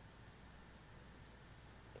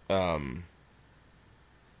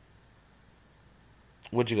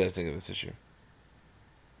 What'd you guys think of this issue?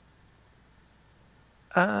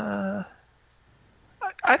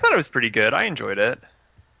 I thought it was pretty good. I enjoyed it.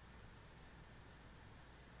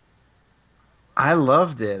 I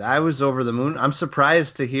loved it. I was over the moon. I'm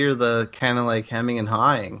surprised to hear the kind of like hemming and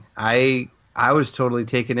hawing. I was totally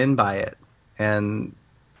taken in by it, and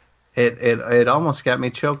it almost got me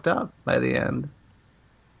choked up by the end.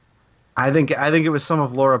 I think it was some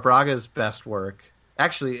of Laura Braga's best work.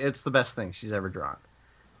 Actually, it's the best thing she's ever drawn.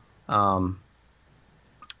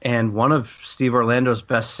 And one of Steve Orlando's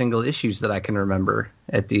best single issues that I can remember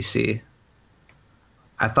at DC.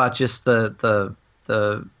 I thought just the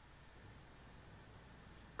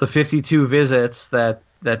 52 visits that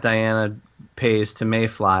Diana pays to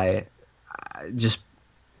Mayfly just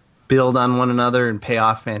build on one another and pay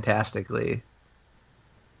off fantastically.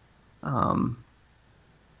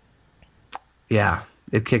 Yeah,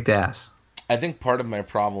 it kicked ass. I think part of my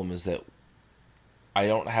problem is that I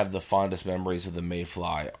don't have the fondest memories of the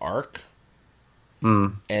Mayfly arc.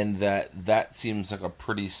 And that seems like a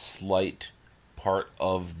pretty slight part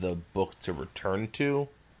of the book to return to.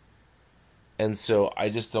 And so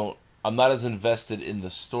I'm not as invested in the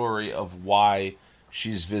story of why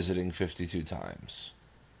she's visiting 52 times.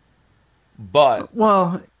 But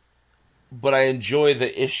I enjoy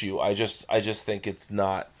the issue. I just think it's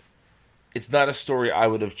not a story I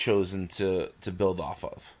would have chosen to build off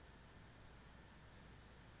of.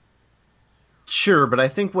 Sure, but I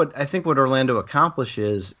think what Orlando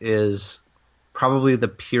accomplishes is probably the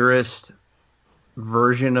purest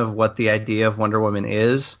version of what the idea of Wonder Woman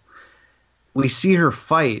is. We see her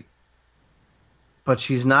fight, but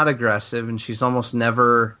she's not aggressive, and she's almost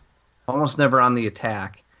never on the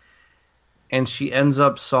attack. And she ends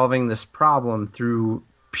up solving this problem through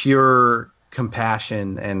pure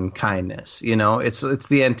compassion and kindness. You know, it's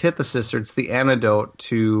the antithesis, or it's the antidote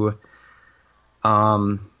to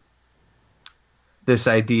this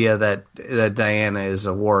idea that Diana is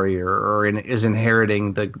a warrior or is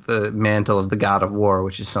inheriting the mantle of the god of war,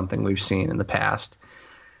 which is something we've seen in the past,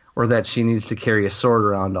 or that she needs to carry a sword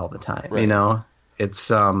around all the time. Right. You know,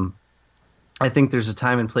 it's I think there's a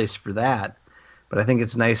time and place for that, but I think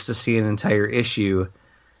it's nice to see an entire issue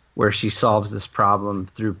where she solves this problem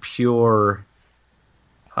through pure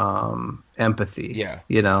empathy. Yeah,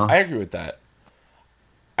 you know, I agree with that.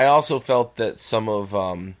 I also felt that some of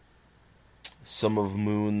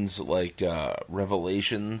Moon's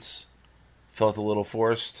revelations felt a little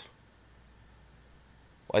forced,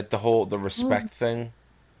 like the respect thing.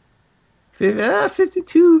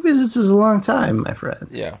 52 visits is a long time, my friend.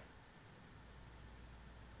 Yeah,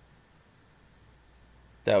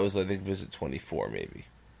 that was, I think, visit 24, maybe.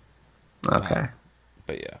 Okay,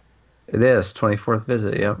 but yeah, it is 24th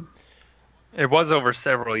visit. Yep. It was over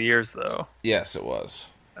several years, though. Yes, it was.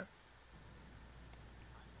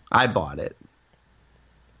 I bought it.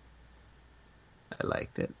 I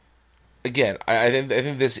liked it. Again, I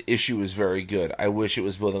think this issue is very good. I wish it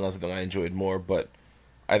was building on something I enjoyed more, but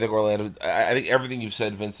I think Orlando. I think everything you've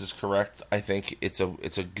said, Vince, is correct. I think it's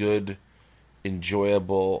a good,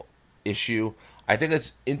 enjoyable issue. I think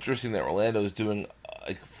it's interesting that Orlando is doing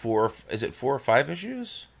like 4 or 5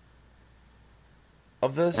 issues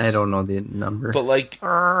of this? I don't know the number. But like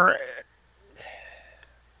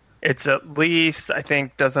it's at least, I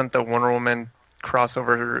think, doesn't the Wonder Woman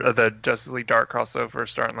crossover, the Justice League Dark crossover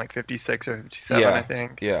start in like 56 or 57, I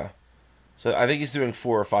think. Yeah. So I think he's doing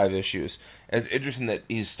 4 or 5 issues. And it's interesting that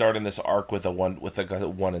he's starting this arc with a one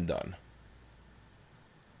and done.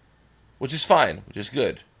 Which is fine, which is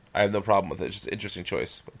good. I have no problem with it. It's just an interesting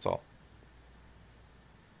choice. That's all.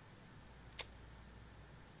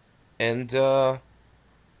 And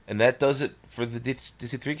that does it for the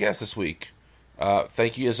DC3cast this week.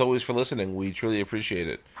 Thank you as always for listening. We truly appreciate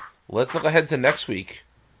it. Let's look ahead to next week.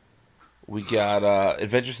 We got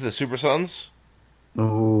Adventures of the Super Sons.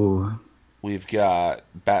 Ooh. We've got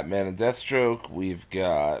Batman and Deathstroke. We've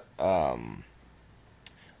got the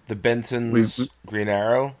Bensons Green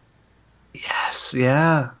Arrow. Yes,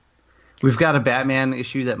 yeah. We've got a Batman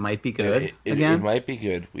issue that might be good again. It might be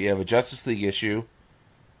good. We have a Justice League issue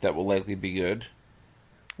that will likely be good.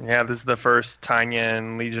 Yeah, this is the first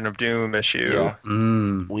Tynion Legion of Doom issue.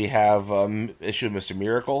 Yeah. We have issue of Mr.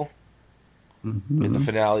 Miracle. Mm-hmm. With the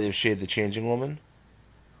finale of Shade the Changing Woman.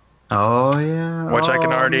 Oh, yeah. Which I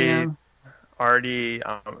can already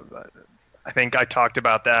I think I talked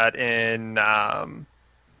about that in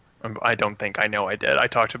I don't think, I know I did. I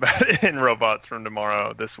talked about it in Robots from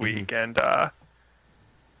Tomorrow this week, and I'm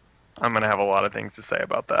going to have a lot of things to say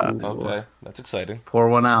about that. Ooh. Okay, that's exciting. Pour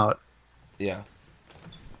one out. Yeah.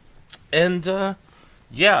 And,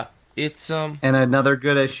 it's... And another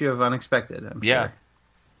good issue of Unexpected, I'm sure.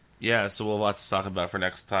 Yeah, so we'll have lots to talk about for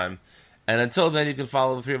next time. And until then, you can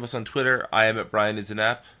follow the three of us on Twitter. I am at Brian Needs an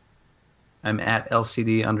App. I'm at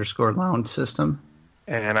LCD_Lounge System.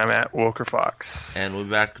 And I'm at Walker Fox. And we'll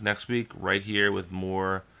be back next week right here with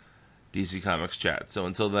more DC Comics chat. So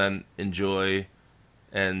until then, enjoy,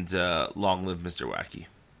 and long live Mr. Wacky.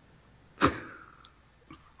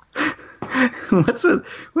 What's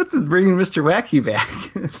with bringing Mr. Wacky back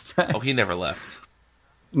this time? Oh, he never left.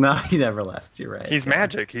 No, he never left. You're right. He's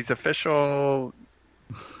magic. He's official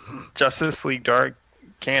Justice League Dark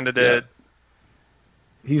candidate.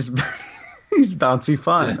 Yeah. He's bouncy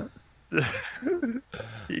fun.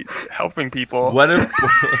 He's helping people. What if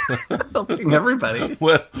helping everybody?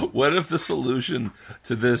 What if the solution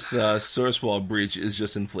to this source wall breach is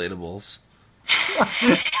just inflatables?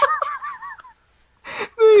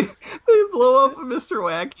 They blow up Mr.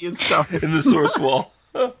 Wacky and stuff in the source wall.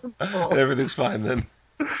 And everything's fine then.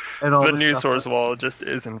 And all the new source wall just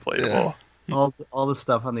is inflatable. Yeah. All the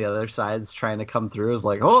stuff on the other side is trying to come through is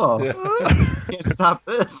like, can't stop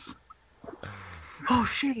this. Oh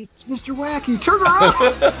shit, it's Mr. Wacky. Turn around.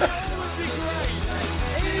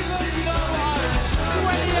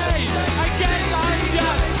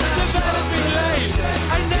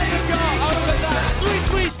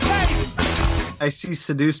 I see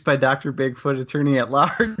Seduced by Dr. Bigfoot, Attorney at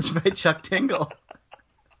Large by Chuck Tingle.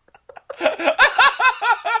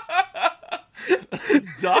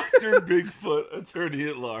 Dr. Bigfoot, Attorney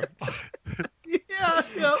at Large. Yeah.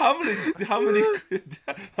 Yep. How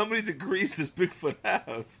many degrees does Bigfoot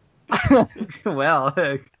have? Well,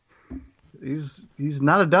 he's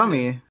not a dummy.